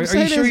no. What I'm Are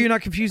saying you sure is, you're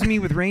not confusing me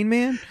with Rain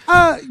Man?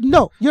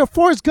 No, you're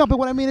Forrest Gump. But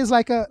what I mean is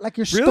like your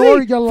Really?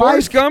 story, your life.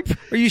 Forrest Gump?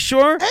 Are you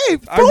sure? Hey,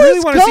 I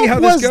really want to see how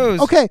this goes.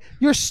 Okay,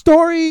 your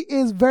story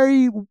is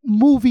very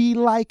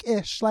movie-like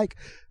ish. Like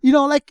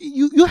like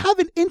you have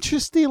an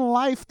interesting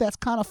life that's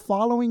kind of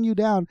following you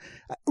down.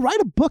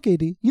 Write a book,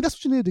 AD. That's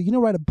what you need to do.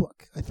 Write a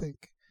book. I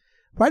think.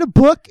 Write a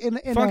book.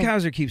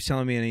 Funkhauser keeps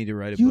telling me I need to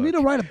write a book. You need to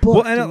write a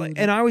book. Well,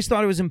 and I always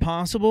thought it was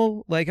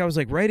impossible. Like, I was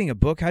like, writing a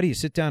book? How do you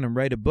sit down and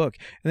write a book?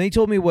 And they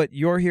told me what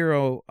your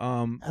hero,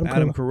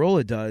 Adam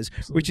Carolla does,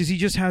 Absolutely. Which is he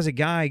just has a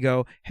guy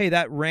go, hey,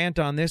 that rant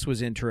on this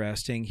was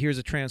interesting. Here's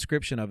a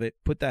transcription of it.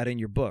 Put that in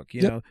your book.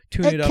 You know,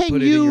 tune it up,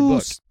 put it in your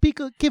book.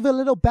 Give a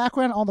little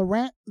background on the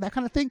rant, that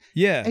kind of thing?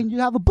 Yeah. And you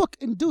have a book.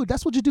 And, dude,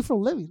 that's what you do for a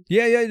living.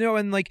 Yeah, no,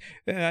 and like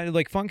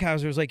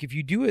Funkhauser was like, if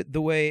you do it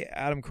the way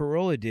Adam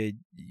Carolla did,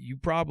 you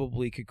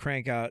probably could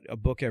crank out a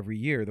book every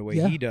year the way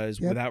he does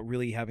without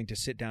really having to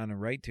sit down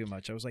and write too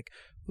much. I was like,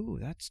 ooh,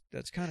 that's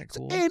kind of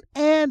cool.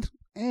 And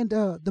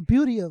the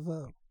beauty of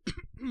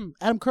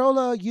Adam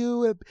Carolla,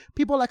 you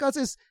people like us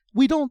is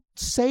we don't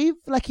save.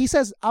 Like he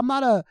says, I'm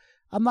not a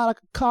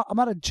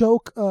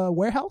joke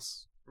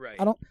warehouse. Right.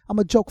 I'm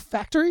a joke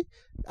factory.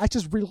 I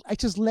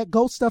just let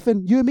go stuff,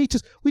 and you and me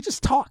we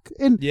just talk.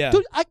 And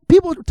dude,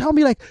 people tell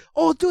me like,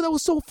 "Oh, dude, that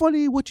was so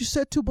funny what you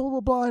said to blah blah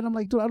blah," and I'm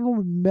like, dude, I don't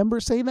remember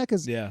saying that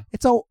because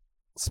it's all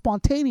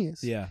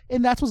spontaneous. Yeah.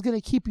 And that's what's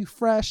gonna keep you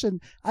fresh.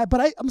 And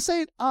I'm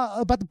saying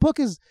about the book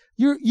is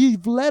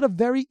you've led a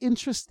very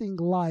interesting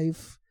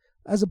life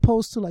as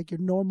opposed to like your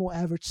normal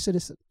average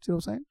citizen. Do you know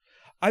what I'm saying?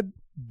 I've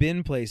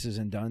been places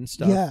and done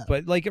stuff,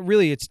 but like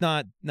really, it's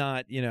not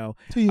to you.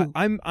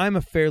 I'm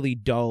a fairly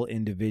dull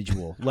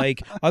individual.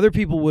 Like other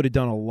people would have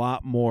done a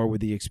lot more with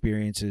the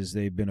experiences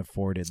they've been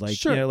afforded. Like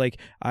like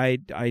I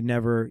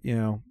never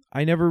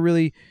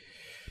really.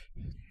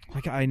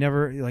 Like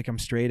I'm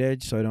straight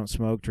edge, so I don't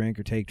smoke, drink,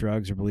 or take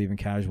drugs, or believe in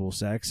casual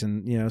sex,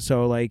 and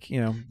so like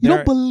you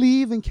don't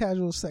believe in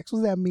casual sex. What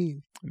does that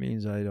mean? It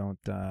means I don't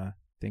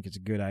think it's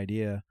a good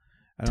idea.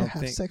 I to don't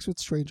have think sex with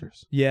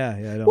strangers. Yeah,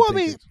 I don't. Well, I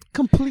mean,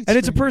 complete. And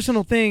it's a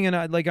personal thing, and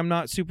I'm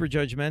not super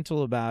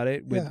judgmental about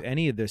it with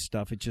any of this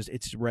stuff.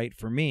 It's right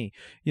for me.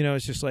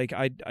 It's just like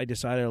I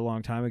decided a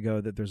long time ago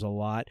that there's a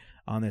lot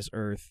on this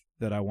earth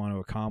that I want to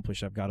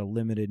accomplish. I've got a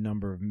limited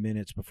number of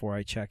minutes before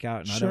I check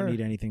out, and I don't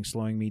need anything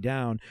slowing me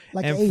down.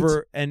 Like and AIDS.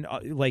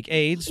 Like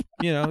AIDS,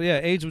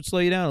 AIDS would slow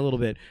you down a little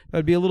bit.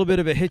 That'd be a little bit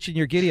of a hitch in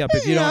your giddy up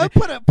if you don't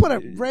put a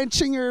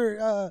wrench in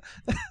your.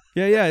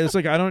 Yeah. It's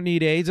like I don't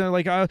need AIDS. And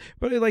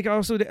but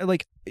also I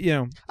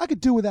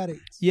could do without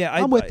AIDS. Yeah,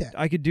 I'm with that.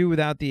 I could do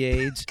without the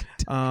AIDS.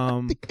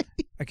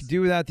 I could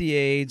do without the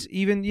AIDS.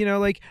 Even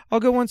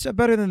I'll go one step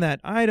better than that.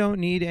 I don't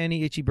need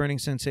any itchy burning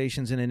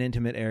sensations in an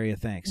intimate area.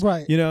 Thanks.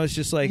 Right. It's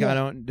just like I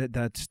don't.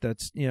 That's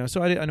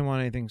So I don't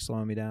want anything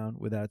slowing me down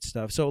with that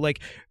stuff. So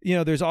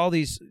there's all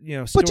these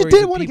stories. But you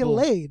did want to get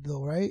laid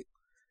though, right?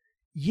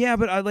 Yeah,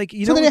 but I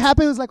So then it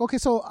happened. It was like, okay,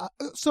 so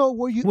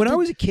were you? When I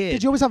was a kid,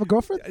 did you always have a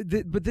girlfriend?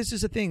 But this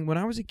is the thing. When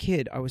I was a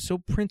kid, I was so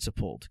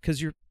principled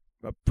because you're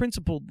a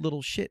principled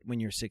little shit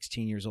when you're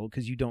 16 years old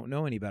because you don't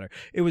know any better.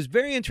 It was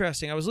very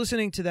interesting. I was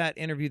listening to that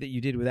interview that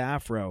you did with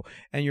Afro,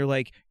 and you're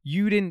like,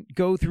 you didn't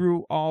go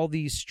through all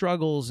these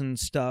struggles and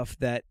stuff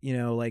that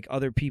like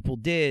other people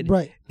did,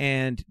 right?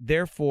 And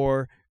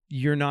therefore,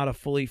 you're not a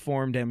fully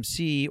formed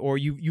MC, or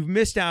you've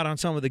missed out on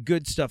some of the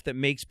good stuff that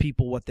makes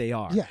people what they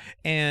are. Yeah,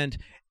 and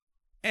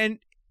in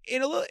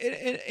a little,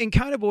 in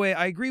kind of a way,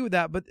 I agree with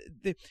that. But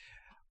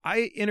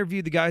I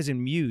interviewed the guys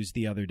in Muse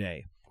the other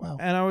day. Wow.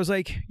 And I was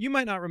like, you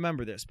might not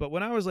remember this, but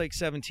when I was like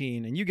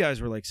 17 and you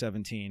guys were like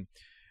 17,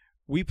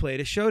 we played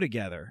a show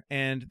together.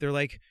 And they're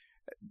like,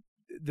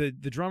 the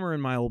drummer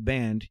in my old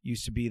band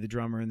used to be the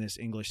drummer in this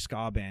English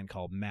ska band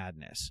called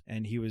Madness.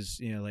 And he was,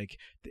 like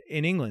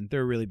in England,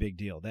 they're a really big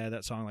deal. They had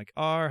that song like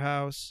Our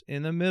House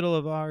in the Middle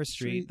of Our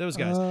Street. Those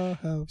guys.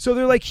 So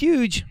they're like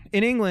huge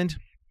in England,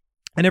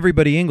 and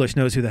everybody English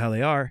knows who the hell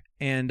they are.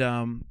 And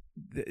I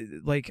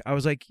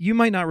was like, you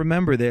might not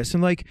remember this.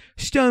 And like,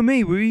 Stone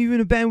Me, were you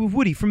in a band with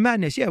Woody from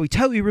Madness? Yeah, we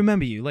totally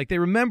remember you. Like, they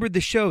remembered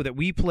the show that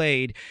we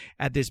played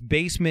at this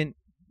basement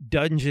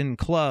dungeon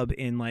club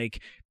in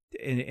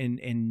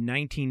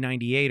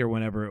 1998 or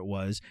whenever it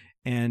was,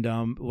 and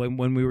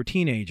when we were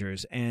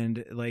teenagers,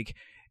 and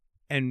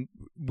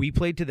we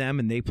played to them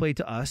and they played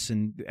to us,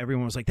 and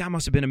everyone was like, that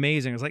must have been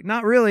amazing. I was like,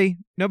 not really.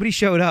 Nobody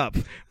showed up,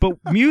 but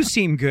Muse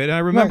seemed good. And I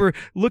remember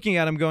looking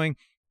at them going,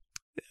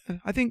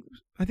 I think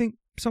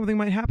something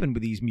might happen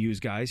with these Muse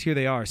guys. Here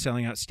they are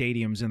selling out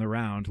stadiums in the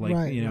round,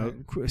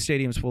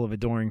 stadiums full of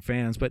adoring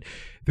fans. But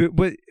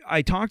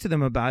I talked to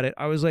them about it.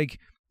 I was like,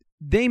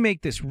 they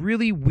make this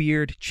really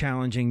weird,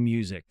 challenging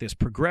music, this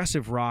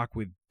progressive rock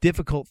with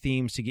difficult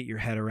themes to get your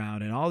head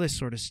around and all this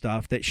sort of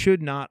stuff that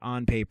should not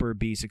on paper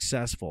be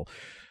successful.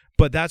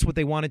 But that's what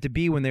they wanted to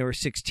be when they were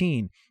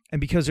 16. And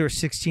because they were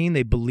 16,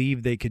 they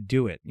believed they could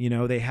do it. You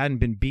know, they hadn't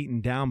been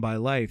beaten down by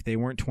life. They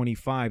weren't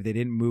 25. They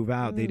didn't move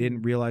out. They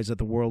didn't realize that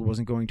the world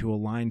wasn't going to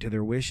align to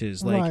their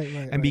wishes.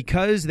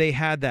 Because they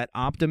had that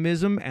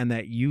optimism and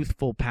that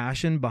youthful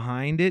passion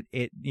behind it,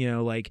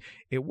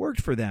 it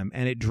worked for them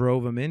and it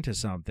drove them into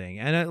something.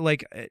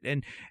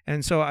 And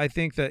and so I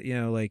think that,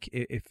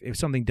 if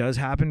something does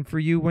happen for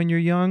you when you're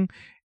young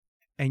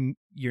and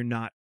you're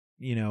not,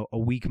 a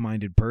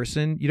weak-minded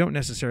person, you don't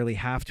necessarily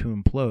have to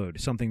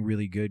implode. Something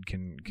really good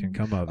can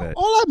come of it.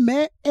 All I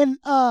meant, and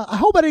I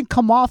hope I didn't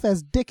come off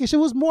as dickish. It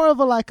was more of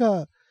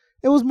a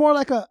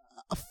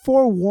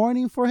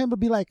forewarning for him to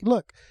be like,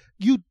 look,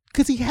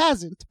 because he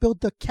hasn't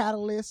built the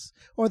catalyst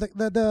or the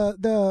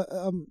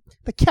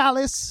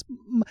callous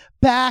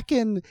back,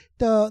 and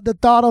the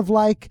thought of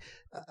like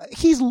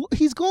he's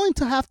going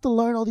to have to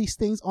learn all these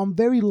things on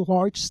very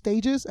large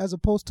stages, as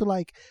opposed to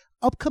like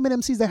upcoming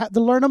MCs that have to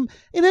learn them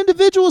in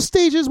individual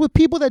stages with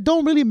people that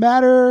don't really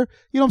matter.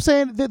 You know what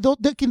I'm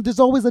saying? There's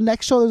always the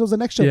next show. There's always the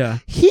next show. Yeah.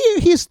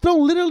 He's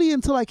thrown literally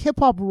into like hip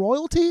hop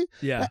royalty.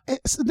 Yeah.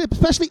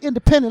 Especially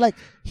independent. Like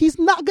he's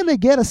not gonna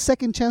get a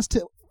second chance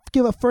to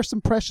give a first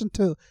impression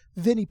to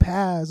Vinny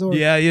Paz or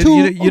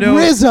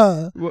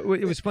RZA.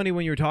 It was funny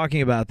when you were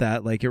talking about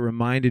that. Like it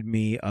reminded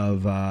me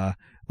of I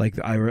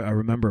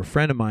remember a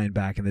friend of mine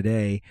back in the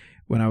day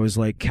when I was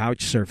like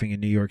couch surfing in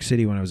New York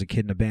City when I was a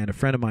kid in a band. A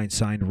friend of mine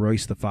signed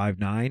Royce the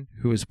 5'9",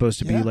 who was supposed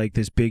to be like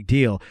this big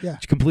deal,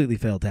 which completely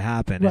failed to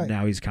happen. Right. And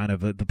now he's kind of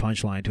the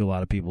punchline to a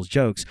lot of people's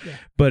jokes. Yeah.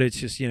 But it's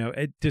just,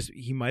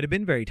 he might have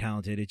been very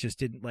talented. It just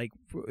didn't, like,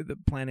 the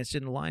planets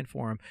didn't align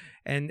for him.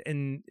 And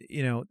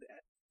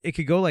it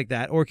could go like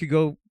that, or it could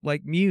go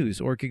like Muse,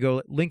 or it could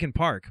go Linkin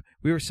Park.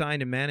 We were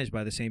signed and managed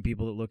by the same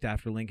people that looked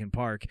after Linkin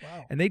Park,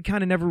 and they'd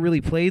kind of never really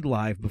played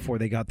live before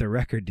they got their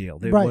record deal.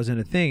 It wasn't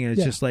a thing, and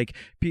it's just like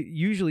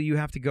usually you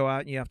have to go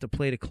out and you have to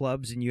play to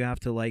clubs and you have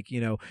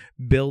to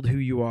build who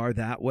you are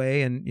that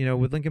way. And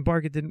with Linkin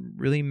Park, it didn't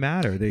really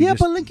matter.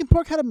 But Linkin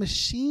Park had a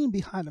machine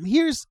behind them.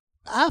 Here's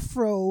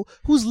Afro,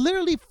 who's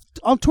literally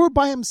on tour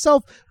by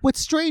himself with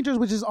strangers,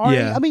 which is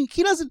already. I mean,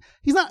 he doesn't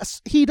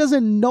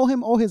know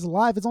him all his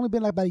life. It's only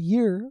been like about a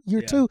year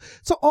two.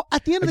 So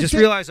at the end of the day, I just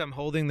realized I'm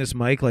holding this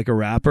mic like a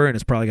rapper, and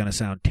it's probably going to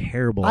sound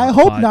terrible. I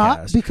hope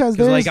not, because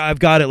like I've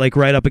got it like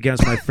right up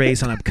against my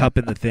face, and I'm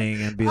cupping the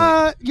thing, and be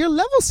like, your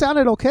level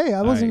sounded okay.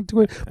 I wasn't too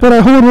good, but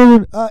I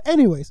hold on.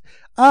 Anyways,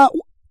 I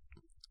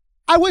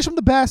wish him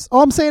the best.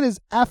 All I'm saying is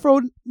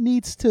Afro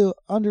needs to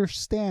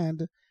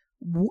understand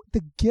the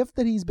gift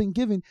that he's been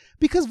given,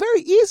 because very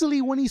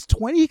easily when he's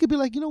 20 he could be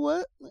like, you know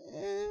what,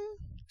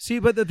 see,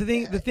 but the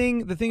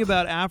thing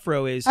about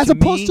Afro is, as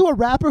opposed to a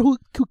rapper who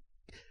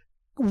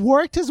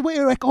worked his way,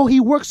 like, he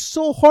worked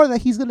so hard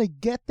that he's gonna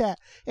get that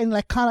and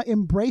like kind of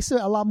embrace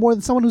it a lot more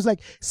than someone who's like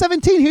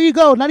 17, here you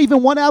go, not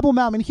even one album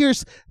out, and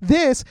here's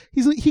this.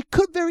 He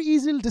could very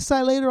easily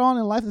decide later on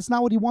in life that's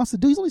not what he wants to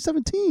do. He's only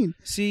 17.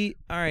 See,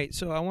 all right,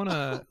 so I want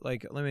to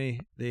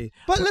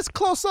but let's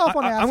close off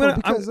on Afro.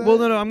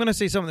 I'm gonna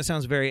say something that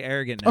sounds very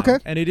arrogant now, okay,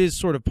 and it is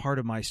sort of part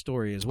of my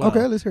story as well.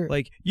 Okay, let's hear it.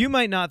 Like, you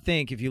might not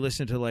think, if you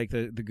listen to like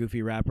the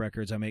goofy rap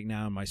records I make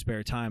now in my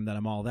spare time, that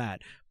I'm all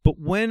that. But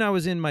when I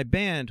was in my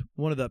band,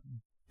 one of the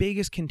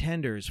biggest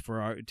contenders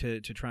for to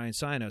try and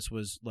sign us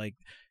was like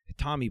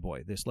Tommy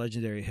Boy, this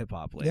legendary hip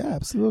hop label. Yeah,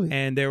 absolutely.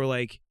 And they were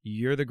like,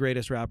 "You're the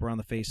greatest rapper on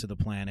the face of the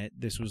planet."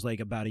 This was like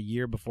about a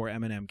year before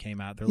Eminem came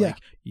out. They're like,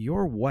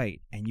 "You're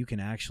white and you can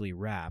actually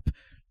rap.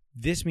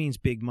 This means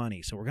big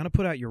money. So we're going to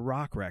put out your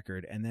rock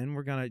record, and then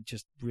we're going to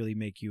just really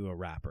make you a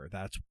rapper."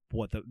 That's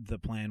what the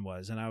plan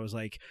was. And I was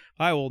like,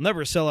 I will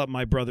never sell out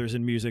my brothers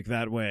in music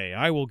that way.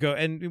 I will go.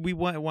 And we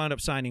wound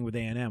up signing with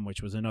A&M,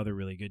 which was another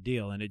really good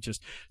deal. And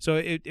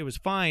it was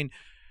fine.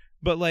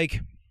 But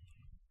like,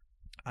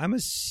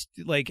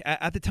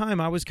 at the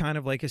time I was kind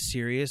of like a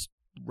serious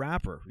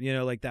rapper,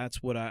 like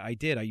that's what I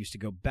did. I used to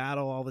go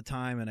battle all the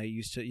time. And I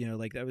used to,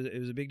 it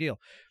was a big deal.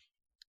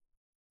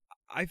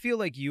 I feel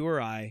like you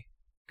or I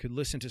could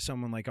listen to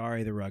someone like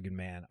R.A. the Rugged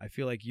Man. I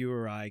feel like you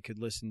or I could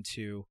listen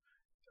to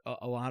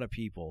a lot of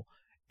people,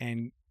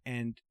 and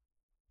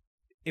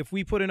if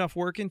we put enough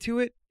work into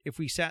it, if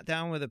we sat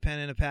down with a pen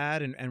and a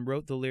pad and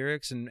wrote the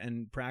lyrics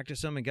and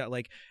practiced them and got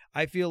like,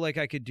 I feel like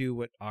I could do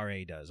what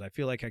R.A. does. I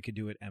feel like I could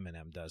do what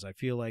Eminem does. I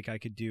feel like I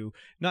could do,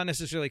 not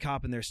necessarily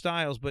copying their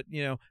styles, but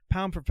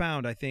pound for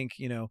pound, I think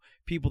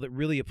people that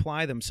really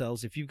apply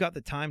themselves, if you've got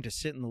the time to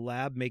sit in the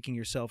lab making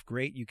yourself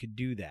great, you could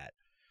do that.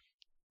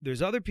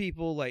 There's other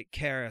people like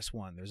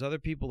KRS-One. There's other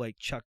people like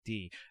Chuck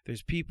D.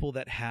 There's people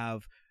that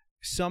have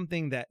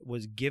something that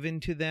was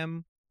given to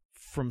them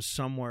from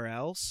somewhere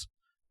else,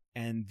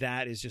 and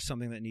that is just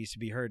something that needs to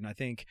be heard. And I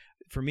think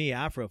for me,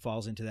 Afro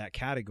falls into that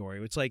category.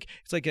 He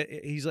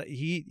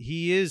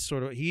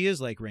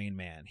is like Rain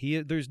Man.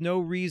 There's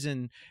no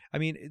reason. I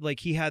mean,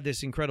 like, he had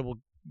this incredible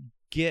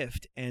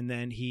gift, and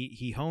then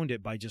he honed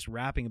it by just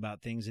rapping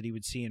about things that he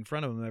would see in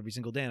front of him every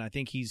single day. And I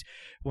think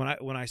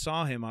when I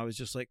saw him, I was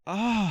just like,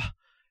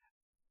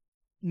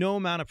 no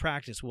amount of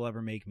practice will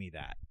ever make me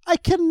that. I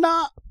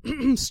cannot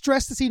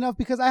stress this enough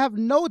because I have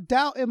no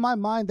doubt in my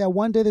mind that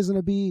one day there's going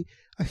to be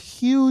a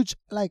huge,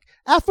 like,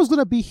 Afro's going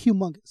to be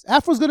humongous.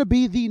 Afro's going to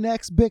be the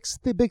next big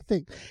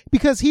thing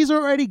because he's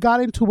already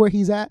gotten to where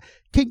he's at.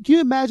 Can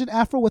you imagine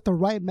Afro with the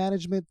right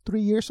management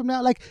 3 years from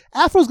now? Like,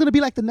 Afro's going to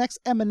be like the next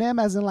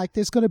Eminem, as in, like,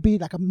 there's going to be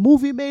like a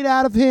movie made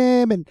out of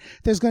him, and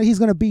he's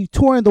going to be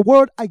touring the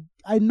world.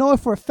 I know it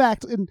for a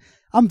fact, and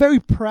I'm very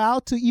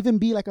proud to even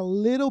be like a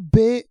little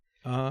bit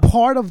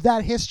part of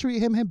that history,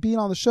 him being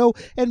on the show.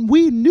 And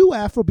we knew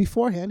Afro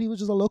beforehand. He was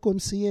just a local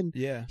MC, and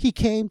he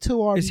came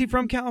to our... Is he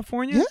from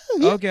California?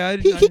 Yeah. Okay.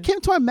 He came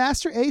to our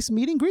Master Ace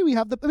meet and greet.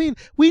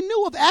 We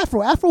knew of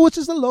Afro. Afro was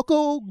just a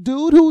local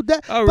dude who...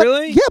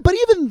 really? Yeah, but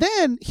even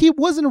then, he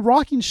wasn't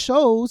rocking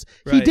shows.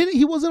 Right.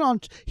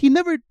 He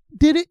never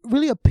did it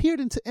really appeared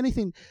into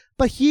anything,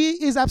 but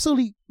he is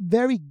absolutely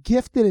very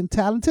gifted and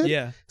talented.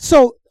 Yeah.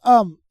 So,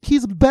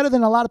 he's better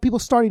than a lot of people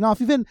starting off,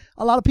 even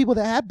a lot of people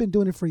that have been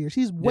doing it for years.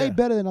 He's way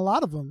better than a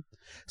lot of them.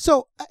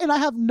 So, and I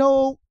have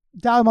no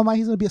doubt in my mind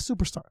he's going to be a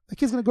superstar. Like,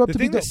 he's going to grow up to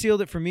be dope. The thing that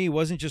sealed it for me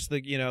wasn't just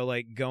the,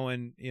 like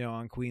going,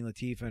 on Queen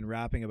Latifah and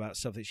rapping about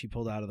stuff that she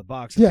pulled out of the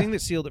box. The thing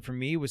that sealed it for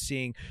me was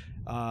seeing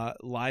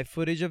live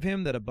footage of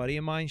him that a buddy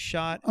of mine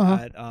shot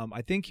at,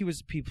 I think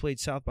he played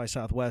South by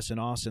Southwest in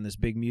Austin, this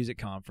big music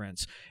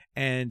conference.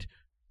 And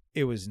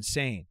it was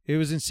insane.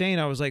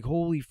 I was like,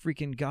 holy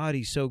freaking God,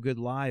 he's so good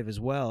live as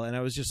well. And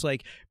I was just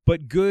like,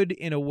 but good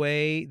in a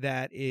way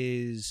that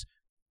is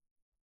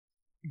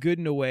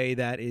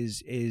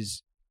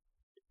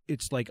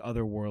it's like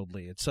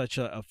otherworldly. It's such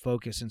a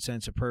focus and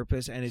sense of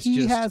purpose, and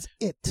he has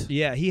it.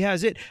 Yeah, he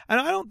has it, and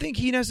I don't think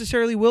he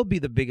necessarily will be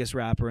the biggest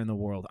rapper in the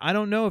world. I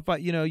don't know if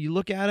you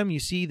look at him, you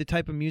see the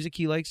type of music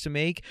he likes to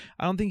make.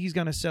 I don't think he's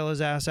going to sell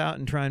his ass out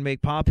and try and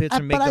make pop hits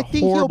and make the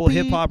horrible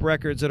hip hop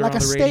records that are on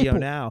the radio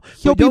now.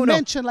 He'll be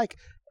mentioned like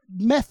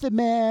Method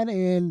Man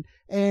and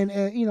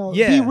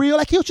Be Real.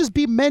 Like, he'll just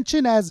be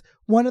mentioned as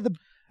one of the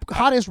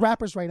hottest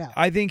rappers right now.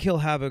 I think he'll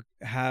have a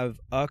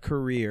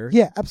career.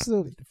 Yeah,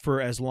 absolutely.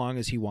 For as long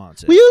as he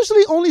wants it. We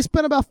usually only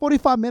spend about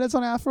 45 minutes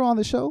on Afro on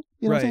the show.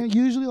 You know what I'm saying? Right.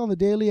 Usually on the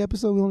daily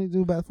episode, we only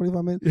do about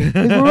 45 minutes. We're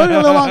running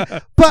a little long.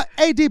 But,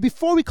 AD,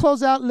 before we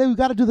close out, we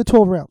got to do the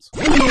 12 rounds.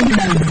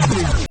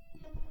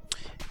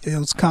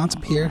 It's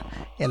Concept here,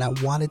 and I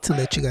wanted to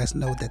let you guys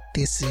know that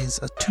this is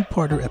a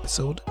two-parter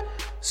episode.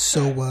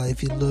 So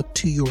if you look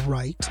to your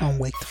right on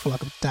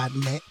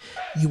waketheflockup.net,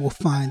 you will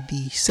find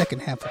the second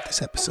half of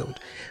this episode.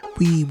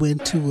 We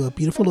went to a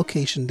beautiful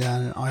location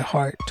down in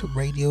iHeart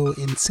Radio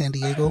in San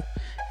Diego,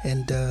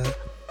 and it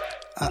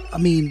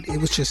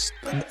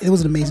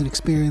was an amazing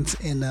experience.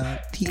 And the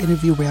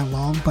interview ran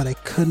long, but I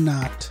could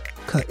not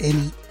cut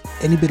any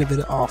bit of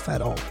it off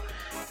at all.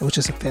 It was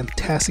just a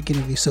fantastic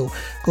interview. So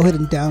go ahead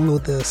and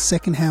download the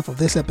second half of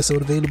this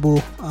episode,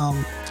 available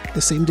the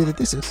same day that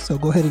this is. So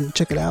go ahead and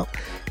check it out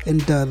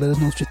and let us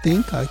know what you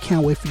think. I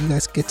can't wait for you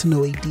guys to get to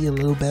know AD a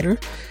little better.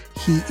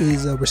 He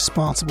is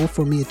responsible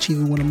for me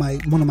achieving one of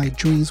my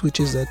dreams, which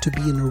is to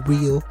be in a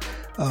real,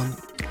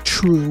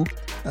 true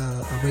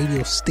a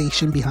radio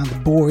station behind the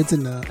boards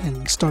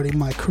and starting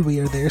my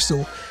career there.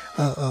 So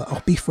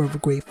I'll be forever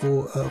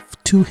grateful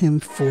to him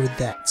for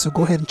that. So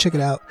go ahead and check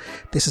it out.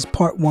 This is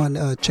part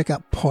 1. Check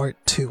out part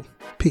 2.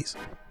 Peace.